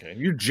ate. Okay,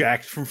 you're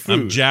jacked from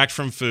food. I'm jacked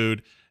from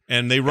food.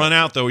 And they run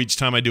out, though, each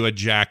time I do a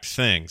jacked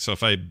thing. So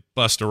if I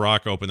bust a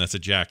rock open, that's a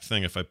jacked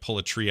thing. If I pull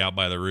a tree out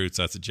by the roots,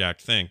 that's a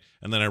jacked thing.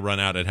 And then I run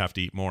out, I'd have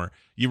to eat more.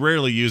 You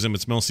rarely use them.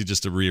 It's mostly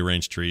just to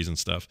rearrange trees and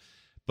stuff.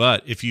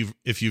 But if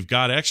you've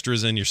got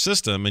extras in your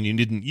system and you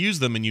didn't use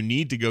them and you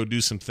need to go do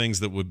some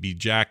things that would be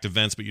jacked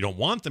events, but you don't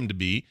want them to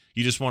be,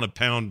 you just want to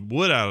pound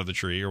wood out of the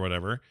tree or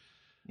whatever,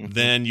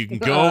 then you can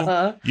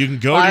go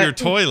to your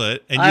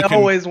toilet and you can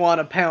always want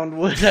to pound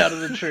wood out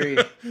of the tree.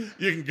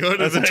 you can go to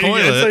That's the that's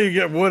toilet how you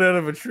get wood out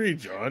of a tree,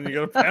 John. You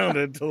got to pound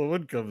it until the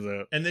wood comes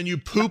out. and then you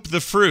poop the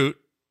fruit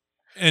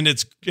and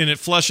it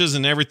flushes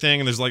and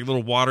everything and there's like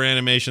little water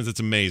animations. It's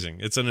amazing.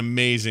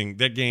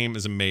 That game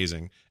is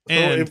amazing.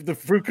 And So if the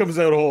fruit comes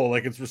out whole,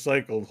 like it's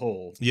recycled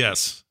whole.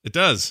 yes, it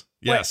does.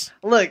 Yes.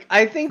 Look,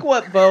 I think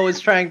what Bo is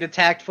trying to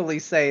tactfully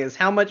say is,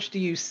 how much do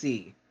you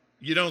see?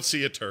 You don't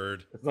see a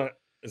turd. But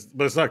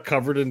it's not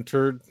covered in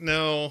turd.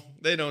 No,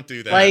 they don't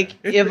do that. Like,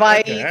 if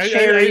I okay, eat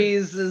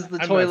cherries, is the I'm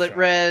not toilet sure.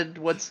 red?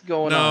 What's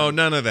going on?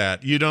 No, none of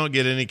that. You don't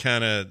get any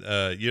kind of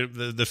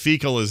the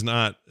fecal is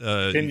not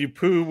Can you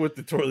poo with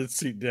the toilet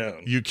seat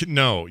down? you can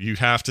no, you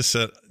have to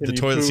set Can the you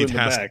toilet poo seat in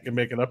the has back and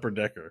make an upper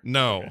decker.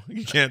 No,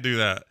 you can't do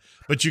that.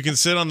 But you can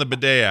sit on the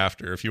bidet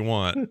after if you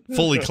want.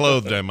 Fully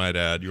clothed, I might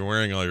add. You're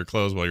wearing all your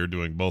clothes while you're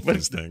doing both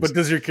these things. But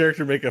does your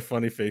character make a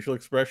funny facial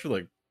expression?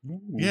 Like,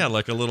 ooh, yeah,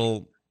 like a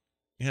little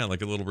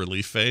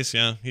relief face.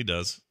 Yeah, he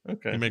does.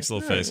 okay, He makes a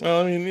little All right. face.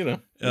 Well, I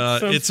mean,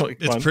 It's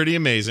fun. pretty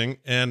amazing.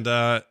 And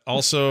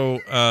also,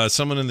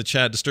 someone in the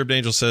chat, Disturbed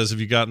Angel, says, "Have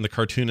you gotten the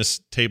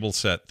cartoonist table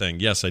set thing?"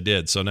 Yes, I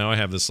did. So now I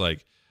have this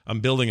I'm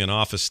building an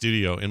office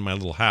studio in my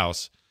little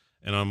house,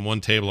 and on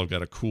one table I've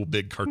got a cool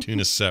big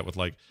cartoonist set with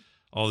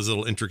all these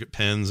little intricate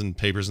pens and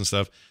papers and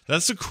stuff.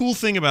 That's the cool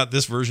thing about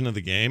this version of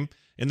the game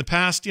In the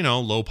past,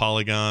 low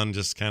polygon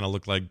just kind of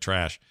looked like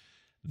trash.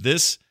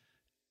 This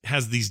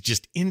has these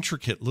just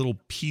intricate little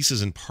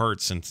pieces and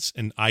parts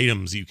and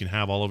items that you can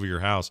have all over your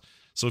house.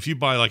 So if you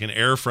buy like an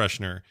air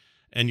freshener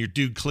and your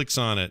dude clicks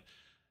on it,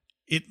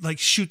 it like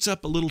shoots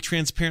up a little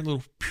transparent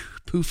little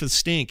poof of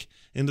stink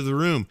into the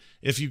room.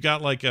 If you've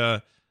got like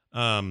a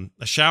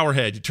shower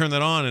head, you turn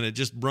that on and it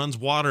just runs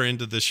water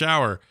into the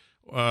shower.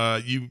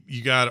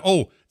 You got,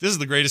 this is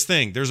the greatest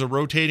thing. There's a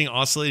rotating,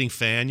 oscillating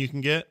fan you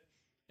can get.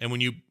 And when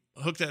you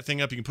hook that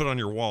thing up, you can put it on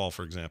your wall,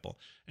 for example.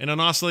 And an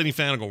oscillating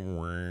fan will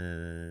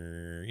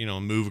go,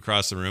 move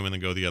across the room and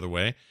then go the other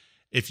way.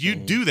 If you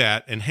do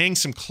that and hang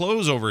some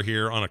clothes over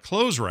here on a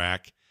clothes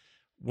rack,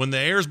 when the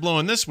air's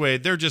blowing this way,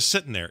 they're just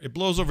sitting there. It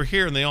blows over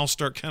here and they all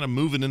start kind of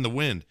moving in the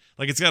wind.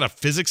 Like it's got a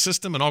physics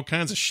system and all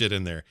kinds of shit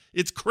in there.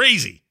 It's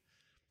crazy.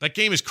 That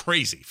game is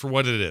crazy for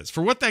what it is.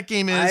 For what that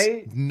game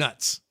is,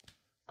 nuts.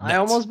 I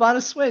almost bought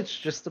a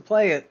Switch just to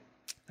play it.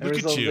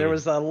 There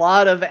was a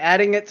lot of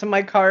adding it to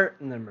my cart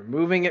and then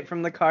removing it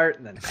from the cart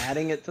and then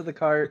adding it to the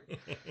cart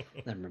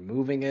and then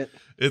removing it.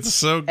 It's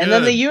so good. And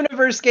then the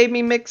universe gave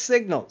me mixed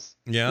signals.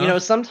 Yeah.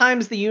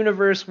 Sometimes the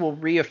universe will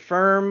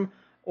reaffirm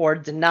or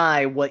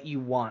deny what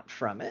you want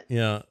from it.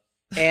 Yeah.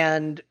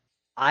 And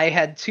I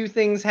had two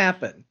things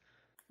happen.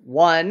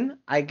 One,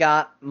 I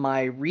got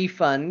my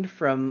refund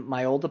from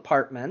my old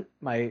apartment,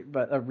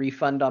 a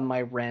refund on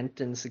my rent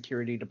and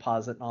security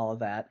deposit and all of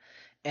that.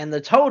 And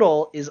the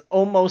total is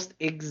almost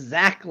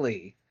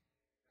exactly,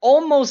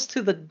 almost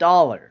to the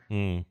dollar,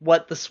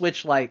 what the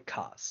Switch Lite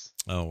costs.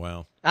 Oh,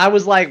 wow. I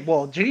was like,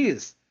 well,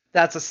 geez,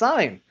 that's a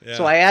sign. Yeah.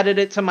 So I added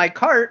it to my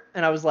cart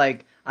and I was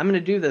like, I'm going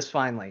to do this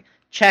finally.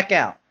 Check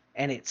out.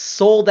 And it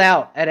sold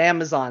out at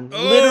Amazon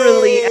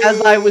literally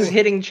as I was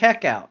hitting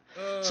checkout.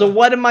 So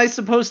what am I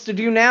supposed to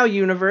do now,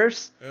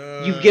 universe?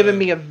 You've given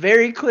me a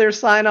very clear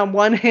sign on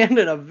one hand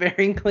and a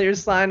very clear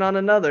sign on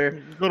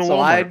another. Go to so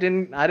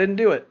Walmart. I didn't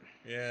do it.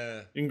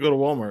 Yeah. You can go to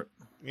Walmart.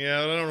 Yeah,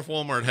 I don't know if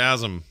Walmart has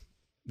them.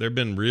 They've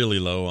been really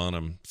low on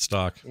them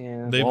stock.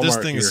 Yeah.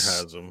 Walmart here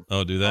has them.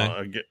 Oh, do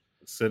they?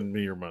 Send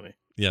me your money.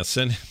 Yeah,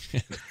 send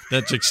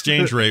that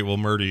exchange rate will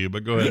murder you,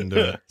 but go ahead and do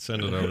it.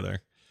 Send it over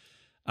there.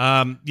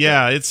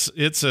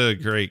 It's a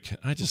great.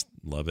 I just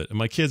love it. And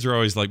my kids are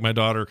always like, my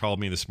daughter called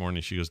me this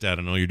morning. She goes, Dad,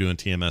 I know you're doing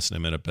TMS in a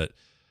minute, but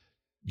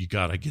you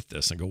gotta get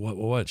this. I go,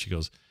 what? She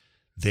goes,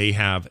 they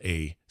have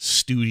a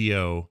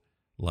studio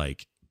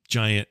like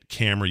giant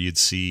camera you'd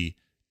see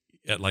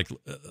at like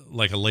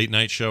a late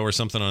night show or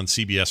something on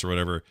CBS or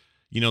whatever.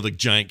 The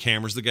giant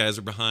cameras the guys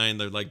are behind.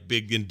 They're like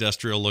big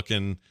industrial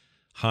looking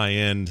high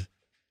end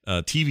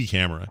TV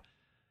camera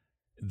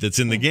that's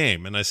in the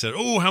game. And I said,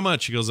 oh, how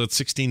much? She goes, that's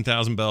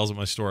 16,000 bells at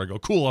my store. I go,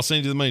 cool, I'll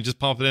send you the money. Just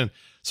pop it in.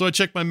 So I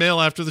checked my mail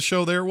after the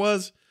show. There it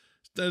was.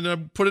 And I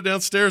put it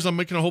downstairs. I'm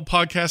making a whole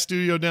podcast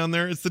studio down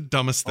there. It's the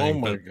dumbest thing. Oh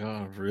my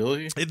God,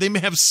 really? They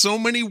have so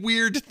many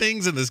weird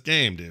things in this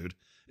game, dude.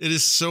 It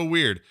is so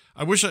weird.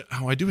 I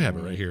do have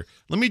it right here.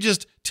 Let me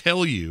just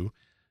tell you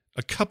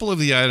a couple of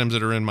the items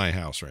that are in my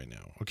house right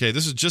now. Okay,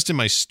 this is just in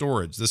my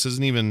storage. This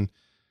isn't even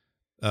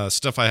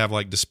stuff I have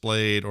like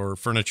displayed or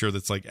furniture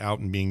that's like out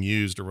and being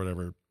used or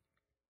whatever.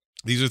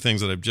 These are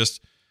things that I've just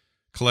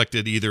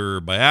collected either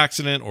by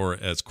accident or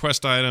as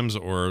quest items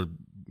or,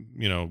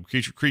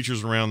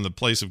 creatures around the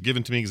place have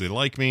given to me because they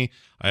like me.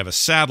 I have a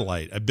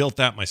satellite. I built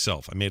that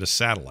myself. I made a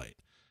satellite.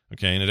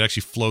 Okay. And it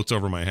actually floats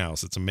over my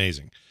house. It's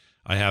amazing.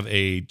 I have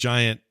a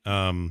giant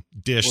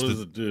dish. What does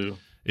it do?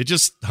 It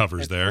just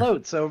hovers there.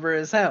 Floats over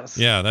his house.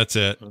 Yeah, that's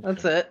it.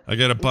 That's it. I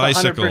got a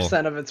bicycle.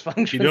 100% of its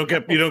function. You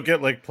don't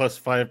get like plus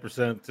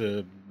 5%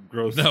 to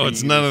gross. No,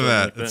 it's none of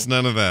that. It's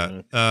none of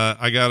that.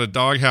 I got a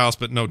dog house,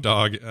 but no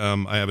dog.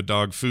 I have a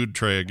dog food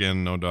tray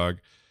again, no dog.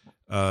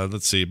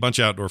 Let's see, a bunch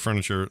of outdoor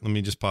furniture. Let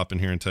me just pop in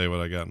here and tell you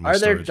what I got in my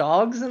storage. Are there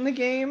dogs in the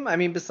game? I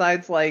mean,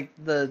 besides like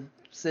the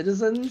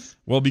citizens?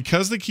 Well,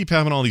 because they keep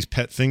having all these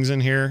pet things in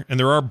here, and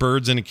there are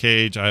birds in a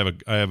cage. I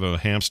have a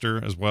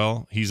hamster as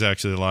well. He's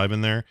actually alive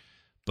in there,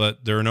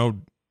 but there are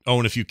no. Oh,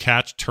 and if you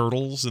catch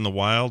turtles in the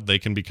wild, they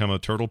can become a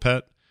turtle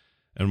pet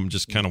and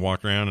just kind of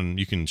walk around, and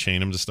you can chain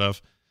them to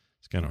stuff.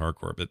 It's kind of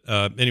hardcore,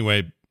 but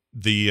anyway,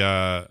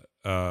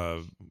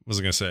 what was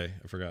I gonna say?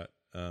 I forgot.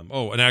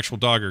 An actual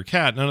dog or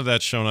cat. None of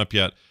that's shown up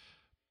yet.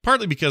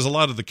 Partly because a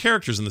lot of the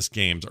characters in this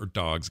game are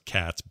dogs,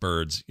 cats,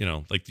 birds.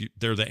 Like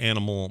they're the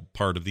animal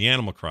part of the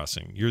Animal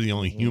Crossing. You're the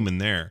only human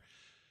there.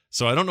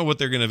 So I don't know what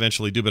they're going to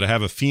eventually do, but I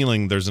have a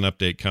feeling there's an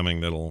update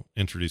coming that'll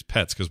introduce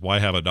pets. Because why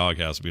have a dog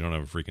house if we don't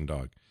have a freaking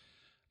dog?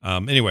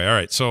 Anyway, all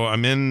right. So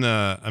I'm in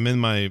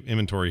my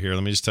inventory here.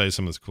 Let me just tell you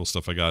some of the cool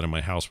stuff I got in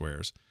my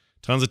housewares.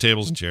 Tons of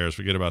tables and chairs.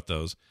 Forget about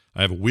those.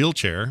 I have a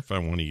wheelchair if I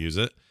want to use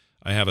it.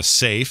 I have a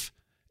safe.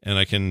 And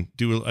I can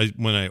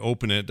when I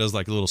open it, it does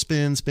like a little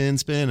spin,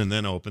 and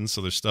then opens.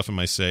 So there's stuff in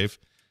my safe.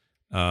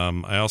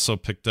 I also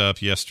picked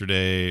up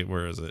yesterday,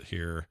 where is it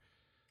here?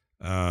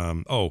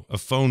 A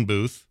phone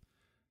booth.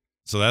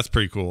 So that's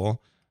pretty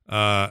cool.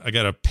 I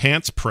got a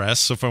pants press.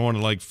 So if I want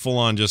to like full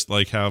on just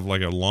like have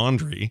like a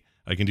laundry,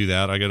 I can do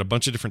that. I got a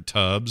bunch of different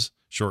tubs,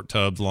 short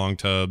tubs, long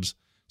tubs,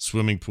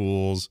 swimming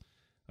pools.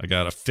 I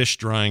got a fish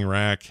drying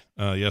rack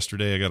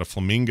yesterday. I got a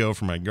flamingo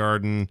for my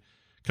garden.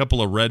 A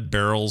couple of red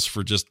barrels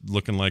for just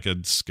looking like a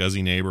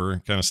scuzzy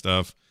neighbor kind of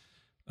stuff.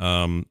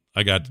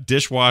 I got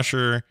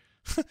dishwasher,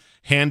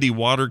 handy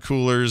water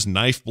coolers,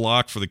 knife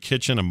block for the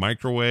kitchen, a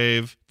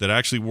microwave that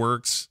actually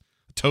works,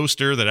 a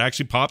toaster that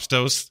actually pops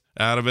toast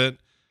out of it.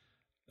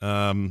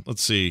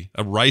 Let's see,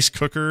 a rice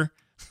cooker,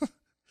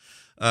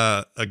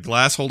 a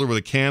glass holder with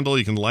a candle.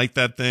 You can light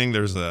that thing.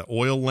 There's an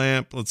oil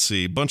lamp. Let's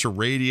see, a bunch of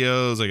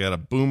radios. I got a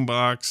boom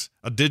box,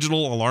 a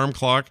digital alarm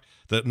clock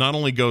that not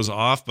only goes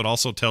off, but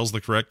also tells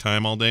the correct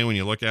time all day when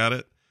you look at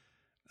it.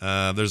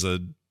 I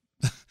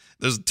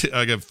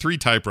got 3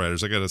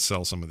 typewriters. I got to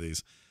sell some of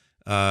these.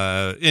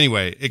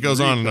 Anyway, it goes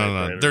on and on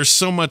and on. There's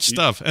so much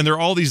stuff, and they're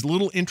all these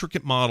little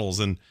intricate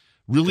models and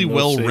really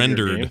well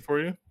rendered.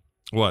 For you?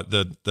 What,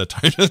 the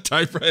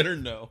typewriter?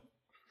 No.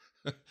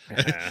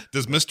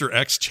 Does Mr.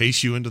 X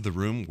chase you into the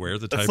room where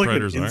the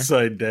typewriters like an are?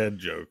 Inside dad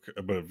joke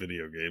about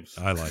video games.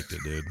 I liked it,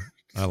 dude.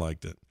 I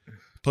liked it.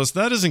 Plus,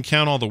 that doesn't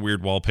count all the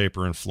weird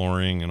wallpaper and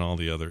flooring and all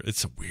the other.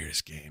 It's the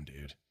weirdest game,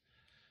 dude.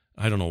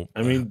 I don't know.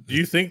 I mean, do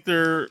you think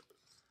they're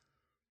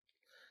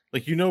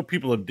like,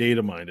 people have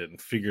data mined it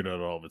and figured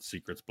out all of its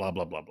secrets, blah,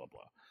 blah, blah, blah,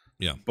 blah.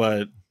 Yeah.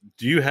 But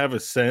do you have a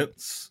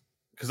sense?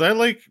 Because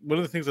one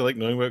of the things I like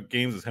knowing about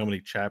games is how many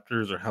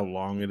chapters or how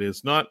long it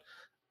is. Not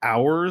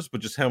hours,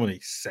 but just how many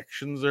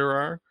sections there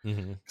are.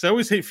 Because I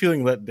always hate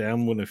feeling let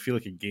down when I feel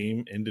like a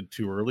game ended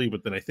too early.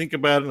 But then I think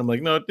about it and I'm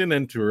like, no, it didn't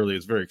end too early.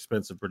 It's very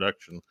expensive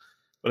production.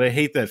 But I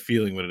hate that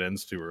feeling when it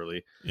ends too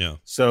early. Yeah.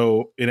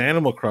 So in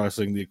Animal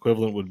Crossing, the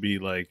equivalent would be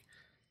like,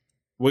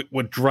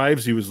 what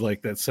drives you is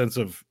like that sense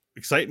of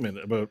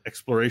excitement about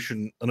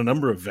exploration on a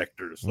number of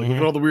vectors. Like, look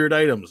at all the weird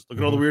items. Look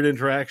at all the weird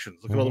interactions.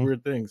 Look at all the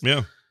weird things.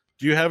 Yeah.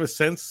 Do you have a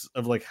sense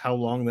of like how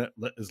long that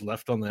is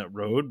left on that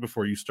road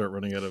before you start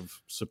running out of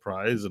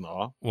surprise and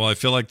awe? Well, I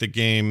feel like the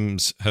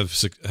games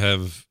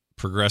have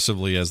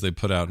progressively, as they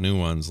put out new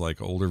ones,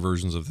 like older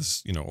versions of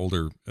this,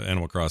 older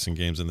Animal Crossing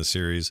games in the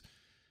series,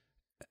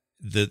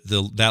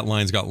 that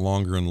line's got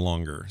longer and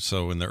longer.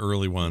 So in the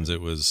early ones,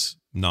 it was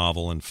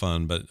novel and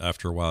fun, but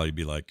after a while, you'd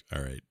be like,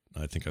 all right,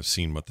 I think I've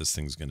seen what this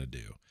thing's going to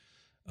do.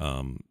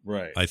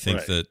 Right. I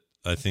think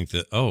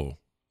that. Oh,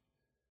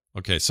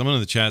 okay. Someone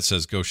in the chat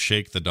says, go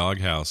shake the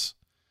doghouse.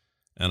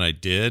 And I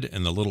did.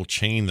 And the little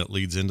chain that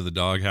leads into the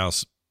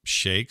doghouse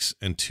shakes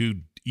and 2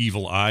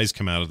 evil eyes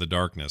come out of the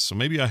darkness. So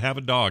maybe I have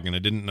a dog and I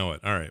didn't know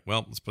it. All right.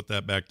 Well, let's put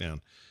that back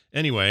down.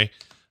 Anyway,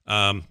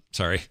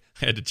 sorry.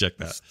 I had to check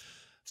that.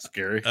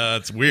 Scary.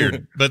 It's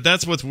weird. But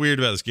that's what's weird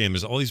about this game.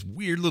 There's all these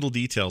weird little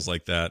details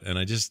like that. And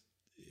I just,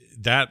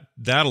 that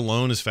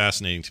alone is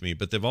fascinating to me.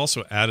 But they've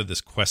also added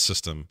this quest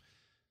system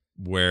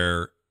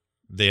where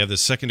they have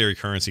this secondary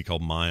currency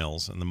called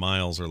miles, and the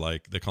miles are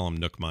like, they call them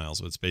Nook miles.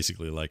 So it's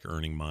basically like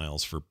earning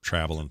miles for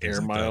travel and things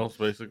Air like miles,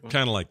 that. basically.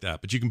 Kind of like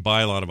that. But you can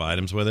buy a lot of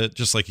items with it,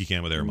 just like you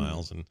can with air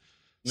miles and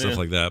stuff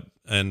like that.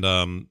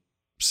 And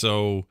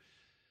so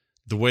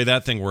the way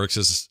that thing works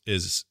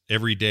is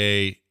every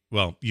day.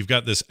 Well, you've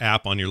got this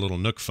app on your little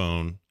Nook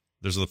phone.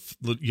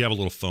 You have a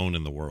little phone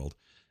in the world.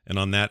 And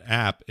on that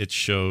app, it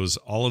shows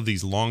all of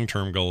these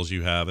long-term goals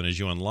you have. And as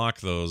you unlock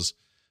those,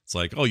 it's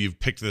like, oh, you've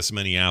picked this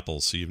many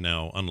apples, so you've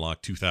now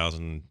unlocked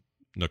 2,000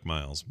 Nook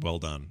miles. Well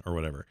done, or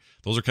whatever.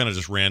 Those are kind of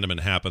just random and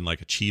happen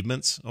like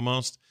achievements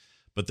almost.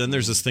 But then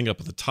there's this thing up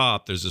at the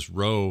top. There's this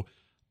row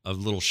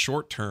of little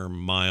short-term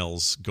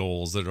miles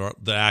goals that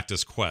act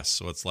as quests.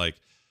 So it's like,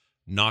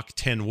 knock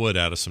 10 wood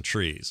out of some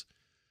trees.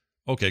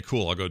 Okay,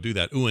 cool. I'll go do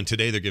that. Ooh, and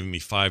today they're giving me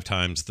 5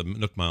 times the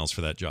Nook miles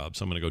for that job,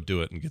 so I'm going to go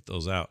do it and get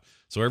those out.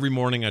 So every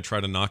morning I try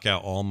to knock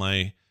out all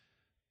my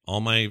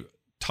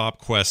top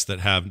quests that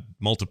have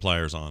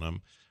multipliers on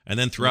them, and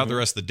then throughout the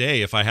rest of the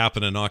day, if I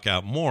happen to knock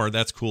out more,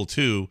 that's cool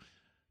too.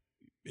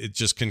 It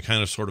just can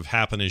kind of sort of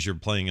happen as you're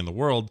playing in the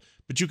world,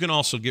 but you can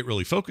also get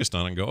really focused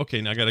on it and go, okay,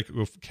 now I got to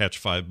go catch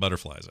 5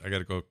 butterflies. I got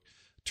to go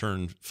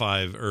turn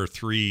 5 or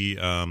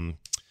 3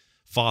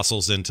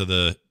 fossils into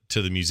the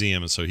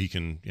museum, and so he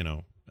can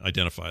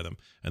identify them,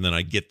 and then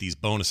I get these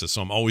bonuses.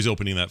 So I'm always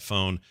opening that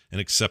phone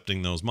and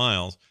accepting those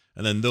miles,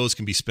 and then those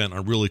can be spent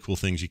on really cool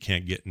things you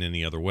can't get in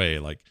any other way,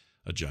 like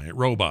a giant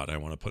robot I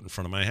want to put in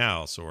front of my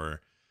house, or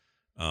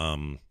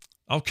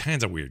all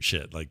kinds of weird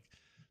shit. Like,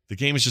 the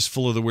game is just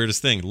full of the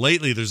weirdest thing.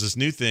 Lately, there's this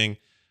new thing.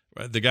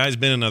 The guy's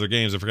been in other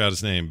games. I forgot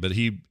his name, but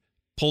he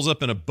pulls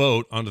up in a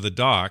boat onto the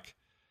dock,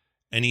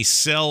 and he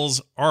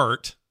sells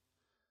art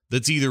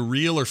that's either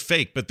real or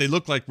fake, but they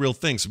look like real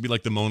things. It'd be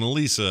like the Mona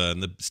Lisa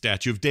and the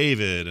Statue of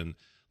David and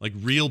like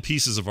real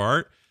pieces of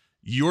art.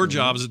 Your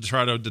job is to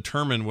try to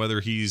determine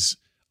whether he's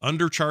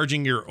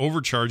undercharging you or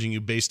overcharging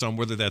you based on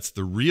whether that's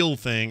the real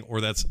thing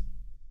or that's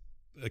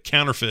a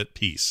counterfeit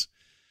piece.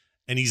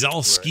 And he's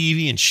all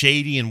skeevy and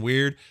shady and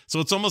weird.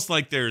 So it's almost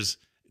like this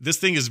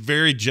thing is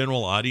very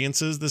general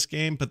audiences, this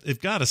game, but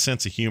they've got a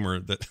sense of humor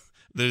that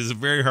is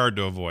very hard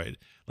to avoid.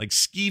 Like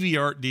skeevy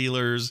art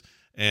dealers,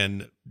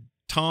 and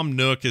Tom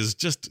Nook is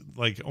just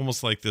like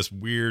almost like this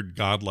weird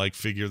godlike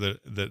figure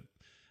that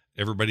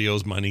everybody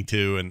owes money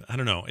to. And I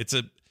don't know,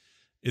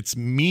 It's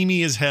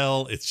memey as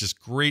hell. It's just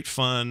great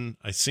fun.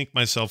 I sink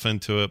myself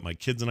into it. My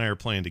kids and I are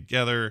playing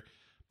together,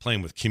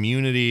 playing with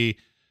community.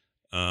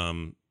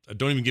 Don't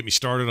even get me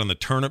started on the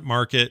turnip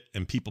market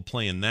and people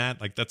playing that.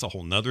 Like, that's a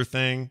whole nother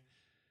thing.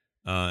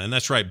 And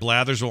that's right.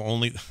 Blathers will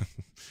only,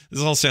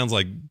 this all sounds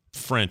like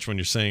French when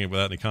you're saying it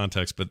without any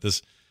context, but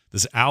this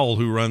owl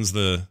who runs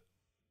the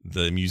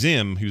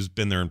museum, who's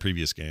been there in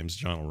previous games,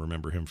 John will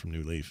remember him from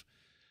New Leaf.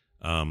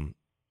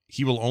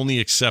 He will only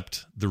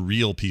accept the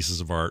real pieces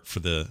of art for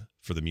the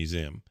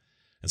museum.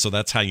 And so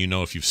that's how you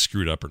know if you've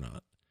screwed up or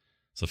not.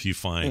 So if you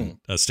find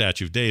a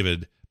statue of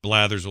David,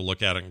 Blathers will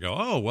look at it and go,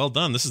 oh, well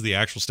done. This is the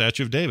actual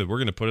statue of David. We're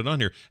going to put it on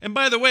here. And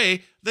by the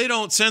way, they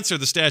don't censor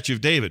the statue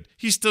of David.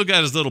 He's still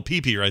got his little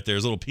pee-pee right there,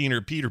 his little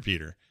Peter.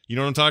 You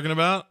know what I'm talking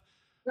about?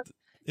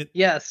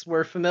 Yes,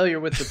 we're familiar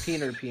with the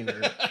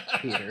Peter.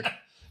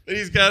 But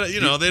he's got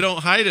it, they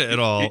don't hide it at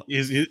all.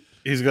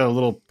 He's got a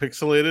little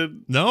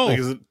pixelated. No. Like,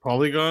 is it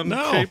polygon?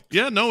 No. Shaped?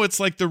 Yeah, no, it's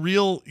like the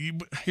real.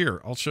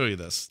 Here, I'll show you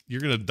this. You're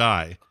going to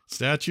die.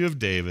 Statue of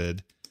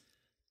David,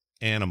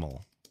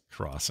 Animal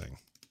Crossing.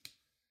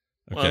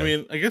 Okay. Well, I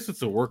mean, I guess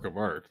it's a work of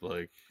art.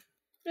 Like,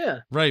 Yeah.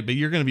 Right, but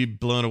you're going to be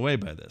blown away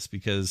by this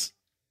because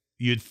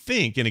you'd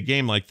think in a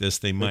game like this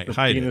they might the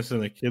hide penis it.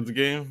 in a kid's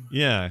game.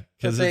 Yeah,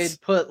 Because because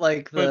they'd put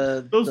like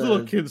Those the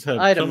little kids have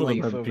item some of them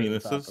leaf have over the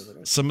top penises. of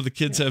it. some of the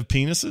kids have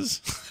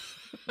penises.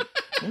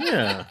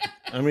 Yeah,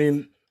 I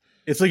mean,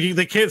 it's like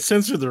they can't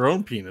censor their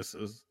own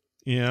penises,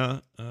 Yeah.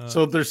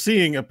 so they're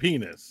seeing a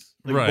penis.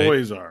 Like Right.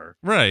 boys are.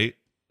 Right.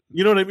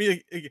 You know what I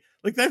mean?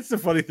 Like that's the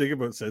funny thing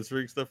about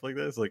censoring stuff like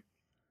that. It's like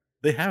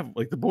they have,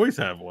 like the boys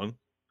have one.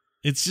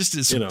 It's just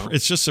You know,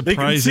 it's just They can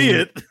surprising. see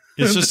it.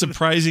 It's just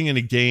surprising in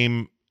a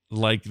game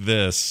like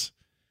this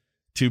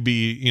to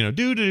be,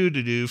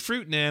 do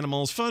fruit and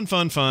animals, fun.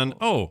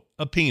 Oh,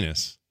 a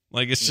penis.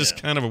 Like it's just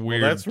Yeah. kind of a Well,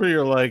 weird. that's where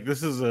you're like,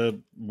 this is a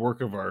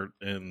work of art,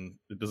 and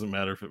it doesn't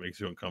matter if it makes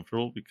you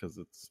uncomfortable because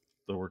it's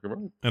the work of art.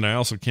 And I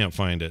also can't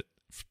find it.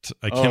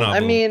 I Oh. cannot. I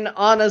mean,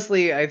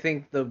 honestly, I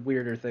think the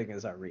weirder thing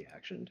is our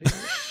reaction to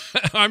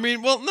it. I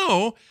mean, well,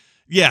 no.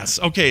 Yes,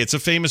 okay, it's a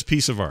famous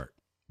piece of art.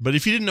 But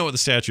if you didn't know what the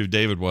Statue of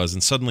David was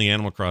and suddenly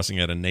Animal Crossing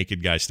had a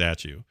naked guy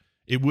statue,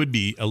 it would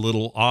be a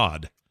little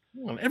odd.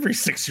 Well, every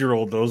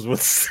 6-year-old knows what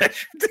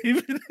Statue of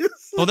David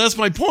is. Well, that's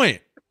my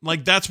point.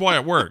 Like, that's why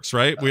it works,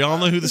 right? We all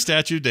know who the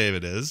Statue of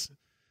David is.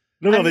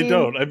 No, I they mean,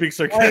 don't. I'm being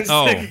sarcastic.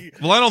 Oh,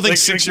 well, I don't think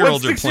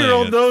 6-year-olds are what playing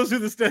 6-year-old it. knows who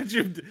the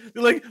Statue of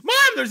They're like, Mom,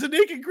 there's a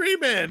naked gray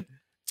man.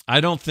 I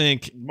don't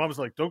think. Mom's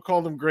like, don't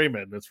call them gray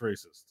men. That's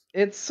racist.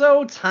 It's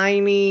so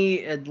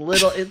tiny and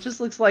little. It just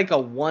looks like a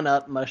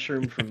one-up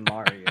mushroom from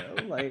Mario.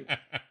 Like,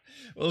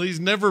 Well, he's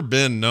never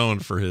been known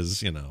for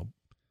his,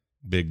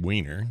 big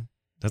wiener.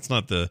 That's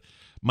not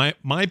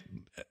my.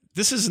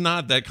 This is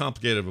not that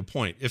complicated of a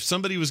point. If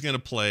somebody was going to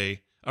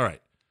play, all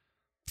right,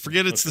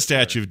 forget it's the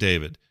Statue of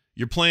David.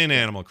 You're playing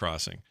Animal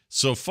Crossing.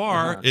 So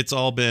far, it's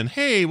all been,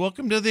 hey,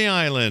 welcome to the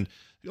island.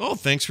 Oh,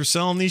 thanks for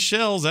selling these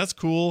shells. That's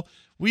cool.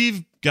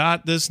 We've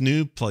got this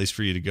new place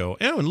for you to go.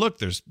 Oh, and look,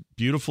 there's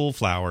beautiful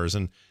flowers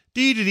and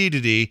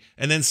dee-dee-dee-dee-dee.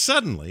 And then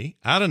suddenly,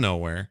 out of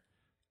nowhere,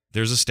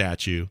 there's a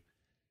statue.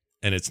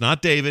 And it's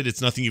not David.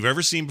 It's nothing you've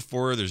ever seen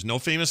before. There's no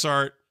famous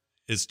art.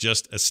 It's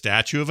just a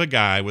statue of a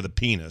guy with a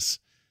penis.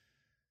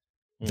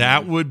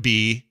 That would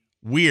be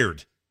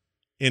weird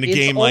in a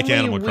game like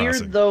Animal It's only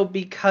Crossing. weird though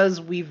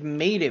because we've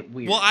made it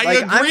weird. Well, I Like,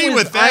 agree I'm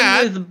with that.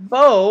 I'm with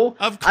Bo.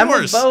 Of I'm with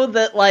course. Bo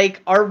that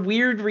like our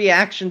weird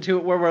reaction to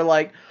it, where we're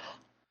like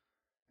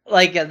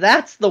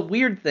that's the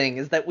weird thing,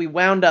 is that we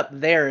wound up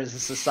there as a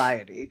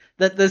society.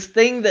 That this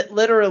thing that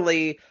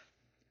literally,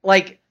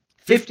 like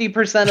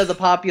 50% of the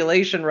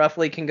population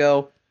roughly can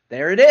go,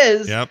 there it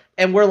is, Yep.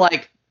 and we're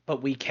like,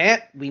 but we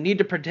can't. We need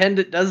to pretend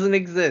it doesn't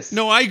exist.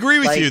 No, I agree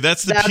with Like, you.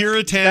 That's the that's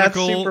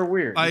puritanical. super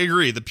weird. I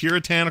agree. The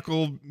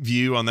puritanical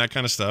view on that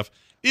kind of stuff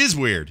is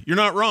weird. You're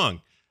not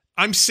wrong.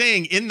 I'm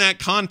saying in that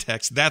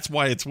context, that's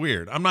why it's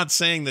weird. I'm not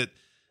saying that.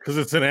 Because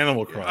it's an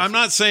Animal Crossing. I'm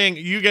not saying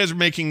you guys are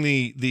making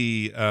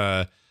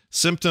the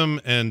symptom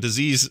and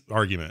disease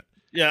argument.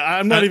 Yeah,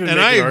 I'm not even. And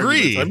making I agree.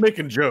 arguments. I'm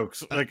making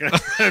jokes. Like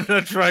I'm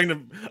not trying to.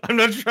 I'm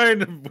not trying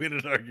to win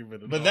an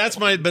argument. But that's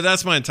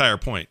my entire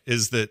point.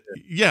 Is that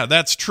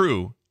that's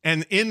true.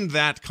 And in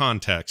that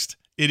context,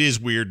 it is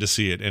weird to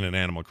see it in an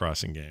Animal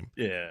Crossing game.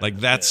 Yeah, Like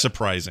that's yeah.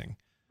 surprising.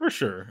 For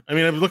sure. I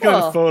mean, I'm looking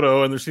at a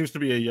photo, and there seems to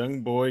be a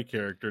young boy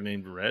character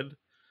named Red,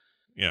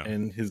 Yeah.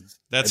 and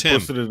That's I him.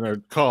 posted it in our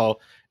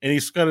call, and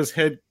he's got his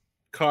head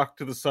cocked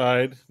to the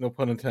side, no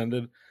pun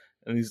intended,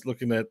 and he's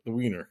looking at the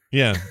wiener.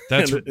 Yeah,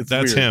 that's And it's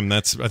that's weird. him.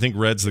 I think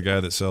Red's the guy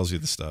that sells you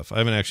the stuff. I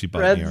haven't actually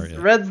bought any art yet.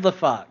 Red's the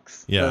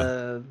fox. Yeah.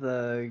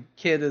 The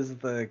kid is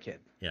the kid.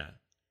 Yeah.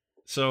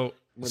 So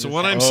With so his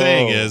what head. I'm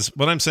saying Oh. is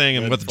what I'm saying,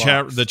 and Red what the Fox.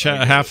 I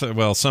chat get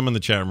it. some in the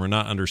chat room are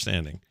not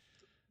understanding.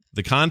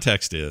 The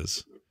context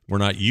is we're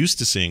not used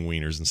to seeing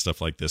wieners and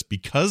stuff like this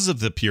because of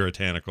the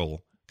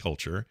puritanical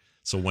culture.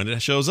 So when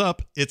it shows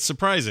up, it's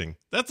surprising.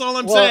 That's all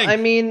I'm saying. I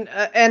mean,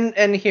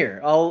 and here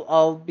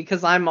I'll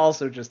because I'm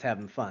also just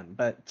having fun.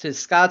 But to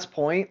Scott's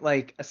point,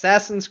 like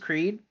Assassin's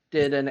Creed,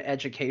 did an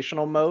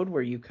educational mode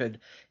where you could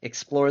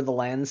explore the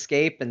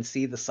landscape and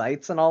see the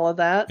sights and all of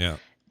that. Yeah.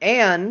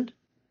 And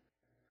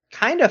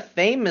kind of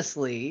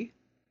famously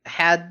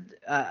had,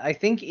 I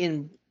think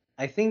in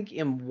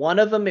one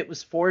of them it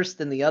was forced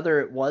and the other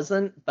it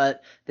wasn't,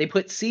 but they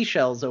put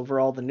seashells over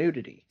all the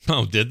nudity.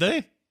 Oh, did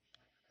they?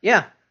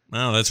 Yeah.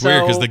 Oh, that's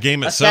weird because the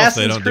game itself,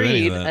 Assassin's they don't do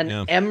any of that. An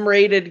Yeah.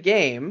 M-rated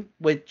game,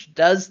 which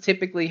does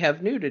typically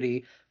have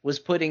nudity, was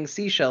putting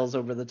seashells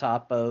over the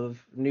top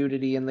of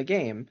nudity in the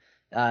game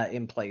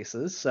in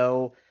places.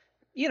 So,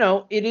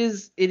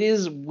 it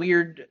is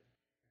weird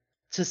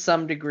to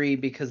some degree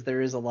because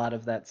there is a lot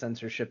of that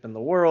censorship in the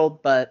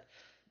world, but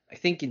I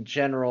think in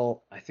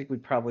general, I think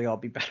we'd probably all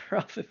be better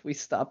off if we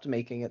stopped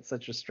making it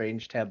such a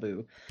strange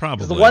taboo.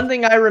 Probably. The one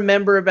thing I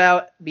remember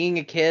about being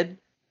a kid,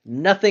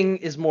 nothing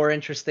is more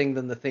interesting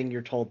than the thing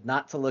you're told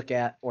not to look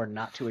at or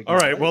not to All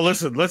acknowledge. right, well,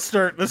 listen, let's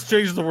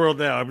change the world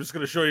now. I'm just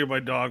going to show you my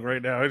dog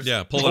right now.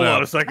 Yeah, pull it Hold out.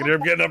 on a second here.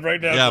 I'm getting up right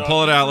now. Yeah, dog.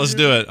 pull it out. Let's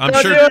do it. I'm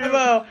Don't sure. do it,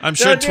 Mo. I'm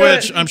sure Don't do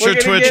Twitch. it. I'm We're sure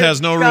gonna Twitch get has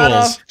no Scott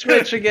rules. off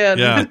Twitch again.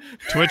 Yeah,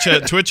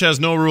 Twitch has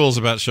no rules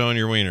about showing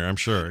your wiener. I'm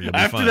sure you'll be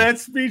After fine. that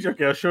speech,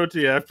 okay, I'll show it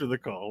to you after the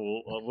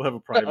call. We'll have a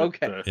private.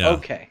 Okay. Yeah.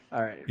 Okay.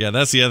 All right. Yeah,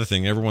 that's the other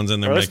thing. Everyone's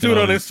in there All right, let's making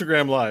do it on all-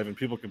 Instagram Live, and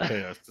people can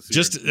pay us to see.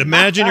 Just it.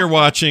 imagine you're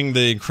watching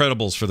The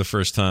Incredibles for the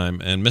first time,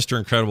 and Mr.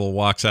 Incredible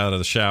walks out of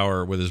the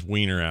shower with his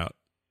wiener out.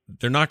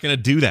 They're not going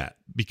to do that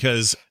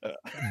because we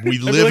I'd be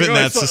live like, in "Oh, I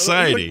that saw- I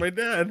society. like my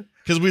dad.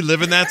 Because we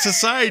live in that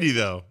society,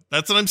 though.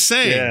 That's what I'm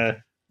saying. Yeah.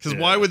 Because Yeah.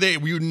 why would they?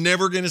 We're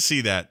never going to see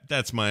that.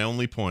 That's my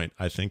only point.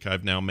 I think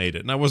I've now made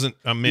it, and I wasn't.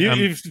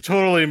 You've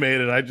totally made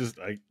it.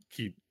 I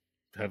keep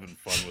having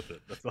fun with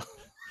it. That's all.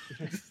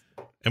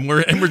 and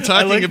we're I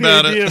talking like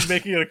about the idea it. of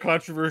making it a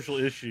controversial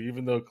issue,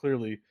 even though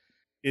clearly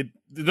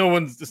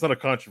it's not a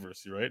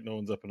controversy, right? No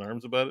one's up in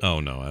arms about it. Oh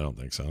no, I don't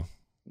think so.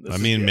 This I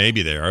is- mean, yeah.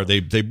 maybe they are.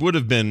 They would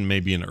have been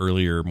maybe in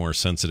earlier, more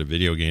sensitive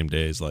video game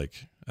days,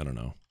 like I don't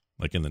know,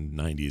 like in the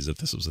 '90s. If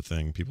this was a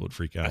thing, people would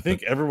freak out. I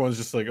think everyone's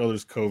just like, oh,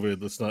 there's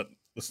COVID. Let's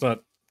not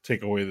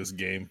take away this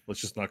game.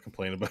 Let's just not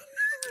complain about it.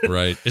 But,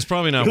 right? It's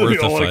probably not we worth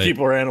the all want to fight. keep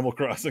our Animal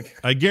Crossing.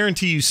 I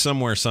guarantee you,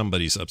 somewhere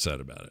somebody's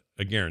upset about it.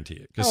 I guarantee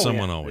it because Oh,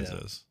 someone yeah. always Yeah.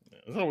 is.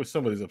 There's always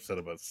somebody's upset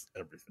about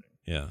everything.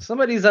 Yeah.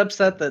 Somebody's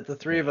upset that the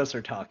three of us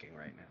are talking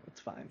right now. It's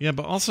fine. Yeah,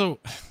 but also,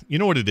 you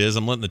know what it is?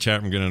 I'm letting the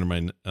chat room get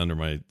under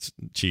my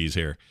cheese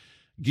here.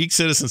 Geek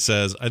Citizen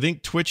says, I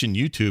think Twitch and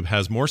YouTube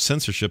has more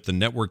censorship than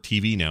network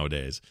TV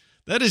nowadays.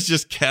 That is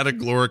just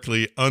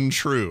categorically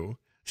untrue.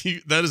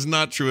 That is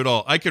not true at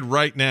all. I could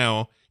right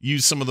now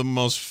use some of the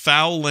most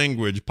foul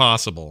language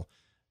possible,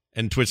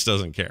 and Twitch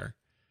doesn't care.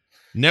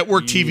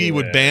 Network TV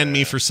would ban me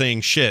Yeah. for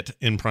saying shit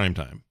in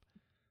primetime.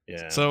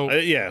 Yeah. So,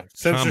 yeah,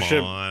 censorship.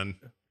 Come on.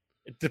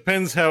 It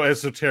depends how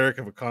esoteric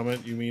of a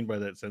comment you mean by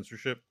that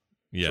censorship.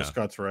 Yeah. So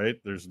Scott's right.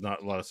 There's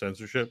not a lot of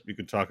censorship. You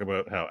can talk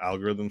about how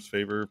algorithms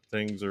favor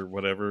things or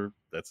whatever.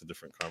 That's a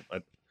different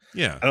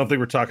Yeah. I don't think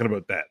we're talking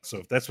about that. So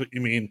if that's what you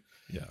mean,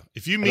 Yeah.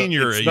 If you I mean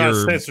don't- it's not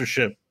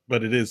censorship,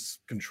 but it is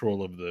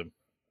control of the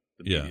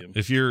yeah, medium.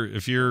 if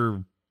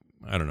you're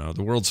I don't know,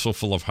 the world's so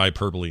full of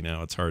hyperbole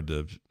now, it's hard for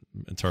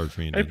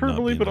me to Hyperbole,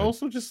 not be but annoyed.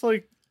 also just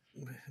like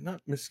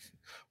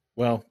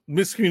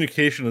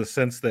miscommunication in the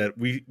sense that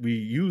we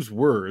use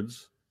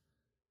words,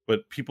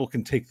 but people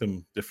can take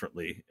them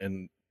differently,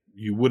 and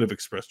you would have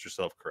expressed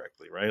yourself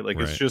correctly, right? Like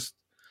it's Right. just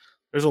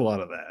there's a lot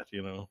of that,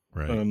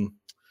 Right.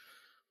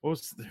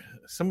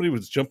 Somebody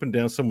was jumping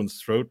down someone's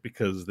throat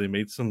because they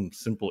made some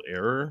simple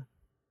error,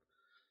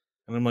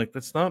 and I'm like,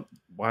 that's not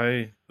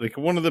why. Like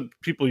one of the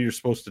people you're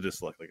supposed to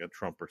dislike, like a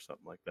Trump or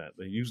something like that,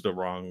 they used a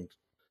wrong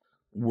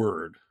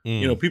word.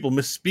 Mm. People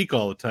misspeak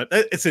all the time.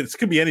 It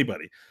could be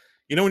anybody.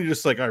 When you're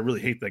just like, I really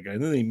hate that guy,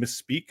 and then they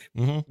misspeak.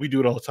 Mhm. We do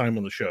it all the time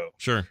on the show.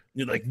 Sure.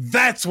 You're like,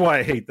 that's why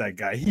I hate that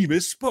guy. He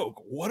misspoke.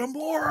 What a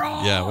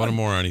moron. Yeah, what a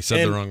moron. He said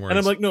and, the wrong words. And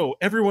I'm like, no,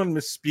 everyone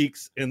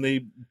misspeaks, and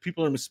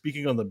people are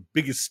misspeaking on the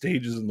biggest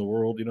stages in the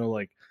world.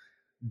 Like,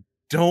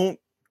 don't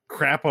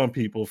crap on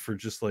people for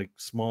just like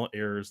small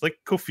errors. Like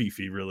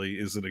Kofifi really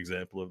is an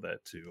example of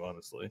that too,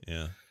 honestly.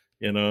 yeah.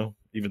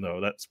 Even though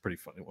that's a pretty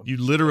funny one. You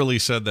literally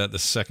said that the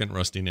second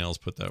Rusty Nails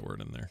put that word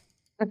in there.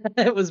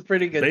 It was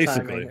pretty good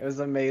Basically. timing. It was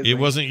amazing. It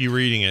wasn't you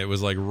reading it. It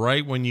was like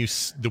right when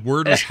the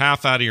word was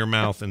half out of your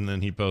mouth and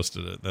then he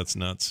posted it. That's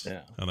nuts.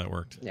 Yeah. How that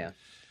worked. Yeah.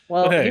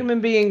 Well, But hey. human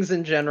beings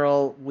in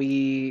general,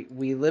 we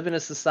live in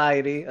a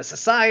society,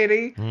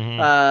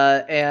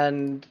 Mhm.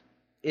 and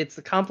it's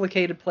a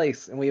complicated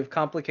place, and we have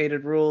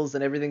complicated rules,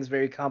 and everything's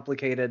very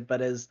complicated.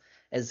 But as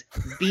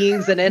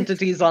beings and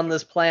entities on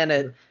this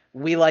planet,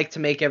 we like to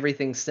make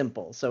everything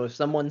simple. So if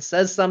someone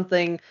says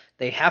something,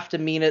 they have to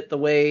mean it the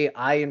way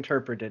I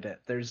interpreted it.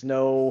 There's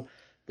no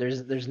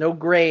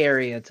gray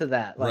area to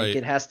that. Like Right.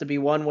 it has to be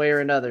one way or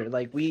another.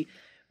 Like we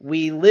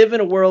live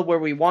in a world where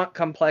we want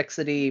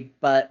complexity,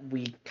 but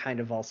we kind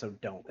of also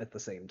don't at the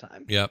same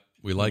time. Yep.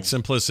 We like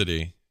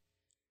simplicity,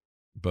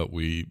 but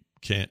we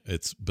can't.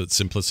 But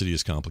simplicity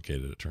is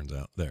complicated, it turns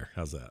out. There.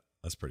 How's that?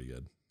 That's pretty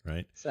good,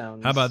 right?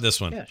 Sounds. How about this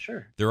one? Yeah,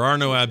 sure. There are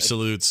no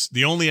absolutes.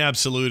 The only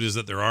absolute is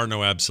that there are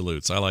no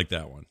absolutes. I like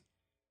that one.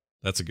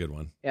 That's a good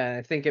one. Yeah,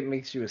 I think it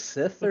makes you a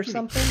Sith or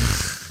something.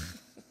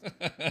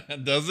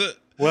 Does it?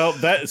 Well,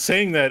 that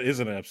saying that is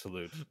an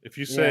absolute. If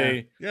you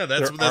say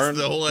that's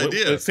the whole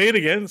idea. Say it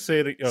again. Say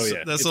it. Oh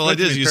yeah, that's it's the whole meant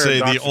to idea. be You say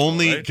the paradoxical,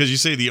 only right? because you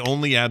say the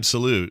only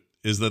absolute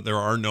is that there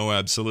are no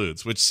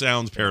absolutes, which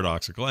sounds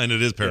paradoxical, and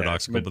it is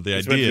paradoxical. Yeah, but the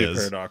it's meant to idea be is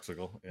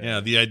paradoxical.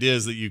 the idea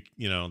is that you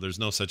know there's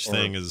no such Or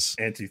thing as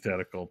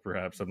antithetical.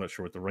 Perhaps I'm not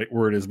sure what the right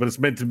word is, but it's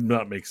meant to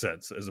not make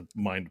sense as a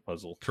mind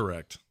puzzle.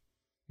 correct.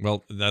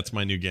 Well, that's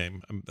my new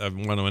game. I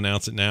want to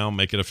announce it now,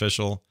 make it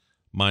official.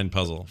 Mind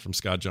Puzzle from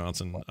Scott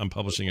Johnson. I'm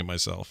publishing it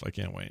myself. I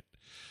can't wait.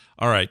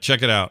 All right,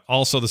 check it out.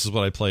 Also, this is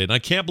what I played. And I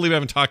can't believe I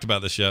haven't talked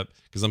about this yet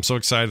because I'm so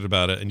excited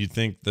about it. And you'd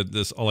think that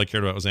this all I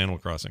cared about was Animal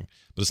Crossing.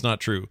 But it's not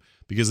true.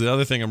 Because the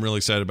other thing I'm really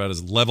excited about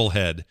is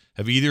Levelhead.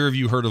 Have either of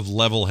you heard of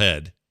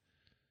Levelhead?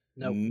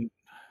 Nope.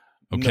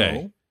 Okay.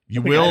 No. You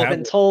I think will. I've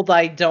been told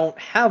I don't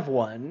have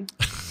one,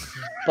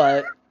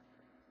 but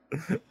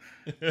I've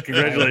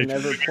Congratulations.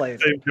 never played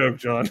it. Same joke,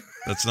 John.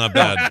 That's not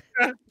bad.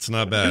 It's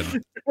not bad.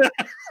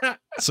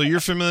 So you're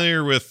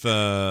familiar with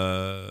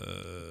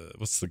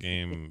what's the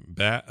game?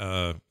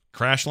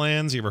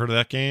 Crashlands? You ever heard of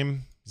that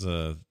game? It's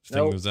a thing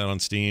Nope. that was out on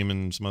Steam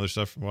and some other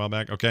stuff a while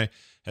back. Okay.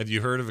 Have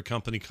you heard of a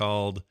company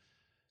called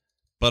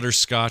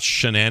Butterscotch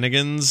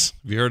Shenanigans?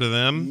 Have you heard of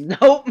them?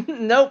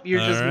 Nope.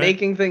 You're All just right.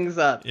 making things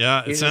up.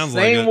 Yeah, You're it sounds just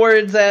like saying it.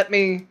 words at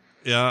me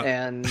Yeah.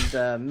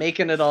 and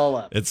making it all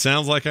up. It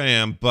sounds like I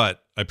am,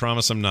 but I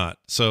promise I'm not.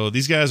 So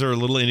these guys are a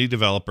little indie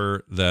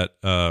developer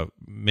that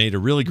made a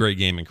really great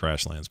game in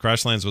Crashlands.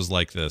 Crashlands was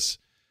like this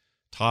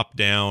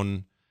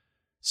top-down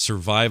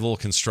survival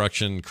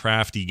construction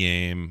crafty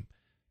game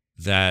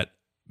that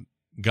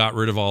got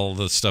rid of all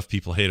the stuff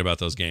people hate about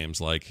those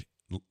games. Like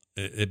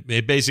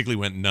it basically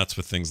went nuts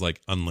with things like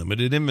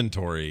unlimited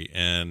inventory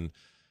and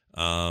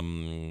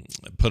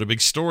put a big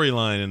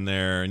storyline in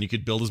there, and you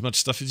could build as much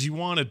stuff as you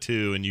wanted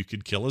to, and you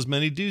could kill as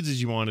many dudes as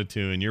you wanted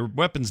to, and your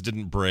weapons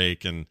didn't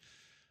break, and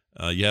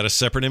you had a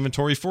separate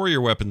inventory for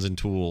your weapons and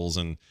tools,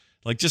 and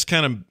like just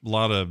kind of a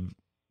lot of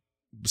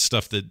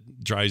stuff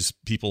that drives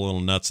people a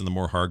little nuts in the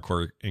more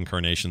hardcore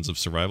incarnations of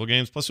survival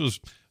games. Plus it was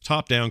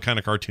top down, kind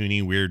of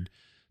cartoony, weird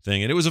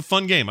thing, and it was a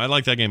fun game. I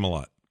liked that game a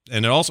lot.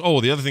 And it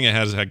also, the other thing it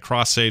had is it had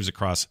cross saves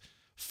across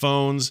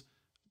phones,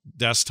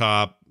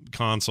 desktop,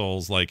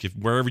 consoles. Like if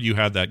wherever you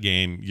had that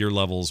game, your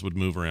levels would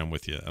move around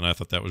with you. And I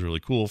thought that was really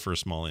cool for a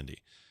small indie.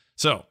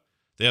 So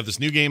they have this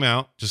new game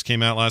out, just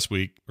came out last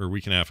week or a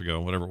week and a half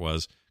ago, whatever it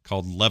was,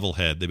 called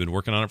Levelhead. They've been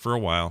working on it for a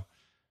while.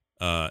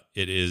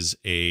 It is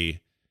a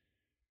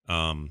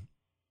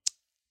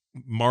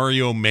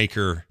Mario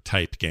Maker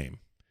type game,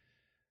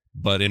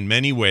 but in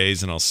many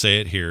ways, and I'll say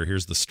it here,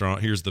 here's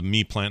the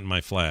me planting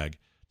my flag.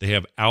 They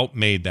have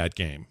outmade that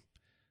game.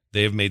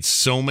 They have made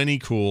so many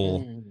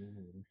cool.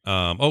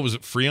 Was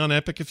it free on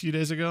Epic a few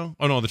days ago?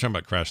 Oh no, they're talking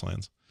about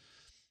Crashlands.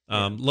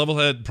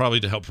 Levelhead probably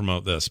to help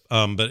promote this.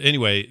 But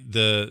anyway,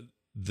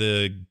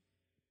 they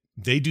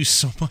do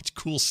so much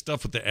cool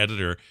stuff with the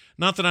editor.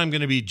 Not that I'm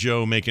going to be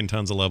Joe making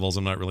tons of levels.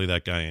 I'm not really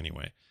that guy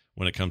anyway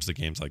when it comes to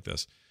games like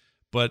this.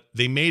 But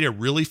they made a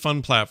really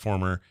fun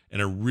platformer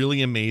and a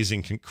really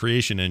amazing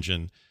creation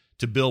engine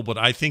to build what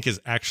I think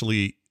is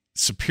actually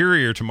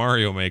superior to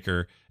Mario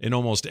Maker in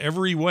almost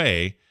every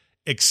way,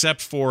 except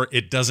for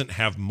it doesn't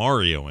have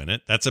Mario in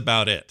it. That's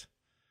about it.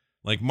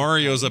 Like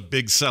Mario's a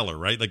big seller,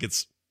 right? Like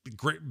it's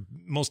great,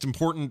 most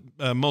important,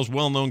 most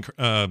well-known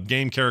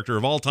game character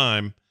of all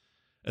time,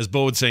 as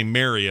Bo would say,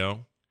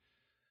 Mario.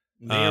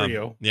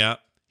 Yeah,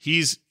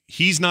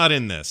 he's not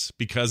in this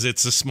because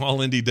it's a small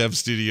indie dev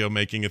studio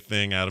making a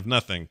thing out of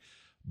nothing.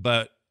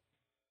 But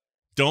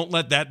don't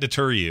let that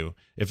deter you.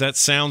 If that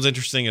sounds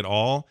interesting at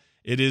all,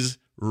 it is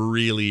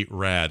really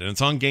rad. And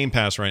it's on Game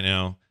Pass right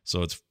now,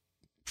 so it's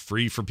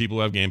free for people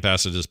who have Game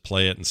Pass to just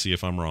play it and see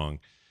if I'm wrong.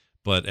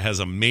 But it has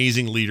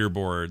amazing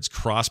leaderboards,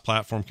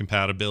 cross-platform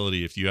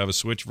compatibility. If you have a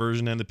Switch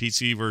version and the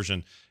PC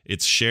version,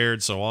 it's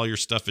shared, so all your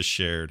stuff is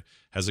shared.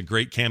 Has a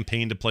great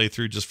campaign to play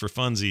through just for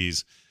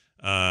funsies.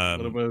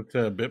 What about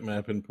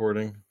bitmap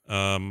importing?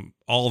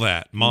 All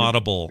that,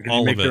 moddable, Can you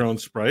all make of it. their own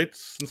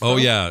sprites? And Oh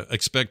stuff? yeah,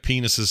 expect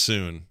penises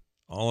soon.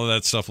 All of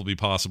that stuff will be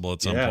possible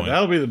at some point.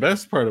 That'll be the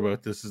best part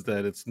about this is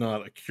that it's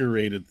not a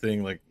curated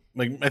thing. Like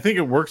I think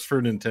it works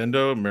for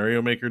Nintendo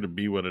Mario Maker to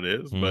be what it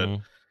is, but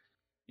Mhm.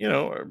 you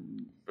know,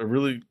 a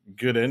really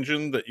good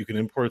engine that you can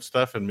import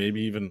stuff and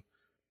maybe even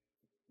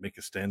make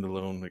a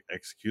standalone like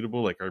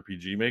executable like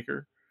RPG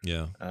Maker.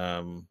 Yeah.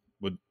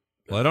 Would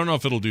Well, I don't know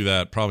if it'll do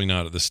that. Probably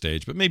not at this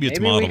stage, but maybe it's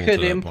Maybe moddable we could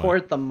to that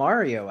import point. the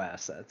Mario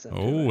assets. Into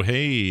Oh, it.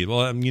 hey.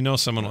 Well, you know,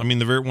 someone. I mean,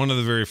 one of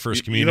the very first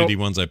You know- community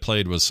ones I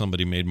played was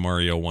somebody made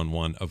Mario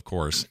 1-1, of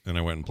course, and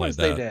I went and Of course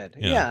played they that.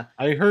 did. Yeah.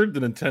 I heard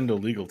the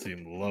Nintendo legal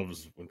team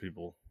loves when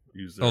people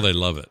use their Oh, they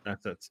love it.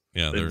 assets.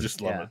 Yeah, They they're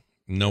just love Yeah. it.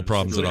 no it's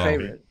problems at really all.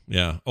 Favorite.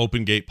 Yeah,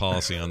 open gate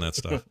policy on that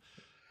stuff.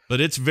 But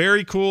it's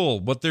very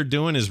cool. What they're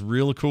doing is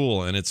real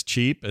cool, and it's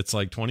cheap. It's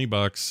like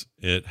 $20.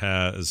 It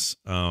has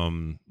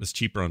it's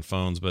cheaper on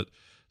phones, but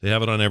they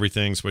have it on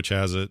everything. Switch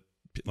has it.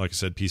 Like I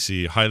said,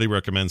 PC. Highly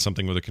recommend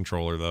something with a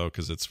controller though,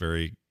 because it's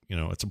very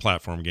it's a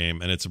platform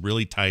game, and it's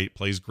really tight,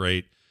 plays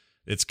great.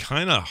 It's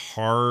kind of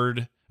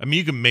hard. I mean,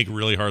 you can make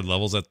really hard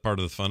levels. That's part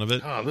of the fun of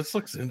it. Oh, this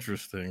looks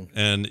interesting.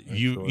 And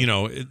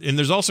and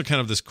there's also kind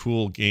of this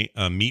cool game,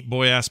 Meat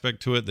Boy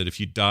aspect to it, that if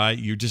you die,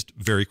 you just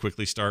very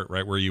quickly start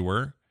right where you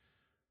were,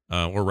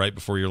 or right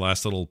before your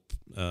last little,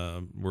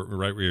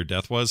 right where your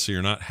death was. So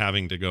you're not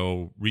having to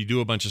go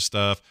redo a bunch of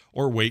stuff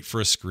or wait for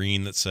a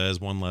screen that says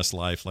one less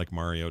life like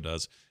Mario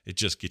does. It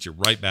just gets you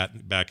right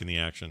back in the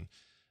action.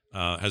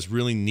 Has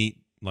really neat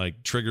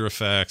like trigger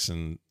effects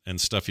and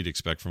stuff you'd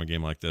expect from a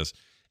game like this.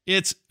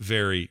 It's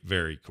very,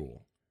 very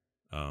cool.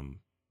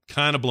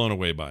 Kind of blown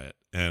away by it.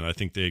 And I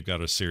think they've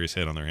got a serious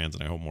hit on their hands,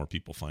 and I hope more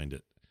people find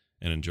it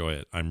and enjoy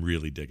it. I'm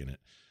really digging it.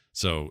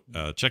 So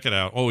check it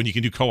out. Oh, and you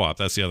can do co-op.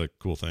 That's the other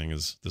cool thing,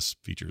 is this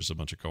features a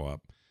bunch of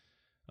co-op.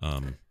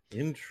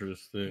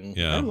 Interesting.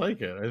 Yeah. I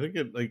like it. I think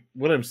it, like,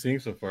 what I'm seeing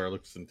so far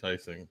looks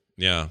enticing.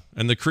 Yeah.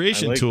 And the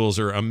creation tools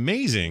are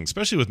amazing,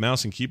 especially with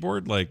mouse and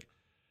keyboard. Like,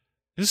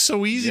 it's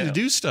so easy to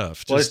do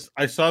stuff.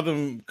 I saw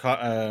them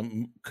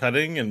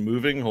cutting and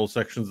moving whole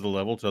sections of the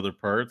level to other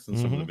parts in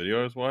some of the video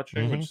I was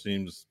watching, which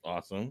seems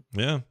awesome.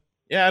 Yeah.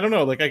 Yeah, I don't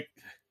know. Like,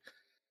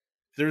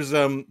 there's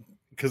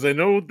because I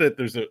know that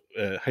there's a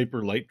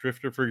Hyper Light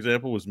Drifter, for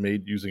example, was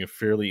made using a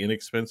fairly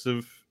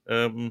inexpensive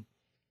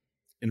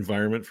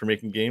environment for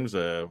making games.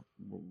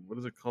 What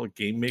is it called?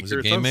 Game Maker. Is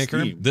it Game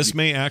Maker? This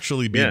may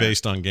actually be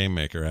based on Game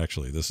Maker.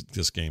 Actually,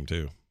 this game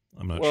too.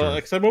 I'm not sure.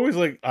 Because I'm always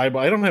like, I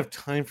don't have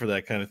time for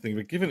that kind of thing.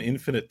 But given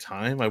infinite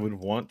time, I would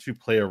want to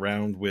play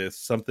around with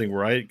something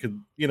where I could,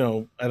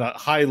 at a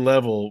high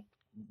level,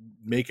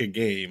 make a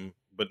game,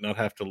 but not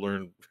have to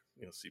learn,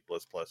 C++ or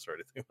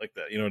anything like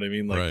that. You know what I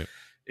mean? Like, right.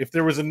 If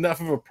there was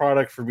enough of a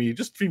product for me,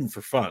 just even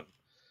for fun,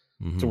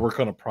 to work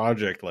on a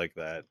project like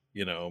that,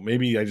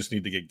 maybe I just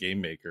need to get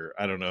Game Maker.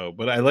 I don't know,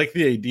 but I like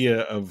the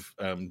idea of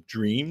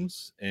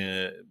Dreams,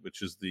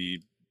 which is the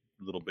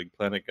Little Big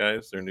Planet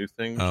guys, their new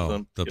thing.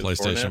 Oh, the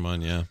PlayStation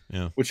one,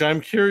 yeah. Which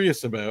I'm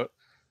curious about.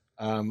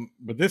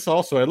 But this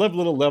also, I love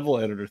little level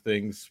editor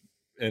things,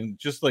 and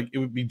just like it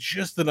would be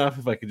just enough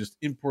if I could just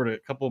import a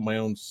couple of my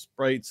own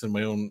sprites and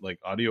my own like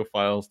audio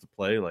files to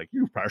play. Like,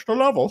 you passed a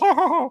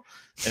level,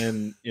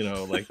 and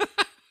like.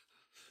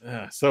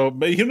 So,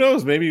 but who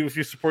knows? Maybe if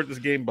you support this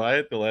game, buy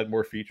it. They'll add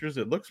more features.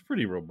 It looks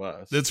pretty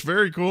robust. It's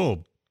very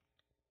cool.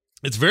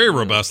 It's very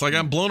robust. Like,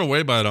 I'm blown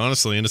away by it,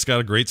 honestly, and it's got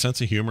a great sense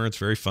of humor. It's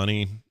very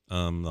funny.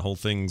 The whole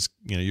thing's,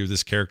 you're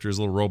this character's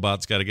little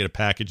robot's got to get a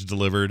package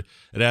delivered.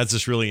 It adds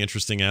this really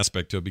interesting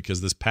aspect to it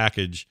because this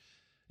package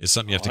is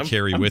something you have to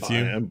carry with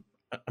you.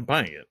 I'm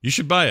buying it. You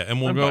should buy it,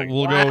 and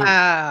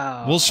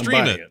we'll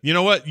stream it. You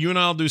know what? You and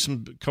I'll do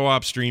some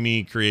co-op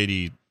streamy,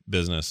 creaty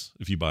business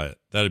if you buy it.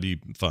 That'd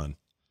be fun.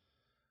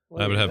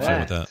 I would have fun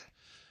with that.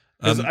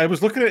 I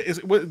was looking at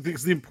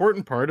because the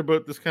important part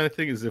about this kind of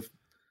thing is if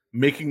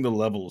making the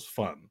levels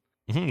fun.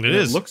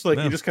 It looks like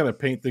you just kind of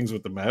paint things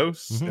with the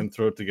mouse and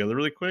throw it together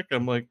really quick.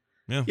 I'm like,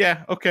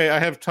 okay, I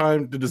have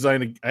time to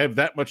design. I have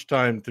that much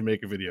time to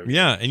make a video game.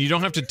 Yeah, and you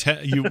don't have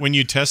to when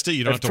you test it,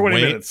 you don't have to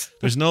wait. Minutes.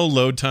 There's no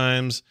load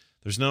times.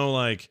 There's no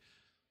like.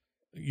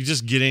 You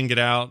just get in, get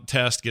out,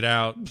 test, get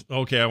out.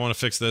 Okay, I want to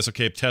fix this.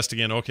 Okay, test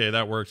again. Okay,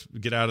 that worked.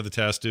 Get out of the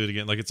test, do it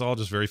again. Like, it's all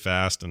just very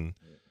fast and.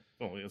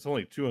 It's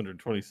only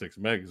 226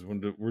 megs.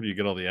 Where do you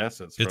get all the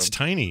assets from? It's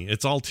tiny.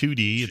 It's all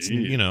 2D.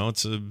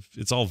 It's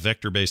it's all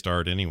vector based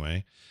art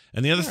anyway.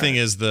 And the other thing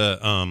is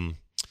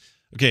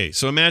okay,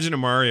 so imagine a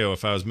Mario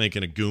if I was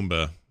making a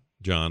Goomba,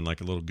 John,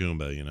 like a little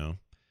Goomba,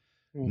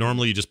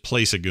 Normally you just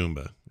place a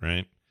Goomba,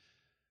 right?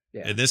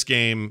 Yeah. In this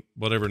game,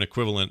 whatever an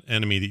equivalent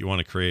enemy that you want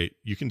to create,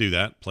 you can do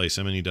that, place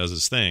him and he does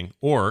his thing.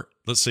 Or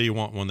let's say you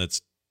want one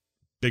that's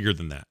bigger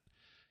than that.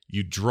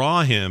 You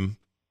draw him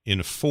in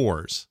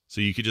 4s.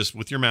 So you could just,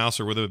 with your mouse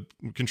or with a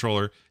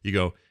controller, you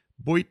go,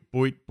 boit,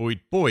 boit, boit,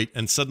 boit,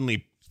 and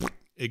suddenly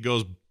it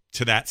goes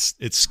to that,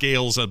 it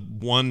scales a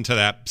 1 to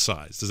that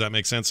size. Does that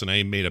make sense? And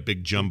I made a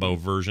big jumbo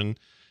version.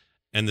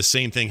 And the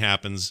same thing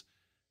happens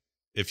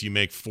if you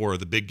make 4 of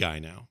the big guy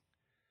now.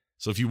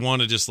 So if you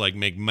want to just like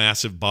make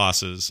massive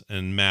bosses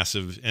and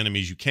massive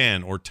enemies, you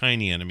can, or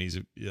tiny enemies,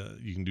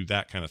 you can do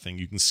that kind of thing.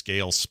 You can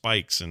scale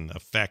spikes and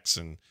effects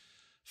and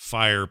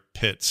fire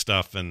pit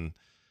stuff, and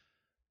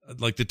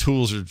like the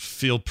tools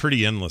feel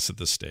pretty endless at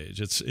this stage.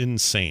 It's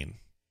insane.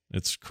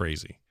 It's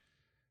crazy.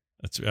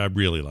 I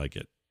really like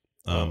it.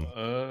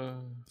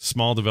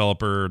 Small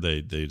developer,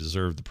 they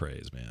deserve the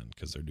praise, man,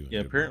 because they're doing.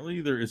 Yeah,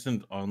 apparently there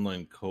isn't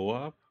online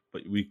co-op,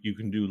 but you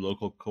can do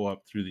local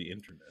co-op through the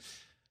internet.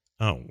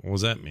 Oh, what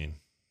does that mean?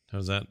 How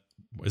does that?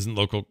 Isn't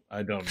local?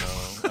 I don't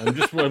know. I'm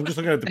just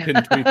looking at the pinned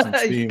tweets on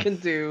Steam. You can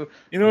do.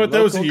 You know what?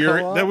 That was a year.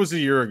 Co-op? That was a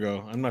year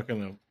ago. I'm not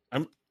gonna.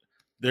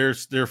 Their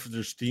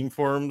Steam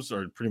forums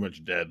are pretty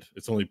much dead.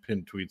 It's only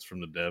pinned tweets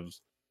from the devs.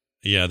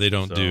 Yeah, they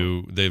don't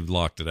do. They've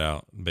locked it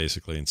out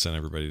basically and sent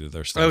everybody to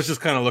their stuff. I was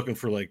just kind of looking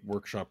for like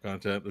workshop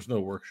content. There's no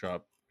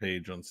workshop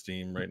page on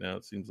Steam right now.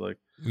 It seems like.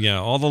 Yeah,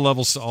 all the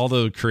levels, all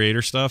the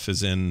creator stuff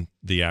is in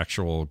the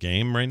actual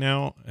game right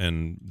now,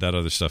 and that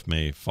other stuff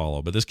may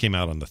follow. But this came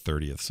out on the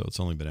 30th, so it's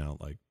only been out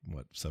like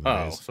what 7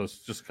 days? So it's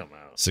just come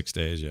out. 6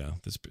 days, yeah.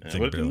 This Yeah,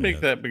 thing but it didn't barely make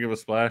hit. that big of a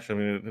splash. I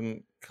mean, it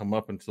didn't come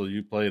up until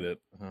you played it.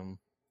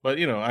 But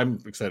I'm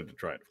excited to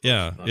try it.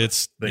 Of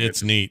course. Yeah,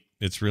 it's neat.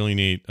 It's really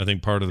neat. I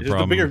think part of the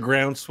problem, the bigger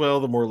groundswell,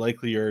 the more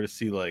likely you are to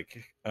see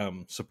like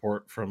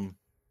support from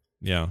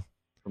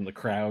the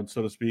crowd,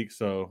 so to speak.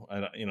 So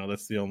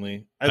that's the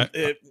only.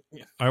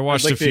 I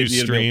watched like a few the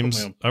idea to be able to put streams.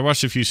 my own- I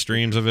watched a few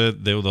streams of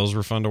it. Those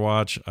were fun to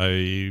watch.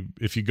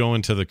 If you go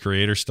into the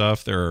creator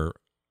stuff, there are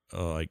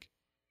like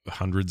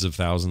hundreds of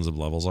thousands of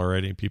levels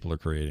already. People are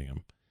creating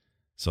them.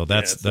 So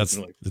that's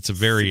like it's a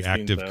very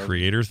active 16,000.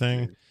 creator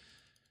thing.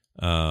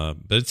 But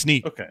it's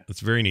neat. Okay.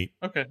 It's very neat.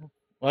 Okay.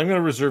 Well, I'm going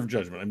to reserve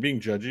judgment. I'm being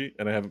judgy,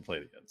 and I haven't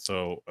played it yet,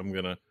 so I'm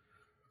gonna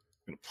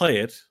play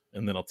it,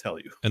 and then I'll tell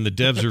you. And the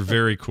devs are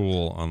very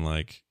cool on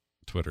like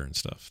Twitter and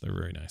stuff. They're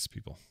very nice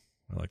people.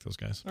 I like those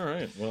guys. All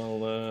right.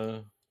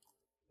 Well,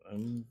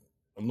 I'm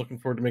looking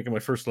forward to making my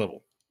first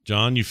level.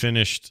 John, you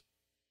finished.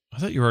 I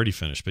thought you already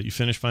finished, but you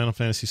finished Final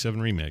Fantasy VII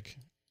Remake.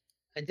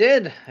 I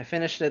did. I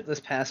finished it this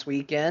past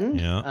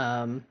weekend.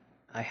 Yeah.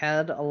 I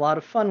had a lot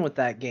of fun with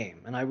that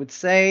game, and I would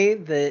say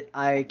that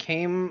I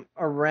came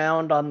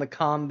around on the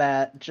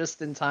combat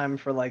just in time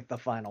for like the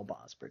final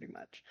boss, pretty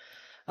much.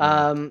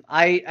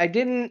 I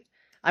didn't.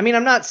 I mean,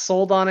 I'm not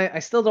sold on it. I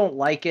still don't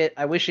like it.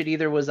 I wish it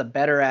either was a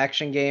better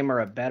action game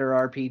or a better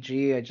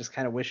RPG. I just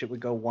kind of wish it would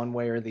go one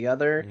way or the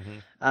other.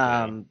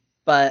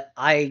 But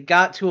I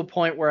got to a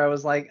point where I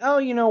was like, oh,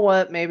 you know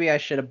what? Maybe I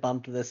should have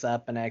bumped this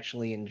up and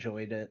actually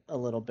enjoyed it a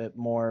little bit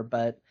more.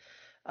 But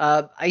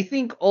I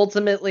think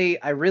ultimately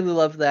I really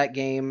loved that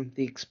game.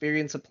 The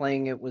experience of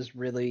playing it was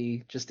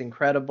really just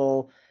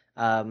incredible.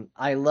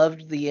 I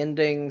loved the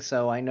ending,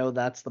 so I know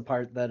that's the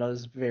part that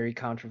was very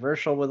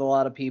controversial with a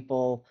lot of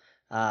people.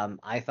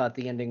 I thought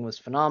the ending was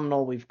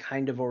phenomenal. We've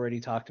kind of already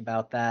talked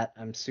about that.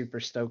 I'm super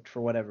stoked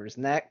for whatever's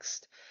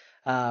next.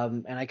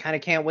 And I kind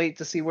of can't wait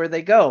to see where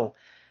they go.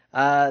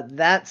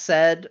 That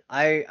said,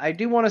 I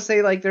do want to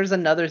say like there's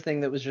another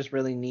thing that was just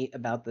really neat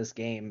about this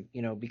game,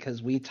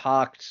 because we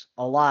talked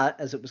a lot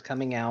as it was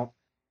coming out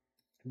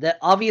that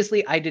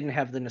obviously I didn't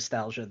have the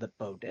nostalgia that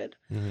Bo did.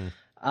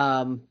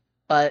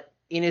 But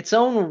in its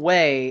own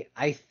way,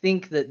 I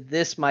think that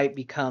this might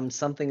become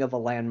something of a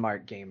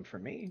landmark game for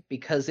me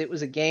because it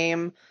was a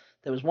game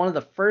that was one of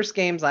the first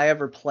games I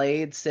ever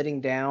played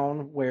sitting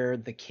down where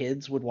the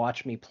kids would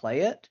watch me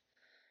play it.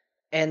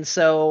 And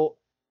so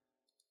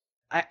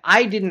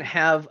I didn't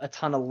have a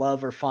ton of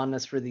love or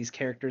fondness for these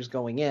characters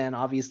going in.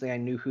 Obviously, I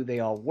knew who they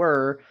all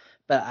were,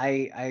 but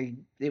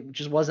it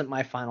just wasn't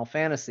my Final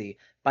Fantasy.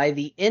 By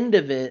the end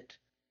of it,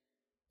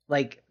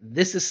 like,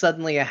 this is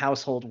suddenly a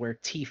household where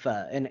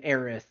Tifa and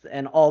Aerith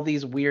and all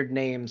these weird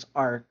names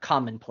are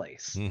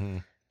commonplace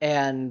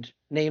and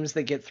names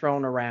that get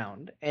thrown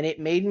around. And it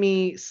made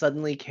me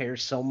suddenly care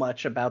so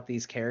much about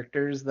these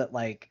characters that,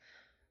 like,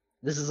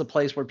 this is a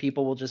place where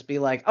people will just be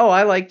like, oh,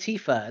 I like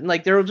Tifa. And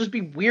like, there will just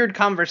be weird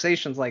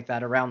conversations like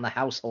that around the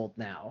household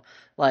now.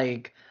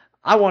 Like,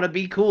 I want to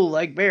be cool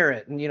like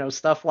Barrett and,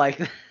 stuff like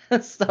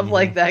that.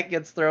 Like that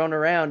gets thrown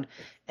around.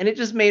 And it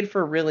just made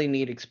for a really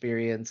neat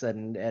experience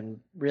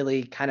and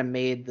really kind of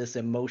made this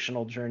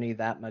emotional journey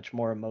that much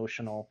more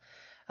emotional.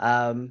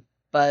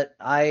 But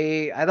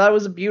I thought it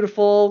was a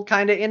beautiful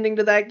kind of ending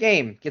to that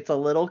game. Gets a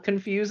little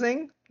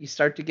confusing. You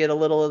start to get a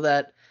little of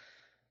that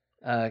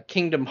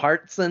Kingdom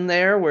Hearts in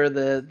there where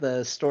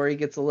the story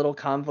gets a little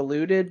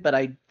convoluted, but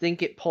I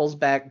think it pulls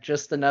back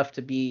just enough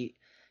to be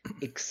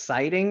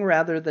exciting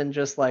rather than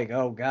just like,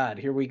 oh god,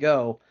 here we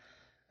go.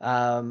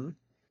 I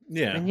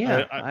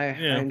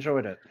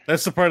enjoyed it.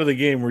 That's the part of the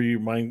game where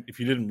if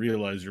you didn't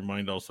realize, your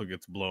mind also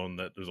gets blown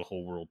that there's a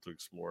whole world to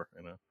explore,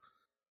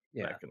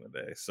 back in the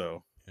day.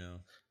 So yeah,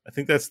 I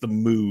think that's the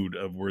mood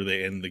of where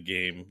they end the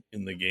game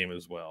in the game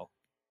as well.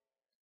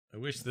 I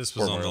wish this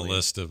was on the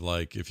list of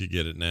like, if you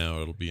get it now,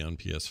 it'll be on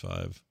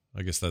PS5.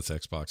 I guess that's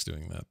Xbox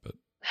doing that, but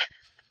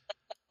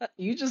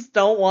you just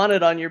don't want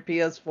it on your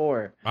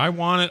PS4. I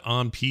want it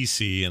on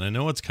PC, and I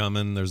know it's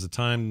coming. There's a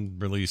time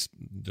release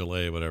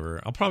delay, whatever.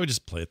 I'll probably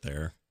just play it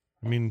there.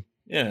 I mean,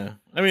 yeah.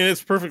 I mean,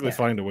 it's perfectly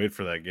fine to wait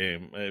for that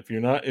game. If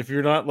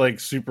you're not like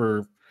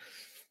super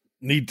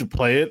need to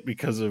play it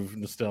because of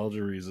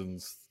nostalgia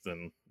reasons,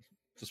 then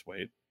just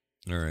wait.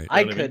 All right.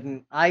 I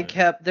couldn't.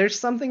 There's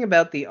something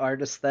about the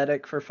art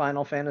aesthetic for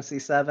Final Fantasy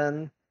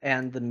VII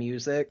and the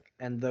music,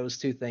 and those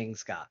two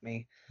things got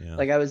me. Yeah.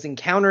 Like, I was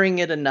encountering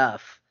it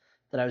enough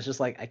that I was just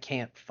like, I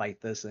can't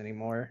fight this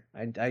anymore.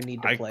 I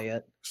need to play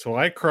it. So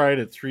I cried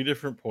at 3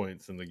 different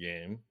points in the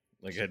game.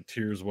 Like, I had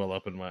tears well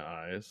up in my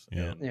eyes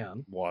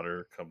and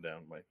water come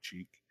down my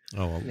cheek.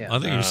 Oh, well, I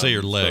think you say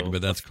your leg,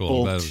 but that's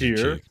cool. That was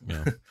tear. Cheek.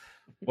 Yeah.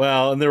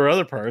 Well, and there were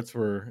other parts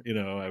where,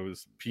 I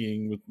was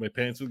peeing with my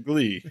pants with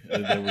glee.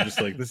 And they were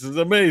just like, this is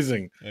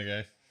amazing.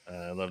 Okay.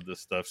 I love this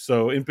stuff.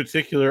 So in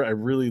particular, I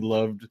really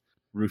loved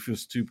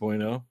Rufus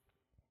 2.0.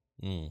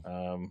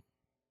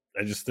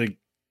 I just think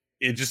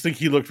I just think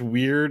he looked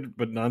weird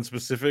but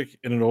non-specific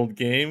in an old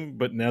game.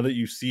 But now that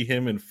you see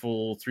him in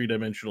full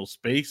 3-dimensional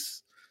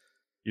space,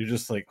 you're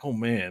just like, oh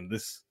man,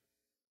 this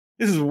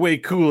is way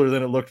cooler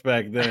than it looked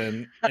back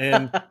then.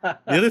 And the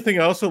other thing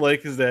I also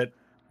like is that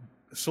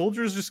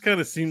soldiers just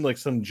kind of seemed like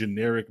some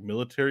generic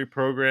military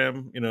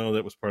program,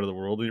 that was part of the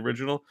world of the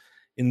original.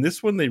 In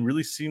this one, they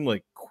really seem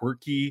like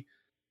quirky,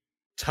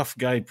 tough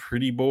guy,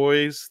 pretty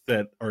boys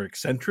that are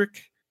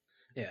eccentric.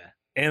 Yeah.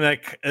 And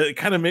it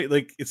kind of made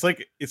like it's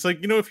like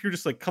if you're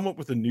just like come up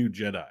with a new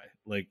Jedi,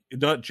 like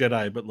not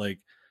Jedi, but like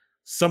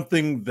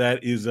something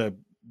that is a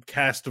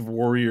cast of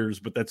warriors,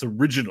 but that's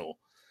original,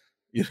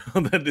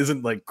 that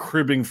isn't like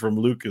cribbing from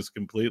Lucas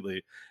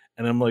completely.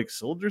 And I'm like,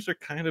 soldiers are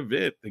kind of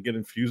it. They get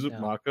infused with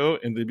Mako,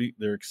 and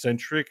they're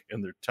eccentric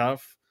and they're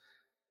tough,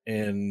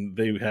 and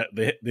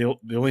they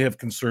only have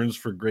concerns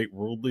for great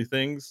worldly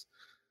things,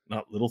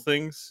 not little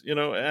things. I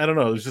don't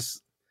know. It's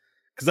just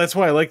because that's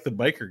why I like the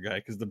biker guy,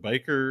 because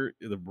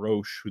the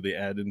Roche, who they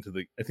add into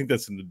I think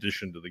that's an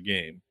addition to the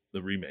game,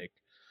 the remake.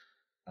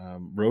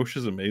 Roche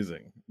is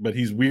amazing, but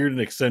he's weird and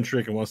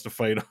eccentric and wants to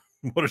fight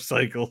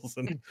motorcycles,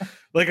 and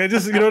like I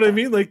just, you know what I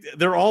mean? Like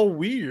they're all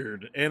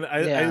weird, and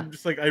I'm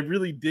just like, I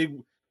really dig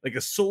like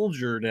a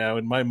soldier now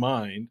in my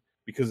mind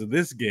because of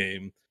this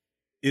game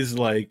is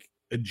like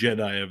a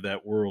Jedi of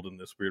that world in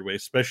this weird way,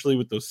 especially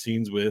with those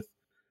scenes with,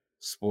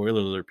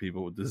 spoiler alert,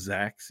 people, with the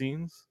Zack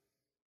scenes.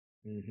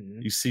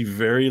 You see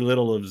very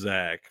little of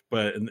Zack,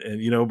 but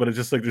but it's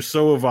just like they're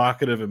so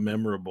evocative and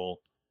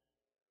memorable,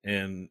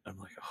 and I'm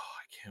like, oh,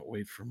 I can't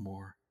wait for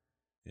more.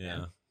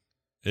 Yeah.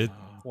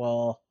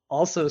 Well,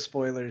 also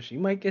spoilers, you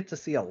might get to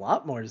see a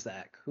lot more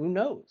Zack. Who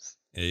knows?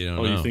 Yeah, you don't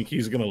know. You think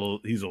he's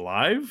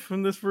alive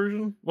in this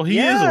version? Well, he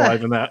is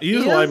alive in that. He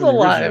is alive in the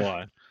original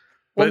one.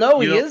 Well, no,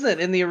 he isn't.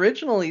 In the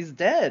original, he's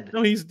dead.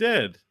 No, he's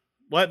dead.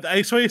 What?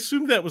 So I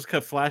assumed that was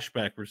kind of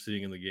flashback we're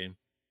seeing in the game.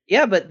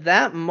 Yeah, but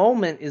that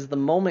moment is the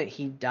moment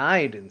he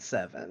died in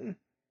 7.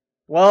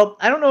 Well,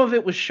 I don't know if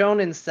it was shown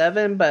in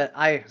 7, but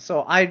I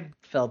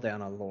fell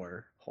down a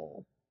lore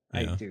hole.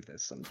 I do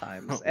this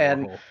sometimes.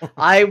 And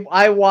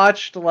I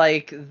watched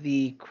like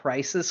the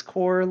Crisis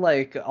Core,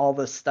 like all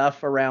the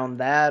stuff around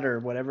that or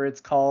whatever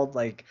it's called,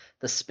 like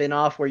the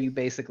spin-off where you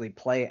basically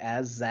play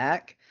as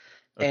Zack.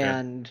 Okay.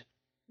 And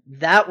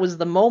that was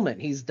the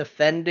moment. He's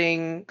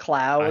defending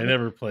Cloud. I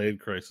never played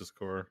Crisis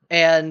Core.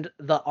 And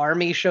the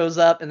army shows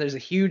up, and there's a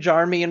huge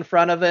army in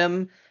front of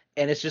him,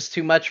 and it's just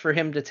too much for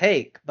him to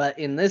take. But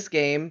in this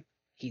game,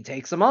 he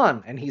takes him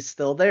on, and he's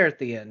still there at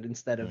the end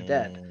instead of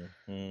dead.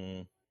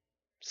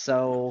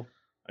 So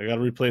I gotta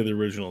replay the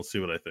original and see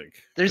what I think.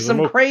 There's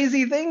some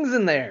crazy things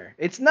in there.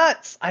 It's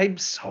nuts. I'm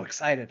so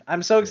excited.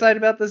 I'm so excited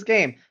about this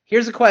game.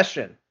 Here's a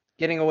question,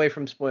 getting away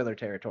from spoiler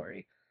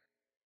territory.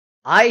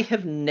 I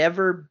have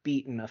never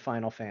beaten a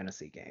Final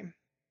Fantasy game,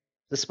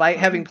 despite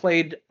having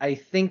played, I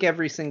think,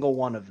 every single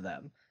one of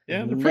them.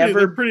 Yeah,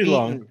 they're pretty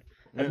long.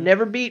 I've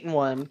never beaten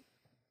one.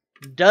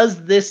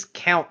 Does this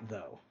count,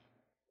 though?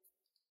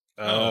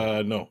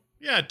 No.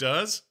 Yeah, it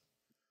does.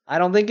 I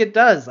don't think it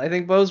does. I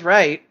think Bo's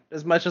right.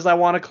 As much as I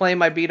want to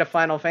claim I beat a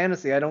Final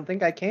Fantasy, I don't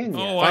think I can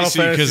yet. Oh, I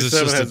see, because it's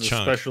just has a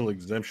chunk. Special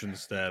exemption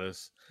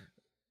status.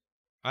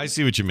 I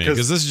see what you mean,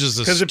 because this is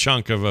just a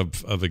chunk of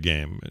a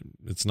game.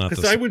 It's not.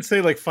 Because I would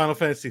say like Final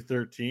Fantasy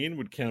 13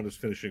 would count as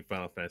finishing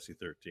Final Fantasy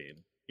 13.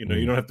 You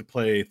don't have to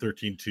play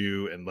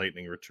 13-2 and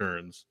Lightning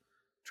Returns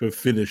to have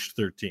finished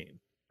 13.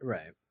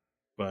 Right.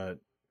 But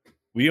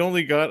we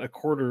only got a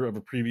quarter of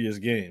a previous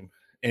game,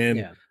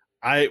 and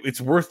it's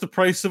worth the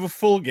price of a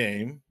full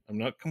game. I'm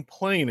not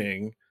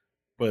complaining,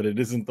 but it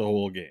isn't the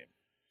whole game.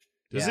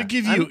 Does it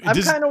give you?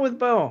 I'm kind of with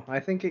Bo. I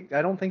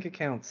don't think it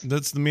counts.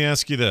 Let me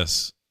ask you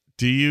this: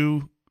 do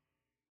you?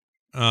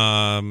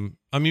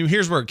 I mean,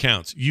 here's where it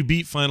counts. You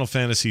beat Final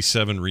Fantasy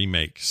VII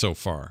Remake so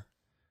far.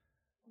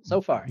 So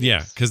far,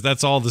 yeah, because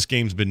that's all this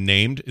game's been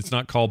named. It's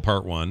not called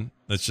Part 1.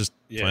 That's just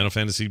Final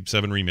Fantasy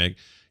VII Remake.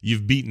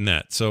 You've beaten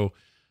that, so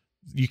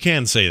you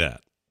can say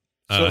that.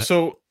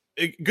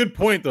 Good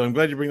point, though. I'm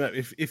glad you bring that.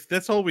 If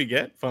that's all we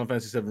get, Final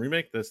Fantasy VII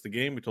Remake, that's the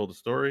game. We told the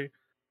story.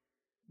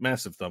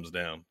 Massive thumbs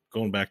down.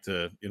 Going back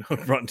to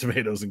Rotten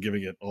Tomatoes and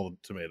giving it all the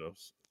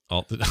tomatoes.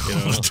 All the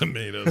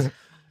tomatoes.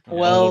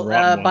 Well,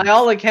 by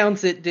all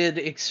accounts, it did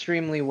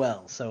extremely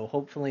well. So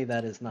hopefully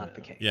that is not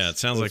the case. Yeah, it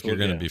sounds like you're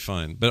going to be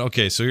fine. But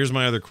okay, so here's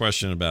my other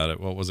question about it.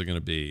 What was it going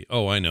to be?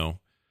 Oh, I know.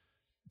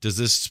 Does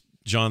this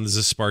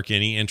spark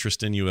any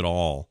interest in you at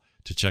all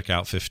to check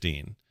out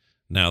 15?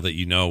 Now that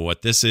you know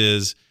what this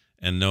is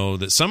and know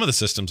that some of the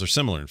systems are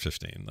similar in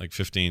 15. Like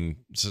 15,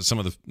 some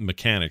of the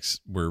mechanics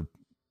were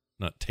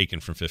not taken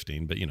from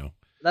 15, but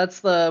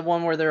That's the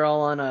one where they're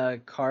all on a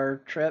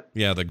car trip?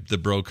 Yeah, the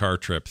bro car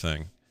trip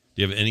thing.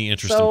 Do you have any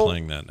interest in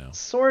playing that now?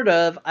 Sort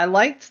of. I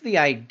liked the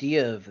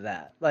idea of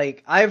that.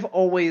 Like, I've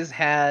always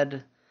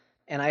had,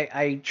 and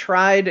I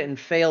tried and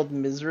failed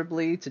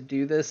miserably to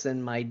do this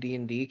in my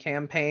D&D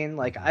campaign.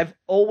 Like, I've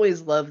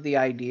always loved the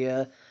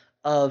idea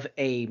of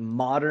a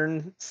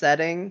modern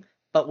setting,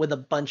 but with a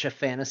bunch of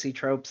fantasy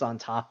tropes on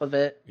top of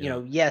it.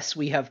 Yes,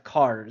 we have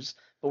cars,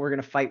 but we're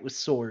going to fight with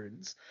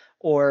swords.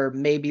 or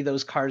maybe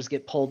those cars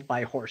get pulled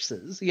by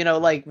horses. You know,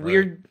 like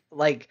weird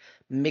like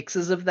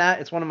mixes of that.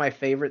 It's one of my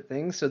favorite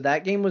things. So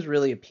that game was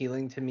really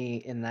appealing to me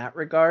in that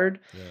regard.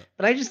 Yeah.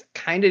 But I just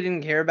kind of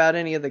didn't care about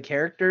any of the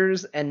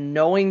characters, and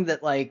knowing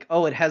that like,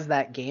 oh, it has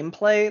that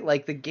gameplay,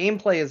 like the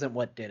gameplay isn't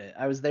what did it.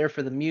 I was there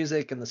for the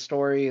music and the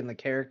story and the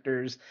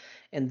characters,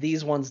 and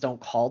these ones don't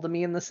call to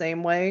me in the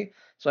same way.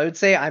 So I would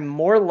say I'm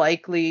more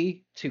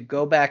likely to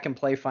go back and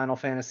play Final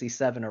Fantasy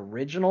VII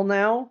Original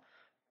now,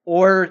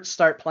 or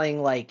start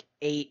playing like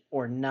 8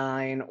 or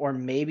 9, or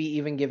maybe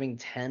even giving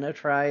 10 a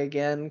try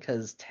again,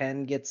 because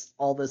 10 gets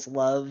all this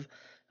love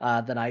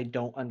that I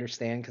don't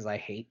understand because I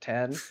hate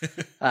 10.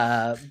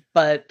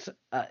 But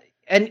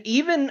and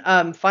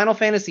even Final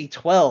Fantasy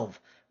 12,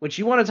 which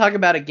you want to talk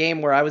about a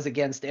game where I was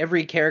against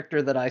every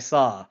character that I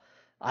saw.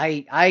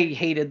 I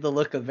hated the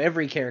look of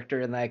every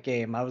character in that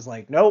game. I was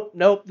like,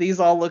 nope, these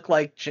all look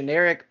like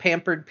generic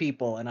pampered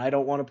people, and I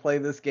don't want to play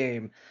this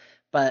game.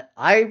 But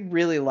I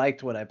really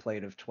liked what I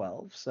played of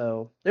 12.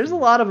 So there's a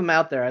lot of them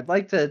out there. I'd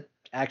like to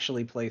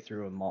actually play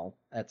through them all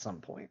at some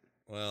point.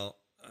 Well,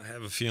 I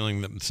have a feeling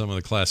that some of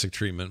the classic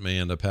treatment may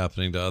end up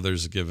happening to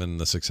others given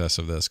the success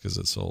of this, because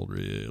it sold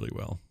really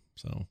well.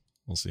 So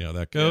we'll see how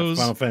that goes.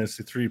 Final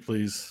Fantasy 3,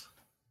 please.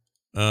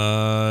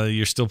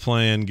 You're still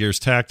playing Gears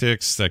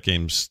Tactics. That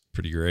game's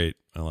pretty great.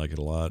 I like it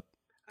a lot.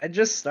 I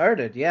just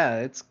started. Yeah,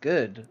 it's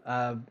good.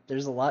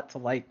 There's a lot to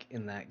like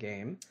in that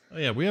game. Oh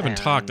yeah, we haven't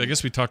talked. I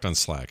guess we talked on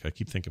Slack. I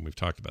keep thinking we've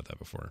talked about that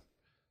before.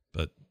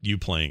 But you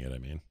playing it, I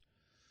mean.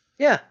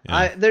 Yeah.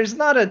 There's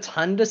not a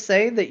ton to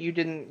say that you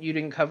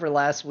didn't cover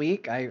last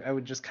week. I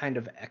would just kind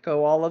of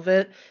echo all of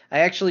it. I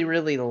actually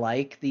really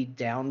like the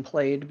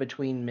downplayed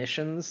between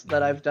missions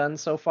that I've done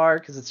so far,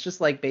 because it's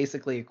just like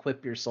basically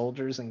equip your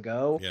soldiers and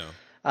go.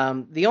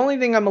 Yeah. The only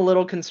thing I'm a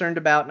little concerned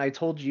about, and I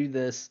told you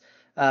this,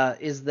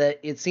 is that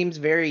it seems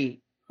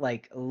very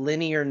like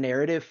linear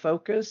narrative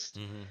focused,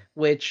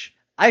 which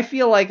I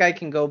feel like I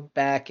can go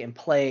back and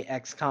play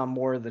XCOM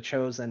War of the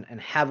Chosen and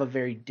have a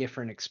very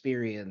different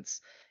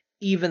experience.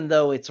 Even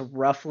though it's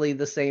roughly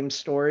the same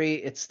story,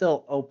 it's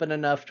still open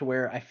enough to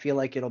where I feel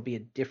like it'll be a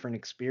different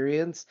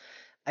experience.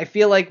 I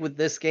feel like with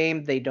this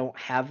game, they don't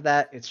have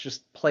that. It's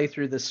just play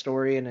through the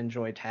story and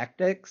enjoy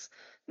tactics.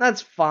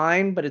 That's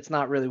fine, but it's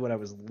not really what I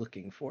was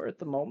looking for at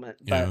the moment.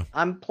 Yeah. But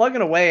I'm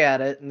plugging away at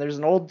it, and there's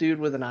an old dude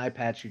with an eye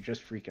patch who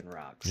just freaking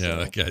rocks. Yeah,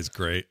 that guy's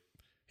great.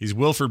 He's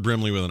Wilford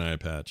Brimley with an eye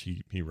patch.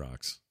 He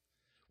rocks.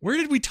 Where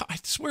did we talk? I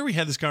swear we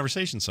had this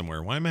conversation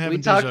somewhere. Why am I having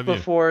We talked déjà vu?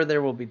 before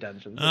There Will Be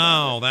Dungeons.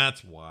 Oh,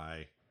 that's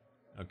why.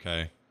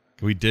 Okay.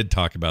 We did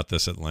talk about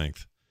this at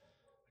length.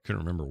 I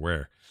couldn't remember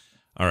where.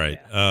 All right.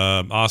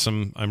 Yeah.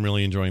 Awesome. I'm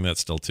really enjoying that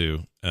still,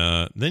 too.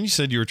 Then you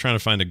said you were trying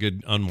to find a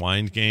good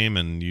unwind game,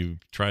 and you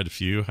tried a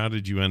few. How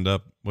did you end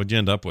up? What'd you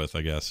end up with,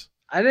 I guess?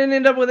 I didn't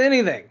end up with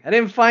anything. I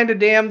didn't find a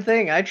damn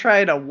thing. I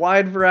tried a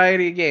wide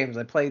variety of games.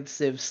 I played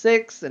Civ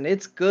 6, and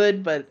it's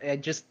good, but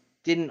it just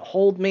didn't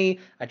hold me.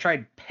 I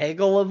tried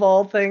Peggle of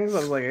all things. I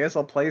was like, I guess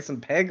I'll play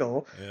some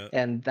Peggle. Yeah.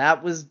 And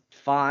that was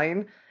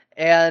fine.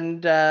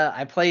 And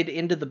I played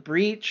Into the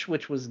Breach,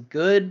 which was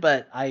good,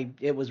 but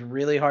it was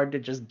really hard to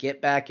just get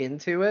back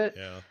into it.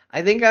 Yeah.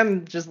 I think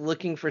I'm just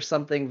looking for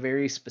something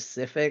very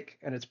specific,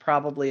 and it's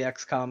probably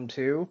XCOM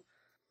 2,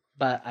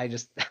 but I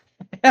just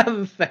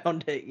haven't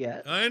found it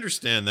yet. I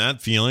understand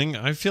that feeling.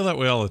 I feel that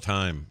way all the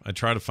time. I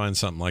try to find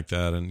something like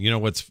that. And, you know,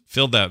 what's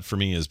filled that for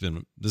me has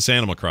been this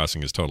Animal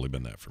Crossing has totally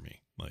been that for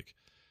me. Like,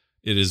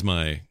 it is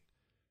my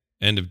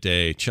end of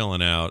day,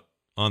 chilling out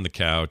on the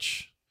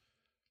couch,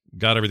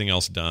 got everything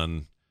else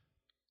done.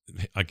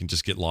 I can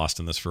just get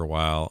lost in this for a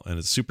while, and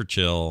it's super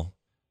chill.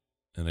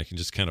 And I can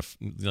just kind of,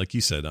 like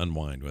you said,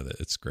 unwind with it.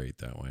 It's great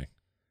that way.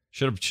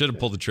 Should have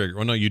pulled the trigger.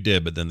 Well, no, you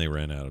did, but then they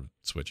ran out of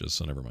switches,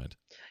 so never mind.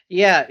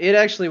 Yeah, it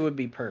actually would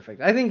be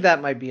perfect. I think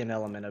that might be an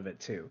element of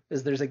it too.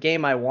 Is there's a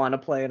game I want to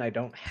play and I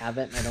don't have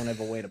it, and I don't have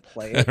a way to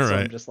play it. So Right.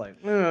 I'm just like,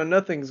 oh,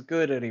 nothing's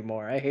good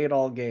anymore. I hate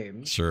all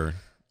games. Sure.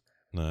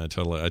 No, I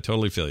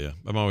totally feel you.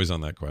 I'm always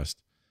on that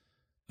quest.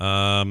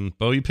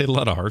 Bo, you played a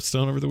lot of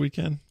Hearthstone over the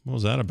weekend. What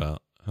was that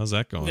about? How's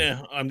that going?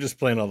 Yeah, I'm just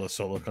playing all the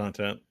solo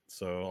content,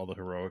 so all the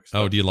heroic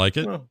stuff. Oh, do you like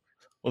it?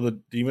 Well,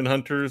 the Demon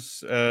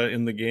Hunter's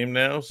in the game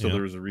now, so Yeah.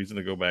 there was a reason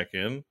to go back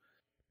in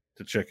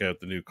to check out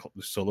the new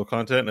solo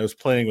content. And I was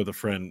playing with a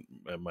friend,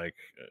 Mike.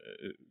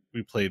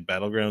 We played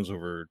Battlegrounds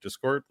over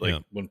Discord. Like, Yeah.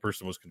 one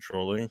person was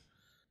controlling,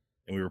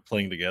 and we were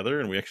playing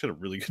together, and we actually had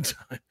a really good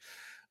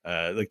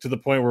time. Like, to the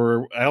point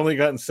where I only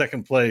got in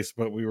second place,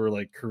 but we were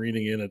like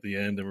careening in at the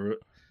end,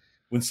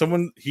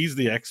 and he's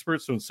the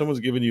expert, so when someone's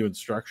giving you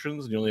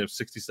instructions and you only have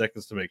 60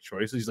 seconds to make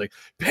choices, he's like,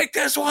 pick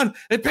this one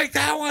and pick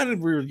that one,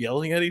 and we were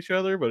yelling at each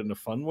other, but in a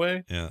fun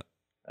way. Yeah.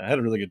 I had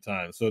a really good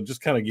time, so it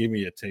just kind of gave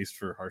me a taste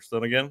for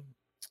Hearthstone again.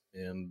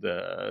 And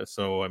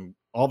so I'm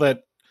all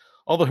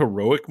the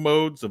heroic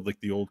modes of like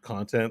the old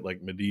content,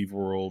 like Medieval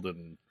World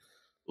and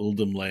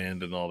Uldum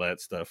Land and all that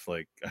stuff.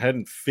 Like, I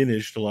hadn't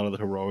finished a lot of the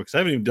heroics. I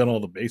haven't even done all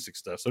the basic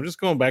stuff, so I'm just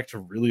going back to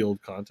really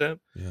old content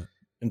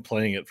and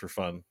playing it for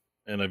fun.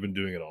 And I've been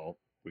doing it all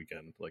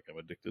weekend. Like, I'm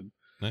addicted.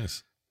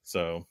 Nice.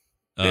 So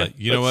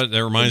You know what?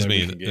 That reminds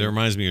me. mission game. It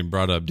reminds me. You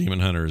brought up Demon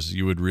Hunters.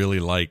 You would really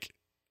like.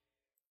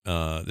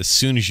 As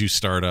soon as you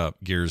start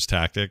up Gears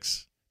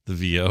Tactics, the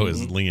VO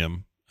is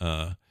Liam.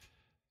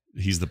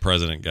 He's the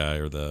president guy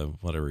or the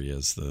whatever he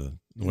is.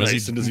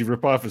 Nice. And does he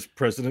rip off his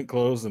president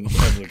clothes and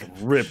have like a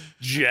ripped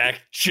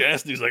jack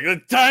chest? He's like,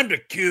 it's time to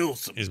kill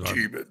some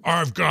demons.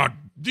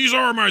 These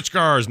are my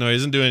scars. No, he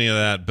doesn't do any of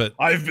that. But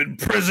I've been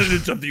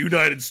president of the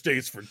United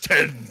States for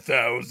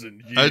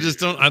 10,000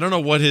 years. I don't know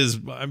what his,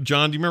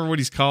 John, do you remember what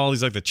he's called?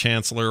 He's like the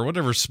chancellor or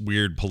whatever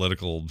weird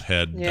political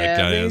head that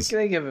guy is.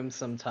 They give him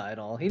some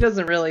title. He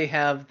doesn't really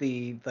have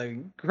the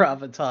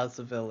gravitas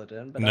of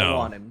Illidan, but I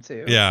want him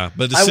to. Yeah,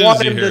 but I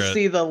want him to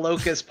see the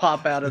locust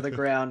pop out of the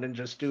ground and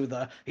just do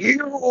the,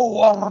 you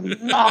are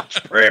not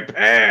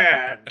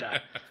prepared.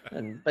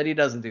 But he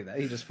doesn't do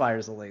that. He just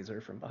fires a laser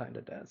from behind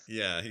a desk.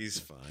 Yeah, he's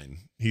fine.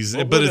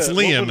 But it's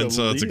Liam, and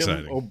so it's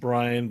exciting.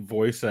 O'Brien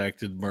voice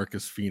acted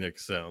Marcus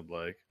Phoenix sound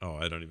like. Oh,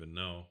 I don't even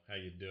know how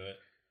you do it.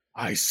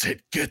 I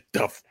said, get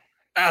the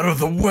out of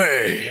the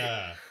way.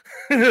 Yeah,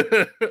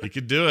 he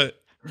could do it.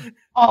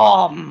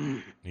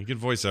 He could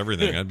voice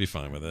everything. I'd be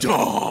fine with it.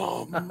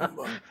 Oh,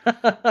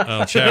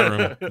 chat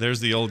room.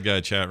 There's the old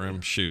guy chat room.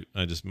 Shoot,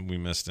 we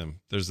missed him.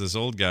 There's this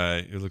old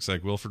guy who looks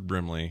like Wilford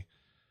Brimley.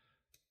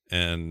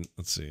 And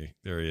let's see,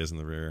 there he is in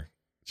the rear.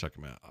 Check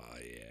him out. Oh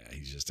yeah,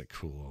 he's just a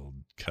cool old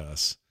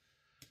cuss.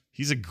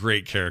 He's a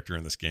great character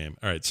in this game.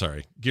 All right,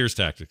 sorry. Gears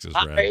Tactics is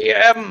rad. I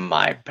am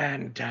my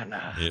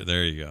bandana. Yeah,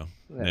 there you go.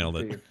 Nailed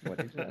it.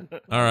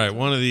 All right,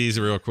 one of these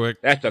real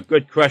quick. That's a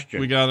good question.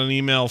 We got an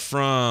email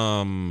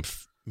from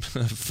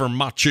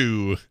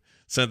Machu.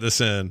 Sent this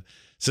in. It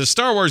says,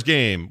 Star Wars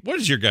game. What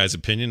is your guys'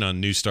 opinion on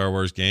new Star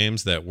Wars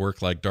games that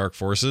work like Dark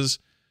Forces?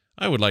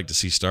 I would like to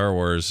see Star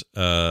Wars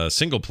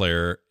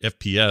single-player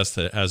FPS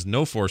that has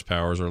no force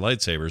powers or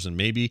lightsabers, and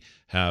maybe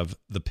have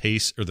the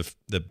pace or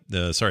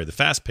the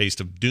fast pace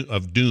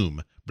of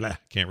Doom. Blah,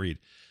 can't read.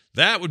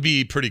 That would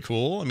be pretty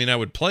cool. I mean, I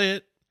would play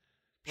it.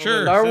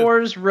 Sure. Star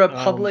Wars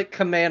Republic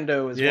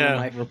Commando is one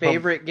of my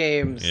favorite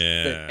games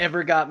that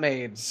ever got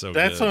made. So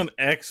that's good. on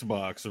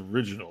Xbox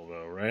original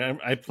though, right?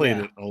 I played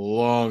it a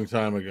long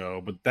time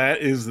ago, but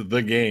that is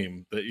the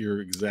game that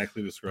you're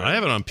exactly describing. I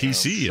have it on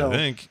PC, so I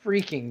think.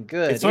 Freaking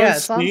good. It's on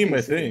Steam,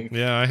 I think.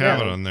 Yeah, I have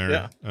it on there.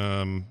 Yeah.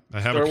 I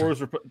have Star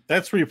Wars.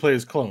 That's where you play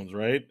as clones,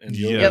 right? And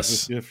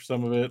yes, with you for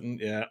some of it,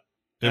 and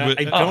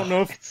I don't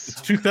know if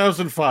it's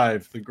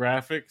 2005. The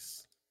graphics.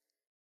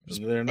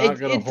 They're not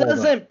going to hold up. It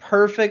doesn't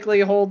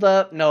perfectly hold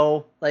up.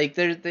 No, like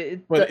but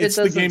it's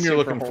the game you're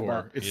looking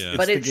for.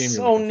 But it's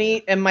so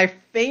neat. And my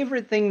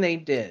favorite thing they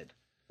did,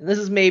 and this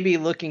is maybe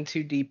looking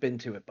too deep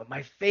into it, but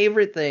my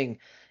favorite thing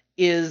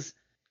is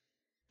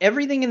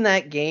everything in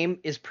that game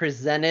is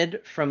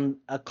presented from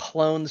a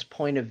clone's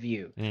point of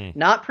view,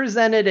 not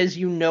presented as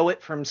you know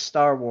it from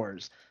Star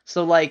Wars.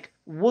 So like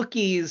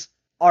Wookiees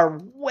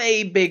are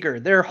way bigger.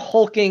 They're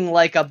hulking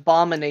like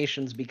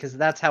abominations because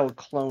that's how a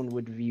clone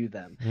would view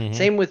them.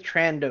 Same with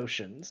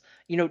Trandoshans.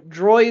 You know,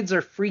 droids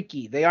are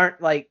freaky. They aren't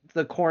like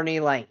the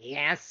corny, like,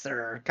 yes,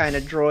 sir, kind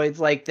of droids.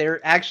 Like,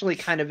 they're actually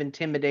kind of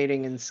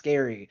intimidating and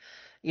scary.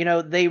 You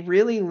know, they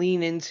really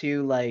lean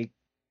into, like,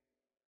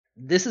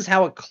 this is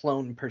how a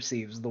clone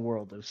perceives the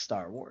world of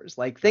Star Wars.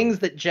 Like, things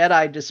that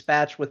Jedi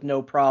dispatch with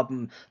no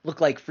problem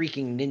look like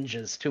freaking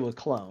ninjas to a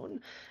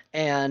clone.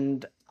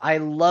 And I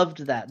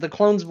loved that. The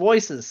clones'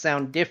 voices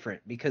sound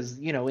different because,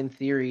 you know, in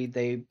theory,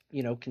 they,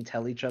 you know, can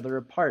tell each other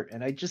apart.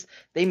 And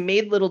they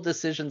made little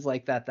decisions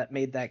like that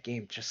made that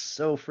game just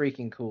so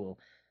freaking cool.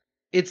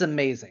 It's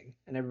amazing.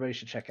 And everybody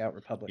should check out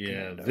Republic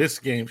Commando. This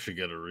game should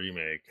get a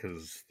remake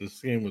because this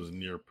game was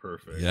near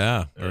perfect.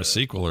 Yeah, or a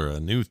sequel or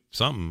a new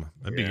something.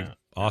 That'd be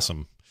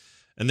awesome.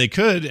 And they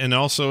could, and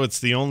also it's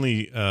the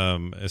only,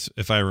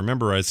 if I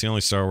remember right, it's the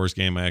only Star Wars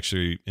game I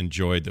actually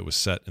enjoyed that was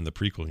set in the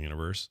prequel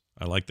universe.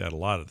 I liked that a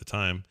lot at the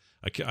time.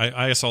 I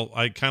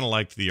kind of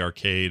liked the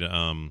arcade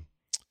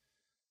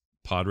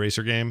pod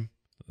racer game.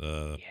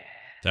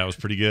 That was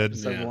pretty good.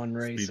 One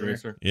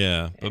Racer.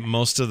 Yeah, but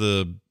most of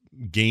the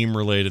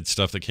game-related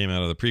stuff that came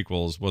out of the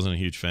prequels wasn't a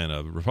huge fan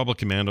of. Republic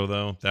Commando,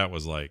 though, that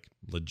was like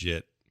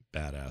legit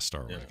badass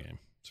Star Wars game.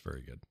 It's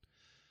very good.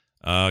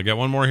 Got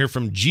one more here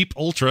from Jeep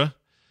Ultra,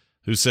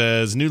 who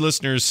says, new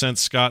listeners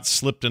since Scott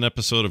slipped an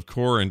episode of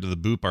Core into the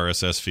Boop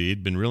RSS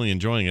feed. Been really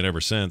enjoying it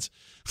ever since.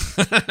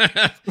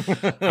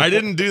 I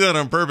didn't do that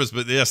on purpose,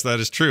 but yes, that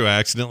is true. I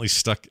accidentally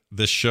stuck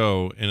this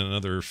show in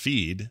another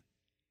feed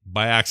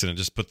by accident.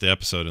 Just put the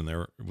episode in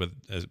there with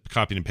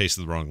copied and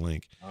pasted the wrong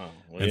link. Oh,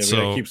 well, we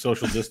gotta keep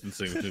social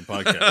distancing between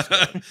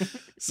podcasts.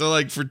 So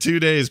like for 2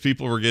 days,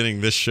 people were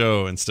getting this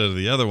show instead of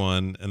the other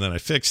one, and then I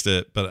fixed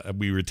it, but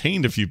we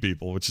retained a few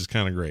people, which is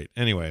kind of great.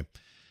 Anyway.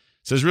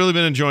 Says, really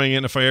been enjoying it,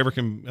 and if I ever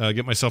can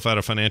get myself out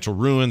of financial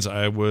ruins,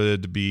 I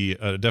would be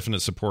a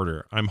definite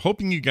supporter. I'm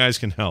hoping you guys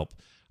can help.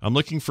 I'm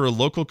looking for a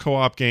local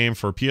co-op game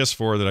for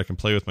PS4 that I can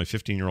play with my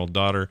 15-year-old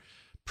daughter.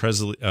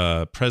 Presley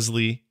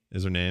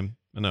is her name.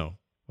 No,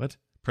 what?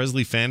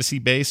 Presley Fantasy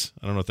Base?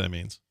 I don't know what that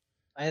means.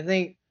 I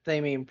think they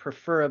mean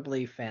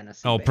preferably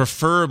fantasy. Oh,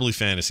 preferably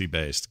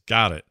fantasy-based.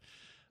 Got it.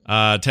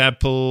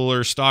 Tadpole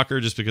or Stalker,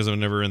 just because I'm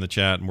never in the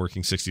chat and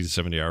working 60 to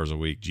 70 hours a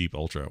week. Jeep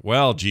Ultra.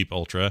 Well, Jeep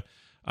Ultra,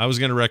 I was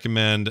going to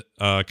recommend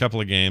a couple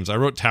of games. I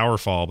wrote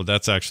Towerfall, but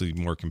that's actually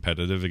more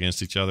competitive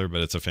against each other,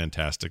 but it's a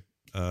fantastic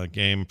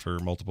game for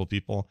multiple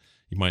people.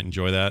 You might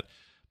enjoy that.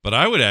 But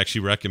I would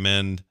actually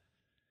recommend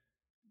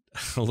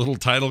a little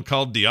title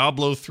called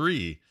Diablo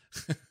 3.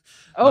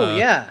 Oh,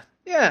 yeah.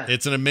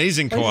 It's an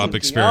amazing Play co-op some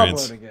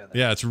experience. Diablo together.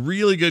 Yeah, it's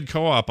really good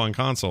co-op on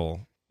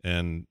console.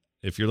 And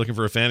if you're looking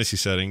for a fantasy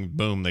setting,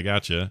 boom, they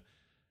got you.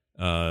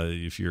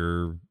 If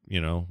you're,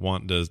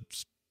 wanting to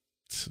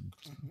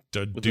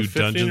do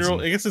dungeons.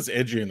 I guess it's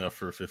edgy enough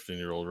for a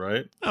 15-year-old,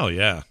 right? Oh,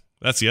 yeah.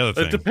 That's the other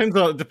thing.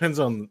 It depends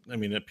on. I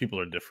mean, people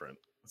are different.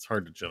 It's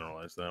hard to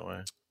generalize that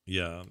way.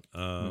 Yeah.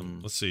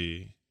 Let's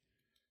see.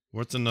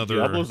 What's another?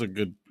 Diablo's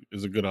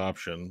is a good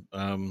option.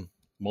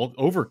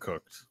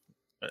 Overcooked.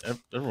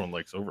 Everyone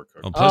likes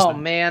Overcooked. Oh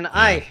man,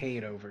 I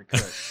hate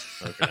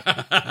Overcooked.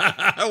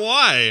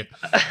 Okay.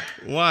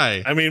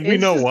 Why? I mean, we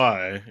know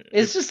why.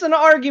 It's just an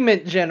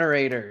argument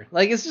generator.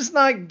 Like, it's just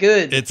not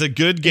good. It's a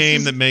good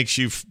game that makes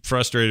you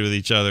frustrated with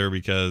each other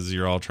because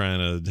you're all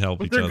trying to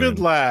help each other. But they're good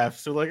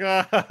laughs. They're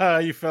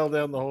like, you fell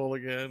down the hole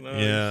again. Oh,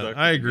 yeah,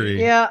 I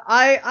agree. Yeah,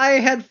 I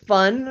had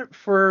fun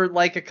for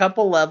like a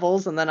couple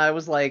levels, and then I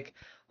was like,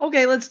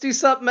 okay, let's do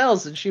something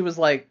else. And she was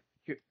like,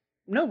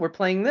 no, we're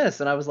playing this.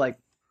 And I was like,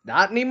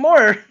 not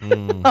anymore.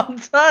 I'm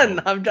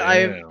done.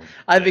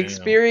 I've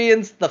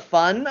experienced the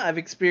fun. I've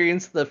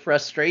experienced the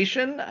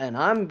frustration, and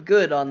I'm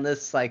good on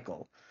this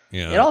cycle.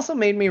 Yeah. It also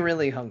made me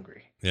really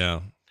hungry. Yeah,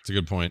 it's a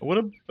good point. What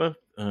about?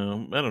 I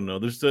don't know.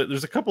 There's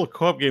a couple of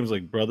co-op games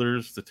like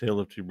Brothers, The Tale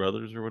of Two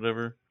Brothers, or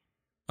whatever.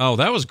 Oh,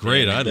 that was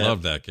great. I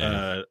love that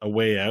game. A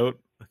Way Out,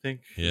 I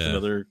think. Yeah.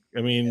 Another.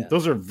 I mean,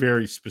 those are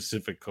very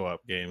specific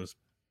co-op games.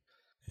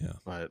 Yeah.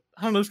 But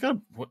I don't know. It's got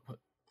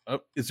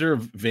is there a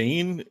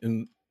vein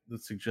in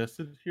that's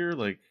suggested here?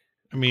 Like,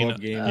 I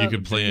mean, you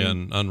could play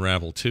an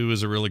Unravel 2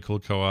 is a really cool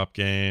co-op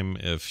game.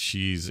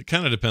 It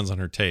kind of depends on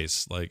her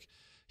taste. Like,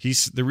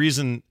 the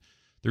reason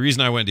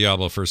I went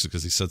Diablo first is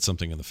because he said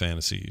something in the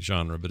fantasy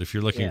genre. But if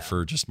you're looking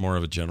for just more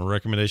of a general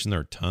recommendation,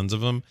 there are tons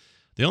of them.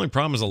 The only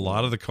problem is a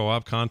lot of the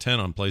co-op content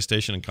on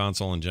PlayStation and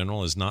console in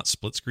general is not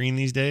split screen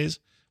these days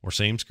or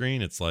same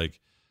screen. It's like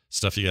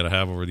stuff you got to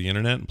have over the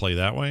internet and play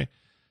that way.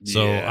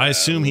 So I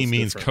assume he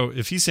means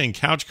if he's saying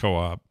couch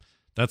co-op,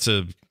 that's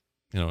a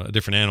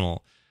different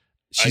animal.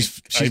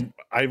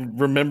 I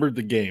remembered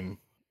the game.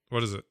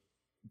 What is it?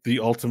 The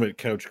ultimate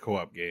couch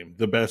co-op game,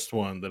 the best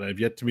one that I've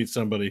yet to meet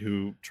somebody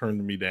who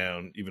turned me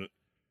down even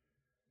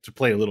to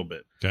play a little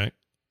bit. Okay.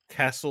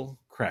 Castle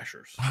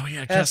Crashers. Oh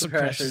yeah, Castle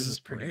Crashers is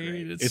pretty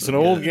great. It's an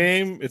old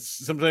game. It's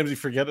sometimes you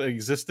forget it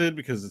existed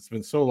because it's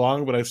been so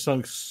long, but I've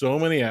sunk so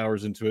many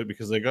hours into it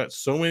because I got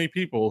so many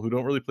people who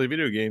don't really play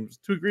video games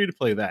to agree to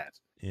play that.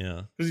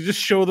 Yeah. Because you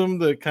just show them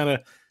the kind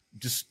of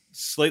just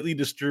slightly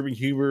disturbing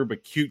humor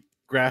but cute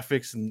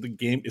graphics, and the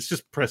game, it's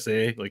just press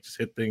A, like just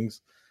hit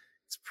things.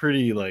 It's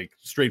pretty like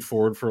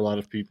straightforward for a lot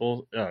of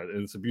people.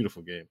 It's a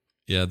beautiful game.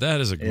 Yeah,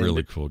 that is a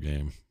really cool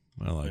game.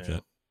 I like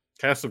it.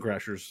 Castle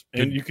Crashers.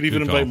 And you could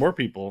even invite more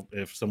people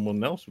if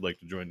someone else would like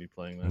to join you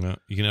playing that. Yeah,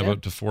 you can have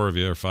up to 4 of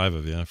you or 5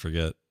 of you, I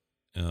forget.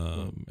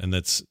 And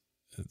it's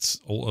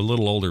a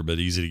little older but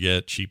easy to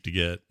get, cheap to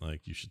get.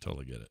 Like, you should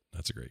totally get it.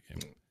 That's a great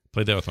game.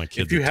 Played that with my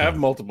kids. If you have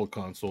multiple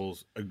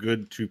consoles, a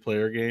good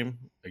 2-player game,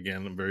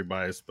 again, I'm very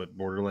biased, but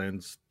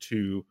Borderlands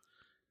 2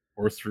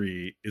 or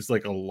 3 is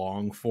like a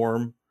long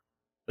form.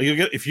 Like,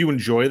 if you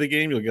enjoy the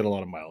game, you'll get a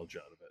lot of mileage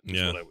out of it.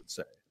 Is what I would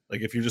say.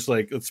 Like, if you're just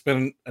like, let's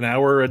spend an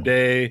hour a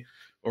day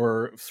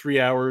or 3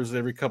 hours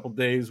every couple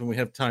days when we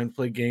have time to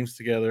play games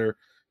together,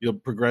 you'll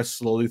progress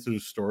slowly through the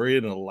story,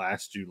 and it'll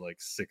last you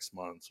like 6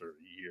 months or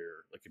a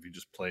year. Like, if you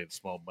just play in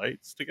small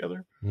bites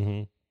together.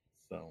 Mm-hmm.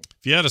 So,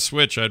 if you had a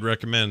Switch, I'd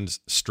recommend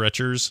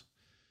Stretchers.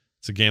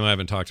 It's a game I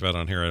haven't talked about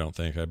on here, I don't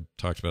think. I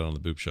talked about it on the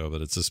Boop Show,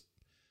 but it's this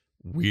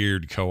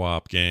weird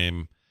co-op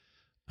game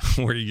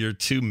where you're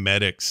 2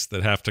 medics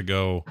that have to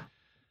go.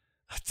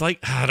 It's like,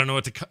 I don't know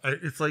what to.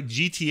 It's like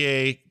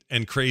GTA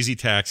and Crazy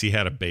Taxi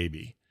had a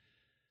baby.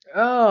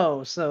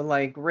 Oh, so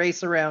like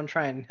race around,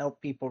 try and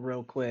help people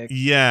real quick.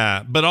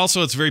 Yeah, but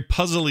also it's very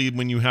puzzly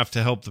when you have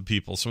to help the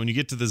people. So when you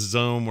get to this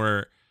zone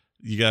where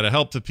you got to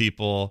help the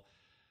people,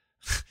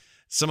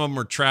 some of them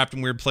are trapped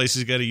in weird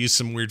places. You got to use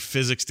some weird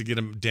physics to get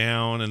them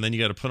down, and then you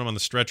got to put them on the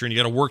stretcher, and you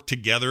got to work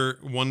together.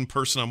 One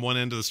person on one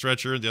end of the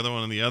stretcher, the other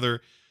one on the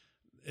other.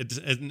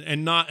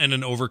 And not in an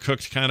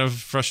overcooked kind of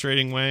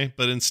frustrating way,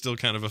 but in still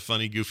kind of a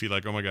funny, goofy,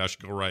 like, oh my gosh,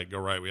 go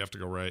right, we have to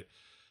go right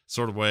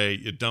sort of way.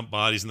 You dump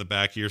bodies in the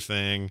back of your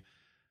thing.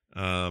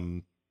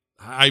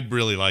 I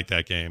really like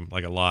that game,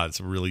 like, a lot. It's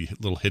a really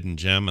little hidden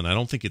gem, and I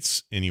don't think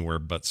it's anywhere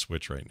but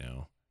Switch right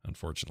now,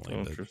 unfortunately.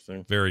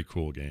 Interesting. Very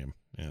cool game.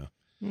 Yeah.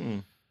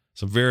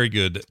 Some very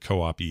good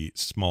co-op-y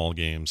small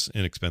games,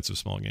 inexpensive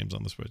small games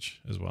on the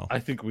Switch as well. I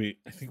think we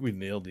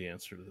nailed the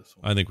answer to this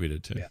one. I think we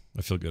did too. Yeah.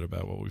 I feel good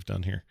about what we've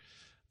done here.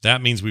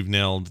 That means we've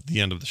nailed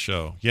the end of the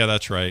show. Yeah,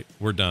 that's right.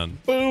 We're done.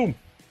 Boom.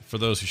 For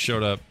those who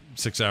showed up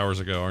 6 hours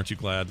ago, aren't you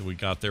glad that we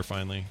got there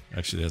finally?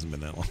 Actually, it hasn't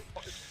been that long.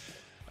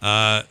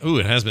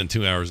 It has been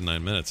 2 hours and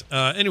 9 minutes.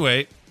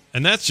 Anyway,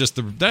 and that's just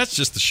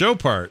the show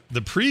part.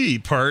 The pre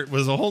part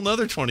was a whole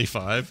nother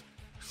 25.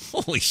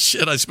 Holy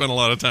shit! I spent a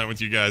lot of time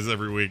with you guys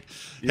every week.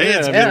 Hey,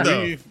 it's good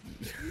though.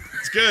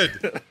 It's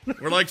good.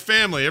 We're like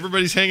family.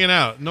 Everybody's hanging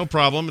out. No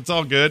problem. It's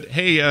all good.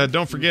 Hey,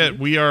 don't forget,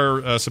 we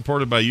are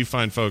supported by you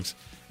fine folks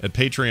at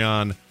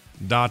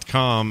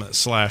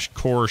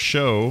patreon.com/core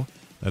show.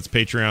 That's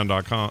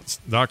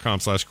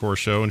patreon.com/core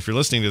show. And if you're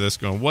listening to this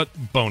going, what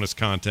bonus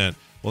content?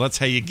 Well, that's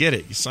how you get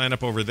it. You sign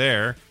up over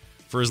there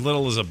for as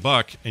little as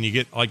 $1, and you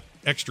get like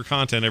extra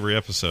content every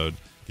episode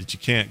that you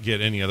can't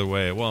get any other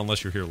way. Well,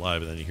 unless you're here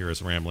live, and then you hear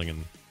us rambling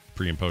in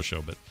pre and post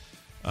show. But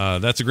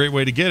that's a great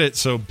way to get it.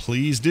 So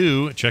please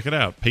do check it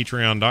out.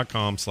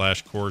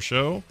 Patreon.com/core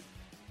show.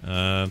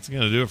 That's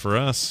going to do it for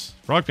us.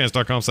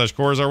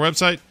 Frogpants.com/core is our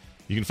website.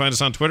 You can find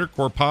us on Twitter,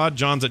 CorePod.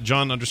 John's at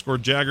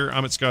John_Jagger.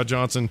 I'm at Scott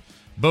Johnson.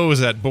 Bo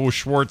is at Bo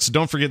Schwartz.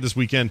 Don't forget this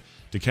weekend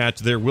to catch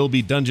There Will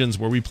Be Dungeons,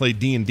 where we play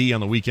D&D on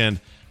the weekend,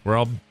 where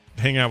I'll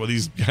hang out with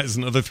these guys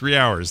another 3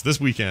 hours this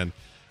weekend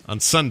on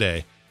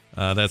Sunday.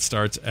 That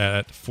starts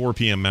at 4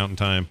 p.m. Mountain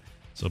Time,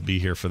 so be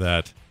here for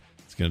that.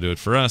 It's going to do it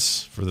for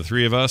us, for the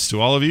three of us.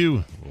 To all of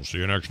you, we'll see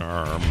you next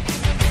time.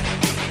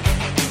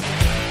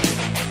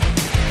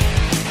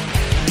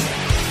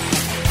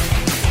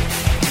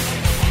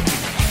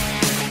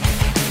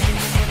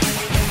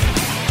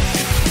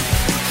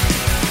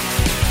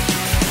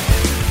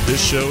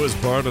 This show is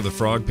part of the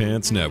Frog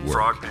Pants Network.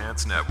 Frog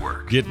Pants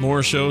Network. Get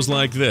more shows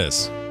like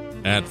this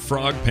at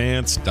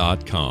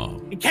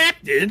frogpants.com.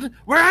 Captain,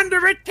 we're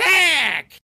under attack!